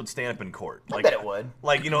 podcast would stand up in court. I bet it would.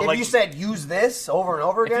 Like, you know, If like you said use this over and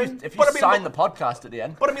over again, If you But I mean, sign but- the podcast at the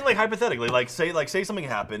end. But I mean, like hypothetically, say something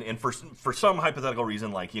happened, and for some hypothetical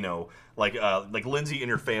reason, like you know, like Lindsay and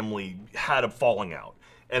your family had a falling out,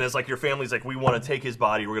 and it's like your family's like, we want to take his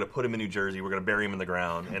body, we're gonna put him in New Jersey, we're gonna bury him in the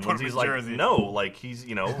ground, and Put him Lindsay's in like, Jersey. no, like he's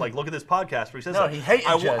like look at this podcast where he says No, that. he hated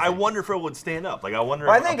Jersey. I wonder if it would stand up. Like I wonder.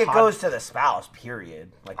 well, I if think a it goes to the spouse.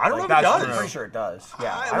 Period. Like, I don't know if like, it that's does. true. I'm pretty sure it does.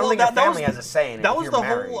 Yeah, I well, don't think that- a that family was- has a say in it. That if was you're the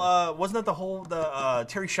married. whole. Wasn't that the whole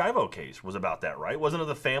Terry Schiavo case was about that, right? Wasn't it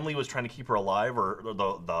the family was trying to keep her alive, or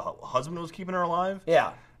the husband was keeping her alive?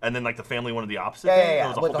 Yeah. And then like the family wanted the opposite. Yeah, thing? yeah, There yeah.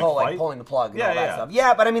 was a With the big whole like fight? pulling the plug and Yeah, all that yeah. stuff.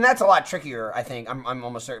 Yeah, but I mean that's a lot trickier. I think I'm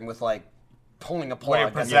almost certain with like pulling a Where your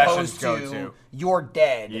plug as possessions opposed go to to. you're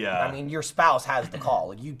dead. Yeah. I mean your spouse has the call.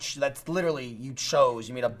 Like that's literally you chose.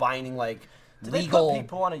 You made a binding like they put legal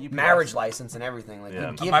people on a UPS? marriage license and everything. Like Yeah.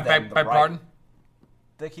 you give My them the right. pardon?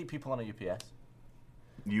 They keep people on a UPS.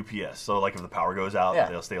 UPS. So like if the power goes out, Yeah.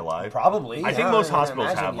 they'll stay alive. Probably. I think yeah, most I hospitals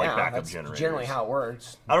imagine, have like yeah, backup that's generators. generally how it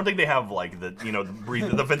works. I don't think they have like the the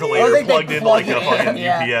I ventilator think they plugged into plug like a it in, fucking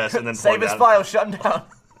yeah. UPS and then Save plug his that. file, shut him down.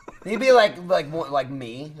 You'd be like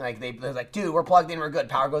me. Like they're like, dude, we're plugged in, we're good.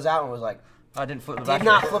 Power goes out, and was like, I didn't flip the did battery.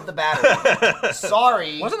 not flip the battery.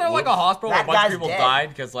 Sorry. Wasn't there like a hospital where That a bunch of guy's people dead. died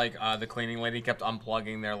because like the cleaning lady kept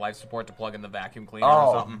unplugging their life support to plug in the vacuum cleaner Oh,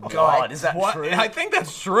 or something? God, is that What? true? I think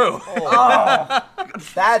that's true.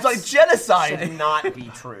 That's like genocide. Should not be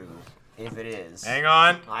true. If it is, Hang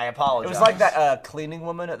on. I It apologize. was like that cleaning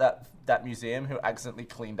woman at that museum who accidentally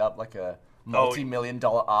cleaned up like a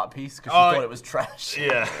multi-million-dollar art piece because she Oh. thought it was trash.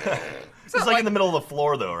 Yeah. It's like in the middle of the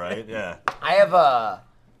floor though, right? Yeah.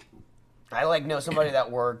 I like know somebody that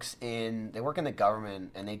works in. They work in the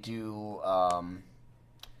government, and they do.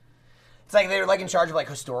 It's like they're like in charge of like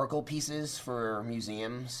historical pieces for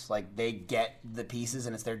museums. Like they get the pieces,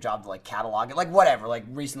 and it's their job to like catalog it. Like whatever. Like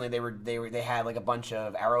recently, they had like a bunch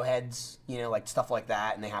of arrowheads, like stuff like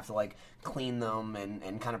that, and they have to like clean them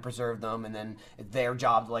and kind of preserve them, and then it's their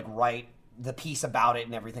job to like write the piece about it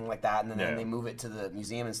and everything like that, and then, Yeah. they move it to the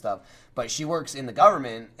museum and stuff. But she works in the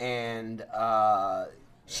government, and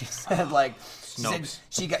she said like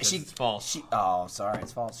It's false.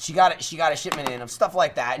 It's false. She got a shipment in of stuff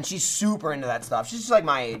like that, and she's super into that stuff. She's just like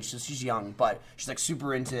my age, so she's young, but she's like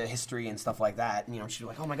super into history and stuff like that. And, she's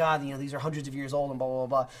like, oh my god, these are hundreds of years old and blah blah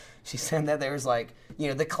blah. She said that there's like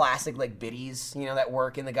the classic like biddies that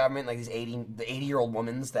work in the government, like these 80-year-old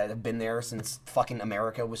women that have been there since fucking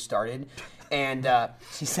America was started. And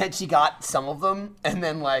she said she got some of them, and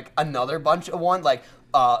then like another bunch of one like.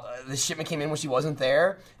 The shipment came in when she wasn't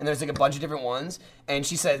there, and there's like a bunch of different ones. And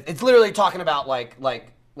she said it's literally talking about like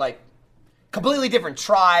completely different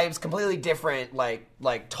tribes, completely different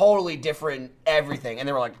like totally different everything. And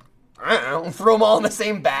they were like, I don't know, throw them all in the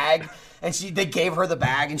same bag. And they gave her the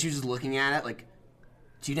bag, and she was just looking at it like,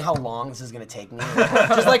 do you know how long this is gonna take me?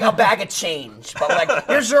 Just like a bag of change, but like,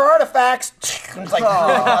 here's your artifacts. And just like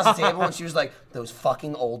threw it across the table, and she was like, "Those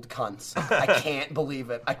fucking old cunts! I can't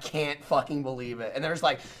believe it! I can't fucking believe it!" And there's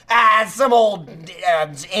like, it's some old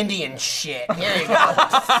Indian shit. Here you go.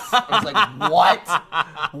 I was like,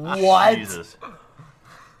 what? Jesus.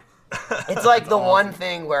 It's like the one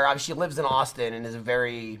thing where she lives in Austin and is a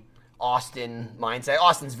very Austin mindset.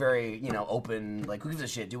 Austin's very, open, like, who gives a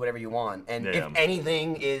shit, do whatever you want. And Yeah. if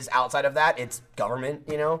anything is outside of that, it's government,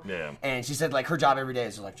 Yeah. And she said, like, her job every day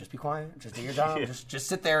is like, just be quiet, just do your job, Yeah. just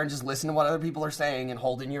sit there and just listen to what other people are saying and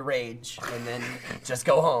hold in your rage, and then just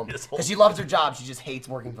go home. Just hold- Because she loves her job, she just hates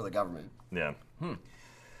working for the government. Yeah.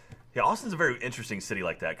 Yeah, Austin's a very interesting city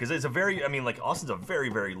like that because it's a very, I mean, like Austin's a very,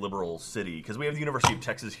 very liberal city because we have the University of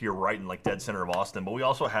Texas here right in like dead center of Austin, but we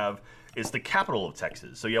also have, it's the capital of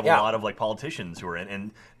Texas. So you have a lot of like politicians who are in,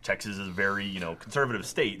 and Texas is a very, conservative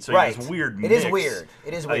state. So you have this weird mix. It is weird.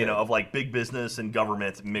 It is weird. Of like big business and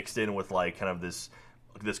government mixed in with like kind of this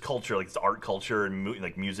culture, like this art culture and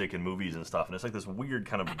like music and movies and stuff. And it's like this weird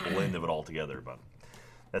kind of blend of it all together, but.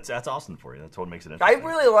 That's Austin for you. That's what makes it interesting. I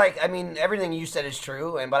really like, I mean, everything you said is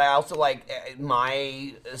true, but I also like,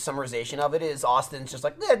 my summarization of it is Austin's just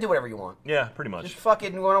like, do whatever you want. Yeah, pretty much. Just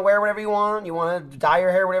fucking, you want to wear whatever you want, you want to dye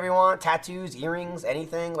your hair whatever you want, tattoos, earrings,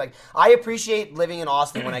 anything. Like, I appreciate living in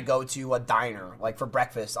Austin when I go to a diner, like for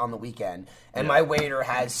breakfast on the weekend, and my waiter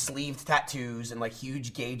has sleeved tattoos and like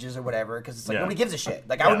huge gauges or whatever, because it's like, nobody gives a shit.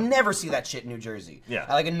 Like, I would never see that shit in New Jersey. Yeah.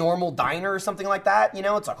 At like a normal diner or something like that,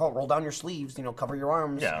 it's like, roll down your sleeves, cover your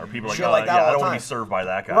arms. Yeah, or people like, shit like that all I don't the want to time. be served by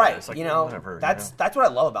that guy. Right, It's like, whatever, that's what I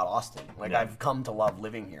love about Austin. Like, I've come to love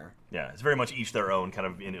living here. Yeah, it's very much each their own, kind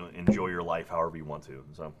of enjoy your life however you want to.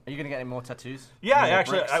 So. Are you going to get any more tattoos? Yeah, Any more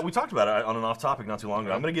actually, bricks? we talked about it on an off-topic not too long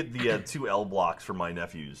ago. I'm going to get the 2 L blocks for my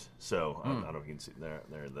nephews. So, I don't know if you can see. There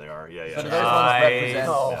they are. Yeah. So do those ones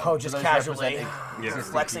represent... Just those casually represent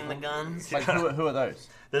flexing the guns. Like, who are those?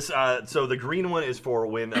 This so the green one is for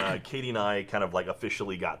when Katie and I kind of like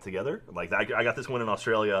officially got together. Like I got this one in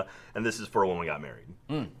Australia, and this is for when we got married.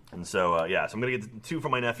 And so so I'm gonna get 2 for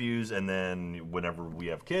my nephews, and then whenever we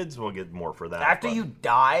have kids, we'll get more for that. After you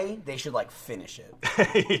die, they should like finish it.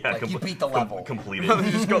 yeah, Like you beat the level. complete it.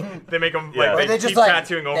 They just go. They make them Yeah. like Or they they just keep like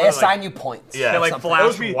tattooing over. they assign like, you points. Yeah. they like something. flash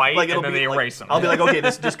It'll be- white like, and it'll then they be, like, erase them. I'll be like, okay,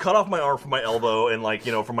 just cut off my arm from my elbow and like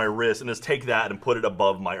from my wrist, and just take that and put it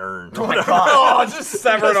above my urn. Oh my god. just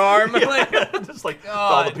severed arm. Yeah, just like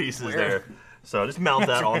all the pieces there. So just mount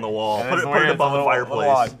that on the wall. Put it weird. above the It's a little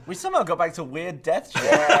fireplace. odd. We somehow got back to weird death shit.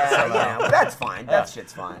 Yeah, but that's fine. That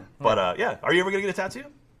shit's fine. But are you ever gonna get a tattoo?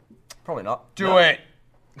 Probably not. Do it.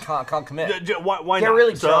 Can't commit. Why Get not?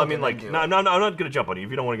 really so drunk I mean, and like, then do no, it. I'm not gonna jump on you if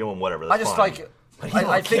you don't want to get one. Whatever. That's I just fine. like...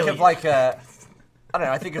 I think kill of you. like I don't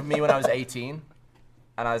know, I think of me when I was 18,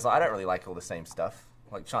 and I was like, I don't really like all the same stuff.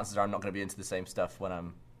 Like, chances are I'm not going to be into the same stuff when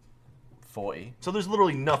I'm 40. So there's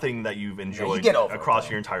literally nothing that you've enjoyed get over it, across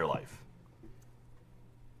though. your entire life.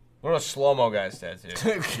 What about slow-mo guys tattoo?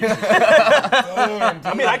 Damn, dude.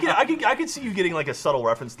 I mean, I could see you getting like a subtle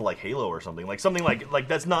reference to like Halo or something like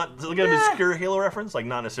that's not like an obscure Halo reference, like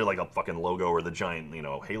not necessarily like a fucking logo or the giant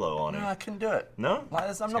Halo on No, I it. couldn't do it. No? Like,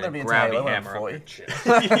 I'm not going to be into Grabby Halo when I'm hammer up 40. your chest.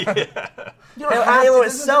 You don't Halo have to,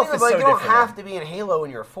 itself this is the thing, so you don't different have now. to be in Halo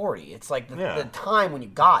when you're 40. It's like the Yeah. time when you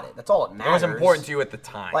got it. That's all that It matters. was important to you at the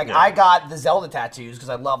time. Like, Yeah. I got the Zelda tattoos because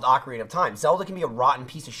I loved Ocarina of Time. Zelda can be a rotten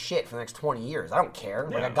piece of shit for the next 20 years. I don't care.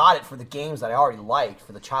 Like, Yeah. I got it for the games that I already liked,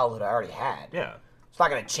 for the childhood I already had. Yeah. It's not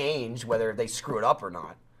going to change whether they screw it up or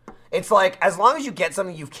not. It's like, as long as you get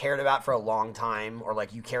something you've cared about for a long time, or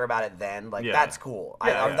like you care about it then, like Yeah. that's cool.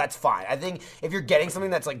 Yeah. That's fine. I think if you're getting something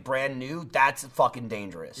that's like brand new, that's fucking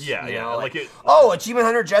dangerous. Yeah, you yeah, know? like it- oh, Achievement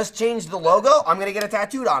Hunter just changed the logo. I'm gonna get it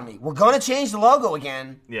tattooed on me. We're gonna change the logo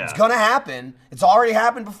again. Yeah. It's gonna happen. It's already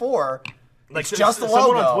happened before. Like It's just the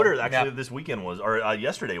someone logo. on Twitter actually Yeah. this weekend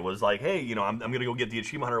yesterday was like, hey, I'm gonna go get the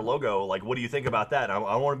Achievement Hunter logo. Like, what do you think about that? And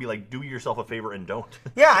I want to be like, do yourself a favor and don't.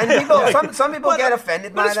 Yeah, and people, some people get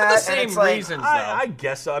offended by it's for the that. same and it's like, reasons. I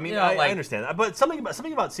guess so. I mean, Yeah, I like- understand that, but something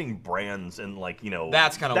about seeing brands and like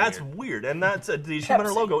That's kinda that's weird. weird, and that's the Achievement Hunter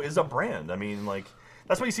Pepsi. logo is a brand. I mean, like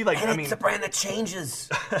that's what you see. Like, and I mean, it's a brand that changes.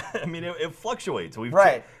 I mean, it fluctuates.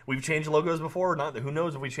 Right. We've changed logos before. Not who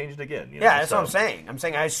knows if we change it again. Yeah, that's what I'm saying. I'm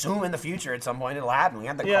saying I assume in the future at some point it'll happen. We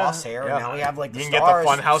have the Yeah, crosshair, yeah. and now we have like the You can get stars.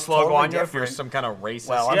 the Funhouse It's logo totally on you if you're different. some kind of racist.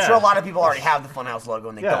 Well, I'm Yeah. sure a lot of people already have the Funhouse logo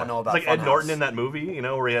and they Yeah. don't know about it's like Ed Funhouse. Norton in that movie,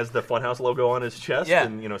 where he has the Funhouse logo on his chest Yeah.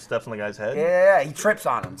 and steps on the guy's head. Yeah, he trips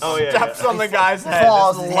on him. Oh, yeah. Steps on the guy's head.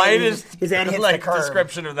 falls, It's his the head- lightest his head hits the like, curb.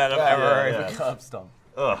 description of that I've Yeah, ever yeah, heard. yeah. Curb stomp.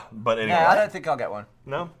 Ugh. But anyway, Yeah, I don't think I'll get one.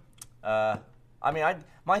 no. I mean,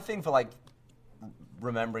 my thing for like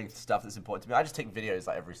remembering stuff that's important to me, I just take videos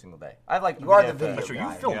like every single day. I have like You are the for- video That's true. You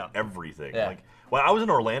guy. film Yeah. everything. Yeah. Like, well, I was in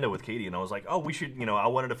Orlando with Katie, and I was like, "Oh, we should." I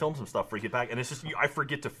wanted to film some stuff for Get Back, and it's just I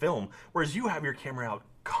forget to film. Whereas you have your camera out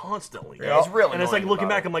constantly. Yeah, it's real And it's like annoying looking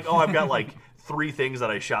about back, it. I'm like, "Oh, I've got like 3 things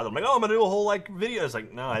that I shot." I'm like, "Oh, I'm gonna do a whole like video." It's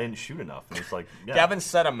like, no, I didn't shoot enough. And it's like, yeah. Gavin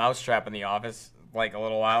set a mousetrap in the office like a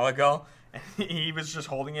little while ago. And he was just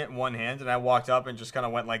holding it in one hand, and I walked up and just kind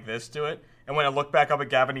of went like this to it. And when I looked back up at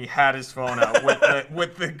Gavin, he had his phone out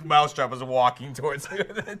with the mousetrap as walking towards me.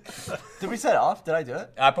 Did we set it off? Did I do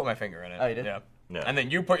it? I put my finger in it. Oh, you did? Yeah. Yeah. And then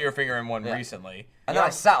you put your finger in one recently. And then I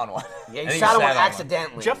sat on one. Yeah, you And shot you him sat on one.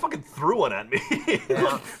 accidentally. Jeff fucking threw one at me.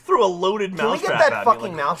 Threw a loaded Can we mousetrap get that at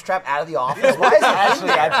fucking me. mousetrap out of the office? Why is it in Actually,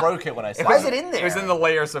 there? I broke it when I sat Why on is it in there? It was in the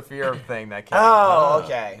Layer Saphir thing that came. Oh,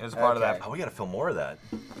 okay. It was part of that. Oh, we gotta film more of that.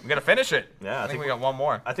 We gotta finish it. Yeah, I think we got one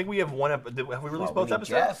more. I think we have one. Have we released Well, both we need episodes?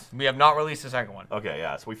 Jeff. We have not released the second one. Okay,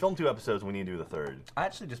 yeah. So we filmed 2 episodes. We need to do the third. I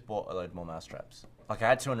actually just bought a load more mousetraps. Like I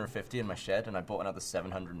had 250 in my shed, and I bought another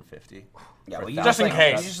 750. Yeah, for well, a you Just just in like,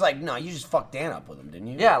 case. You just like no, you just fucked Dan up with them, didn't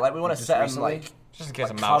you? Yeah, like we want to Just set them recently? like Just in case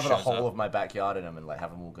like a mouse cover the shows whole up. of my backyard in them and like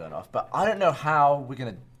have them all going off. But I don't know how we're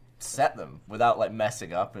gonna set them without like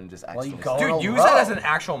messing up and just Well, you accidentally. go- Dude, on a use row. that as an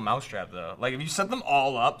actual mousetrap though. Like if you set them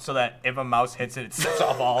all up so that if a mouse hits it, it sets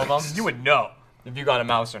off all of them, you would know if you got a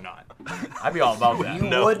mouse or not. I'd be all about that. You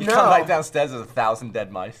No. would You know. come back downstairs, there's 1,000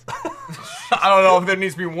 dead mice. I don't know if there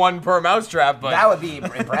needs to be one per mousetrap, but That would be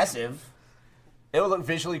impressive. It would look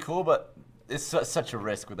visually cool, but it's such a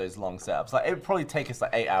risk with those long setups. Like it would probably take us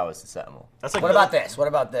like 8 hours to set them all. That's like What about this? What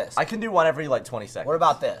about this? I can do one every like 20 seconds. What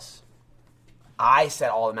about this? I set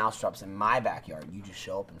all the mousetraps in my backyard. You just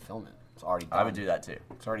show up and film it. It's already done. I would do that too.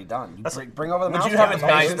 It's already done. You bring over the Would you mousetraps. have a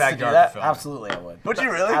nice patience to do backyard that? to film. Absolutely, I would. Would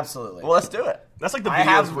you really? Absolutely. Well, let's do it. That's like the I videos.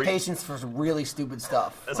 have where patience for some really stupid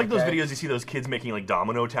stuff. That's like those okay? videos you see those kids making like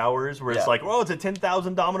domino towers, where it's Yeah. like, oh, it's a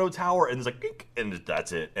 10,000 domino tower, and it's like, "Eek," and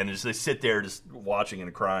that's it, and just, they sit there just watching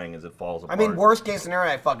and crying as it falls I apart. mean, worst case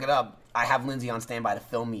scenario, I fuck it up. I have Lindsay on standby to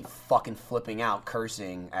film me fucking flipping out,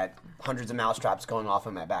 cursing at hundreds of mousetraps going off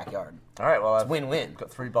in my backyard. All right, well, I've Win-win. got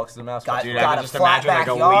 3 boxes of mouse. Got- dude, got I a can just flat imagine like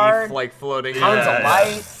a backyard, leaf like floating. Tons Yeah. of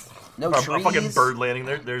light, no a trees. fucking bird landing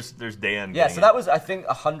there. There's Dan. Yeah, getting so it. that was I think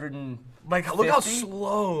 100 and Like look how 50?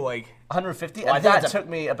 slow. Like 150, Well, I and think that it's a- took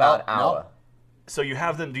me about an no. hour. So you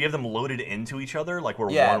have them? Do you have them loaded into each other, like where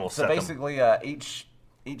one Yeah, will so set them? basically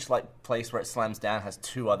each like place where it slams down has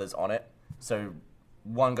 2 others on it. So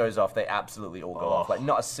one goes off, they absolutely all go off. Like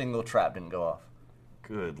not a single trap didn't go off.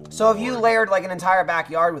 Good. So if you Lord. layered like an entire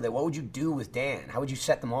backyard with it, what would you do with Dan? How would you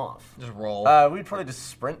set them off? just roll. We'd probably just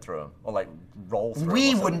sprint through them or like roll through 'em or We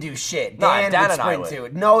something. wouldn't do shit. No, Dan, Dan would and I sprint would. to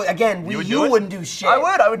it. No, again, You would you do it? wouldn't do shit.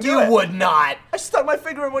 I would do you it. You would not. I stuck my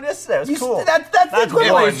finger in one yesterday. It was You cool. That's That's the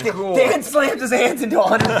equivalent. fun. Cool. Dan slammed his hands into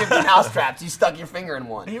 150 mousetraps. You stuck your finger in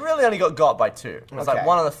one. He really only got by 2. It was Okay. like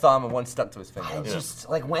one on the thumb and one stuck to his finger. I just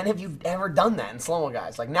like, when have you ever done that in slow-mo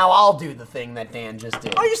guys? Like, now I'll do the thing that Dan just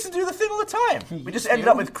did. I used to do the thing all the time. We just used ended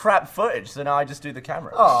to? up with crap footage, so now I just do the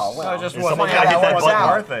camera. Oh well, just Is Well, someone yeah, gotta that hit that works button?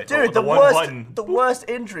 out. Worth it. Dude, the the one worst, button. the worst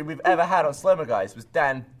injury we've ever had on Slow-Mo Guys was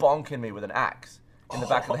Dan bonking me with an axe in the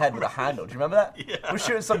back of the head with a handle. Do you remember that? Yeah. We were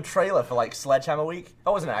shooting some trailer for like Sledgehammer Week.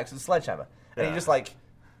 Oh, it wasn't an axe, it was a Sledgehammer. And Yeah. he just like,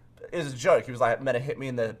 it was a joke. He was like, meant to hit me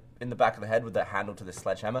in the back of the head with the handle to this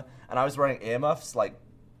sledgehammer. And I was wearing earmuffs like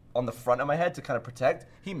on the front of my head to kind of protect.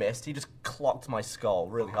 He missed. He just clocked my skull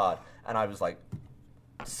really hard. And I was like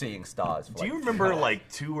seeing stars. For, Do you like, remember like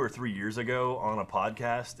 2 or 3 years ago on a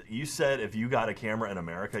podcast, you said if you got a camera in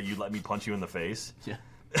America, you'd let me punch you in the face? Yeah.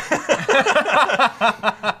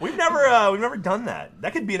 We've never done that.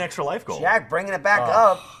 That could be an extra life goal. Jack bringing it back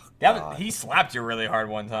up. Gavin, he slapped you really hard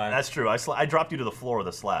one time. That's true. I dropped you to the floor with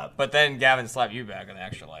a slap. But then Gavin slapped you back in the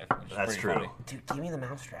extra life. Which is That's pretty true. funny. Dude, give me the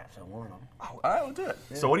mousetraps. I want them. All right, we'll do it.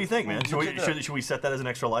 So what do you think, man? Should Look we, at that. should we set that as an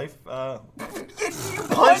extra life? Punch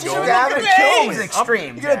you in the Gavin. face. Seems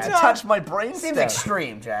extreme. You're gonna Jack. touch my brain Seems stem.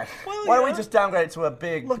 extreme, Jack. Why don't we just downgrade it to a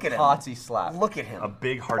big Look at him. party slap? Look at him. A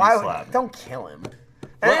big hearty Why would- slap. Don't kill him.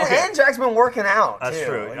 Well, And, okay. and Jack's been working out. That's too.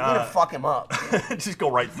 true. You're gonna fuck him up. Just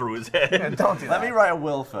go right through his head. Don't do that. Let me write a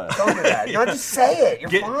will first. Don't do that. No, just say it.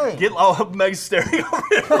 You're fine. Meg's staring over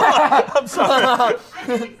it. I'm sorry. I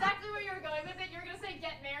knew exactly where you were going with it. You were going to say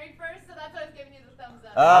get married first, so that's why I was giving you the thumbs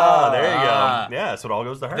up. Oh, there you Ah. go. Yeah, so it all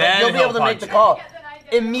goes to her. Then You'll be he'll able to make punch the you. call. Yeah, then I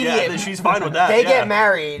get Immediately. Yeah, she's fine with that. They yeah. get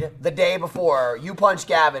married the day before. You punch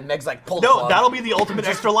Gavin. Meg's like, pull the No, plug. that'll be the ultimate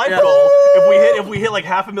extra life goal. If we hit like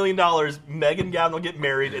 $500,000, Meg and Gavin will get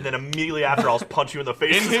married, and then immediately after, I'll punch you in the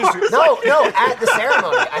face. In his- No, at the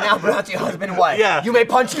ceremony. I now pronounce you husband and wife. Yeah. You may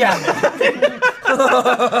punch Gavin.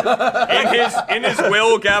 In his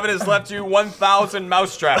will, Gavin has left you 1,000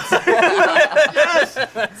 mousetraps. Yes.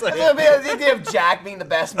 It'll be the idea of Jack being the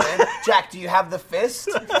best man. Jack, do you have the fist?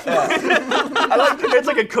 I like it's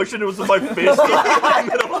like a cushion. It was my fist. It's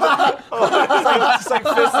like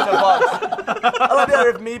fist in a box. I love the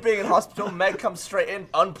idea of me being in hospital. Meg comes straight in,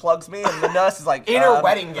 unplugs me, and the nurse is like, In her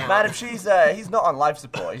wedding gown. Madam, he's not on life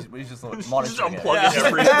support. He's just Just monitoring it. unplugging Damn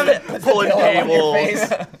everything, it. pulling Pillow on your cables. face.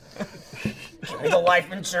 Give me the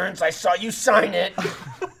life insurance. I saw you sign it.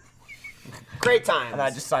 Great time. And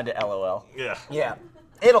I just signed it LOL. Yeah. Yeah.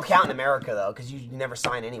 It'll count in America though, because you never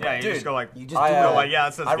sign anyway. Yeah, you Dude, just go like, you just I, do it. like, yeah,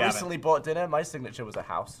 it says I Gavin. recently bought dinner. My signature was a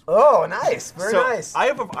house. Oh, nice, very So nice. I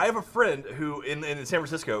have a friend who in San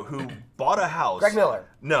Francisco who bought a house. Greg Miller.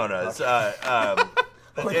 No, it's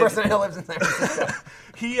Only person who lives in San Francisco.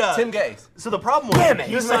 he Tim Gaze. So the problem was Damn it,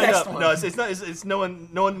 he he's my signed next up. one. No, it's not. It's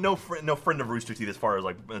no friend of Rooster Teeth as far as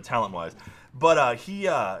like talent wise. But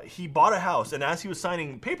he bought a house, and as he was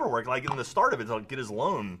signing paperwork, like in the start of it, to like, get his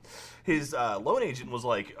loan, his loan agent was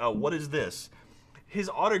like, "What is this?" His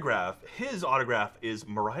autograph is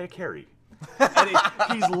Mariah Carey. And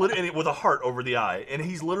he's literally with a heart over the eye, and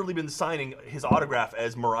he's literally been signing his autograph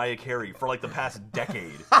as Mariah Carey for like the past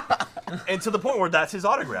decade, and to the point where that's his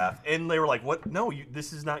autograph. And they were like, "What? No,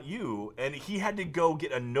 this is not you." And he had to go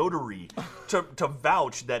get a notary to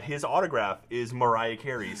vouch that his autograph is Mariah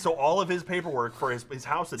Carey. So all of his paperwork for his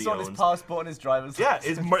house that he It's on his owns, passport and his driver's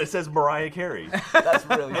it says Mariah Carey. That's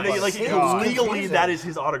really And funny. like God. legally, Confusing. that is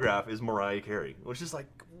his autograph is Mariah Carey, which is like,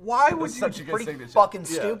 why would It's you? such a good Pretty signature. fucking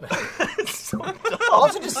Yeah. stupid. It's so dumb.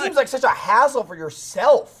 Also, just seems like such a hassle for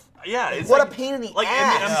yourself. Yeah, it's What like, a pain in the like,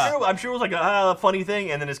 ass. I'm sure it was like a funny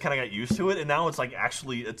thing, and then it's kind of got used to it, and now it's like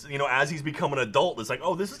actually, it's as he's become an adult, it's like,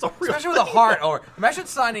 oh, this is a real. Especially with a heart. Or imagine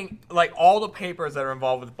signing like all the papers that are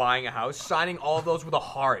involved with buying a house, signing all of those with a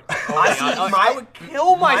heart. I would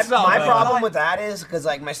kill myself. My man. problem with that is because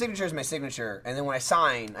like my signature is my signature, and then when I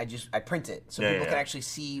sign, I print it so Yeah, people yeah. can actually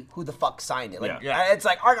see who the fuck signed it. Like Yeah. it's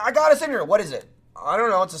like I got a signature. What is it? I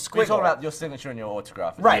don't know. It's a squiggle. We're talking about your signature and your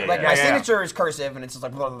autograph. Right, Yeah, like yeah, my yeah. signature is cursive, and it's just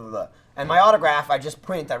like blah, blah, blah, blah. And my autograph, I just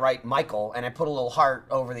print, I write Michael, and I put a little heart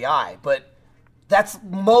over the I. But that's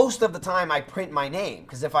most of the time I print my name,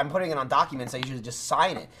 because if I'm putting it on documents, I usually just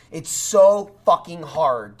sign it. It's so fucking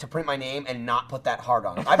hard to print my name and not put that heart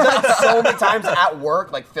on it. I've done it so many times at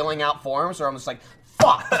work, like filling out forms, where I'm just like,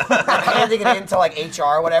 fuck. I'm handing it in to like HR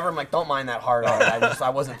or whatever. I'm like, don't mind that heart on it. I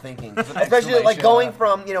wasn't thinking. Especially like going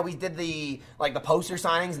from, we did the poster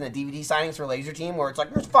signings and the DVD signings for Laser Team, where it's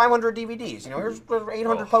like, there's 500 DVDs, here's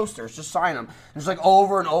 800 posters, just sign them. And it's like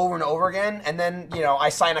over and over and over again. And then, I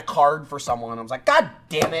sign a card for someone. I was like, God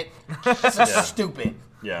damn it. This is stupid.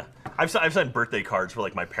 Yeah, I've signed birthday cards for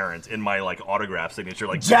like my parents in my like autograph signature,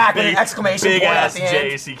 like Jack with an exclamation big point at ass the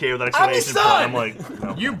end. JCK with an I'm the exclamation son! point. I'm like,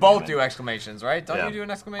 no, You both do exclamations, right? Don't Yeah. you do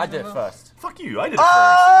an exclamation? I did it though? first. fuck you. I did it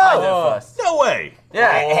I did Oh! it first. first. No way.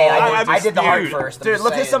 Yeah. Hey, I did the heart Dude, first. I'm Dude, just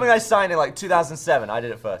look at saying. something I signed in like 2007. I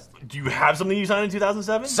did it first. Do you have something you signed in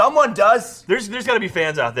 2007? Someone does. There's got to be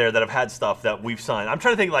fans out there that have had stuff that we've signed. I'm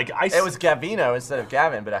trying to think like It was Gavino instead of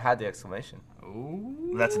Gavin, but I had the exclamation.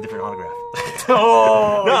 That's a different autograph.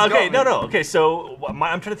 Oh, No, he's okay, got me. no. Okay, so I'm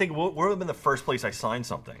trying to think. What would have been the first place I signed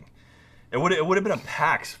something? It would have been a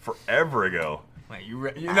PAX forever ago. Wait,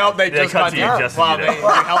 they They just cut got to you. you Wow, just they today.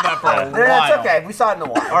 held that for a while. Yeah, it's okay. We saw it in a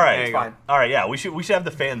while. All right, There It's you go. fine. all right, yeah. We should have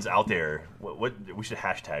the fans out there. We should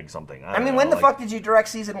hashtag something. I mean, when the fuck did you direct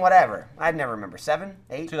season whatever? I'd never remember. 7?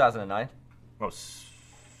 8? 2009. Oh,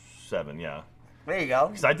 7, yeah. There you go.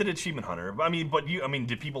 Because I did Achievement Hunter.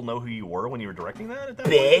 Did people know who you were when you were directing that? At that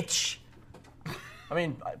point? Bitch. I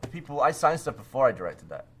mean, I signed stuff before I directed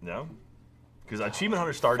that. No. Because Achievement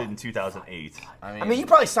Hunter started in 2008. I mean, you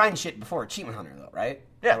probably signed shit before Achievement Hunter, though, right?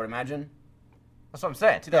 Yeah. I would imagine. That's what I'm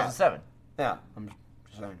saying. 2007. Yeah. I'm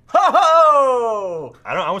just saying. Ho ho!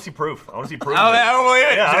 I want to see proof. I want to see proof. I don't believe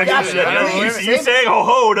it. Yeah, I don't Yeah, give a yeah, shit. I mean, You same- saying ho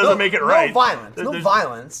ho doesn't make it right. No violence. No There's-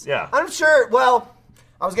 violence. Yeah. I'm sure, well,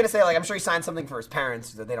 I was going to say, like, I'm sure he signed something for his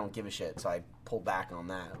parents that they don't give a shit, so I pulled back on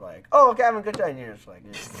that. Like, oh, Gavin, good job. And you're just like,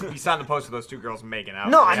 You signed the post of those two girls making out.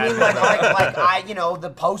 no, I Yeah, mean, like the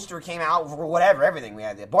poster came out for whatever, everything. We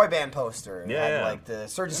had the boy band poster, we had, Yeah. like the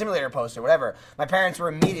Surgeon Simulator poster, whatever. My parents were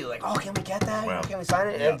immediately like, oh, can we get that? Wow. Can we sign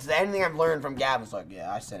it? Yeah. It's anything I've learned from Gavin is like,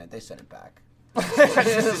 yeah, I sent it. They sent it back. It's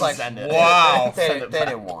just like, Wow. They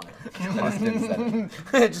didn't want it.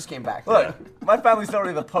 It just came back. Look, my family's not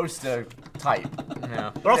really the poster type.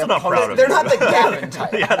 Yeah. They're also not proud of They're you. not the Gavin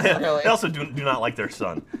type. Yeah, they really. also do not like their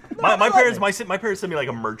son. My parents send me like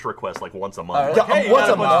a merch request like once a month. Oh, Like, Yeah, hey, you once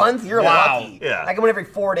gotta a put- month? You're Wow. lucky. Yeah. I get one every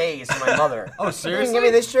 4 days from my mother. Oh, Can seriously? you give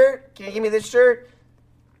me this shirt? Can you give me this shirt?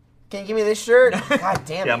 Can you give me this shirt? God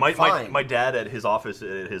damn Yeah, it. Fine. my dad at his office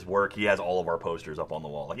at his work, he has all of our posters up on the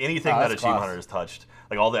wall. Like anything Oh, that that's Achievement class. Hunter has touched,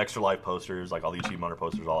 like all the Extra Life posters, like all the Achievement Hunter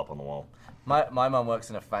posters, all up on the wall. My mum works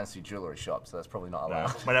in a fancy jewelry shop, so that's probably not Yeah.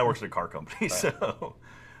 allowed. My dad works at a car company, so.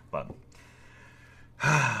 But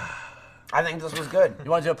I think this was good. You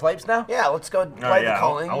want to do a Plapes now? Yeah, let's go play right, the yeah,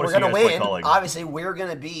 calling. I wanna We're see you gonna guys play win. calling. Obviously, we're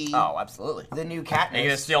gonna be Oh, absolutely. the new Katniss. Are you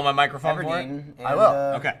gonna steal my microphone for it? Everdeen, I and, will.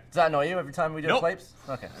 Okay. Does that annoy you every time we do Nope. Plapes?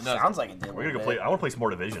 Okay. No. Sounds like it did. we're gonna go play. I want to play some more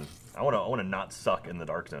Division. I want to not suck in the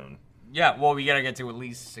Dark Zone. Yeah, well, we gotta get to at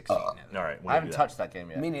least 16. All right, I haven't touched that game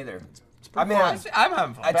yet. Me neither. I mean, I'm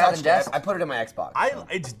having fun. I Better touched than it. Dest? I put it in my Xbox.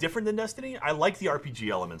 It's different than Destiny. I like the RPG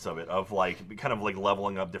elements of it, of like kind of like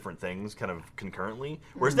leveling up different things kind of concurrently.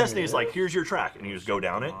 Whereas Destiny is like, here's your track, and you just go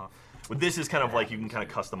down it. But this is kind of like you can kind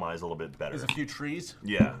of customize a little bit better. There's a few trees.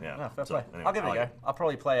 Yeah. Oh, fair So, play. anyway, I'll give it a I go. like I'll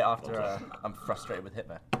probably play it after I'm frustrated with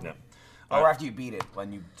Hitman. Yeah. Or after you beat it,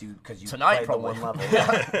 when you do, because you Tonight, played probably. the one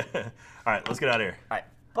level. All right, let's get out of here. All right.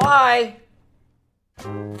 Bye.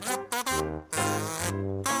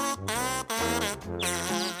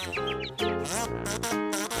 Thank you.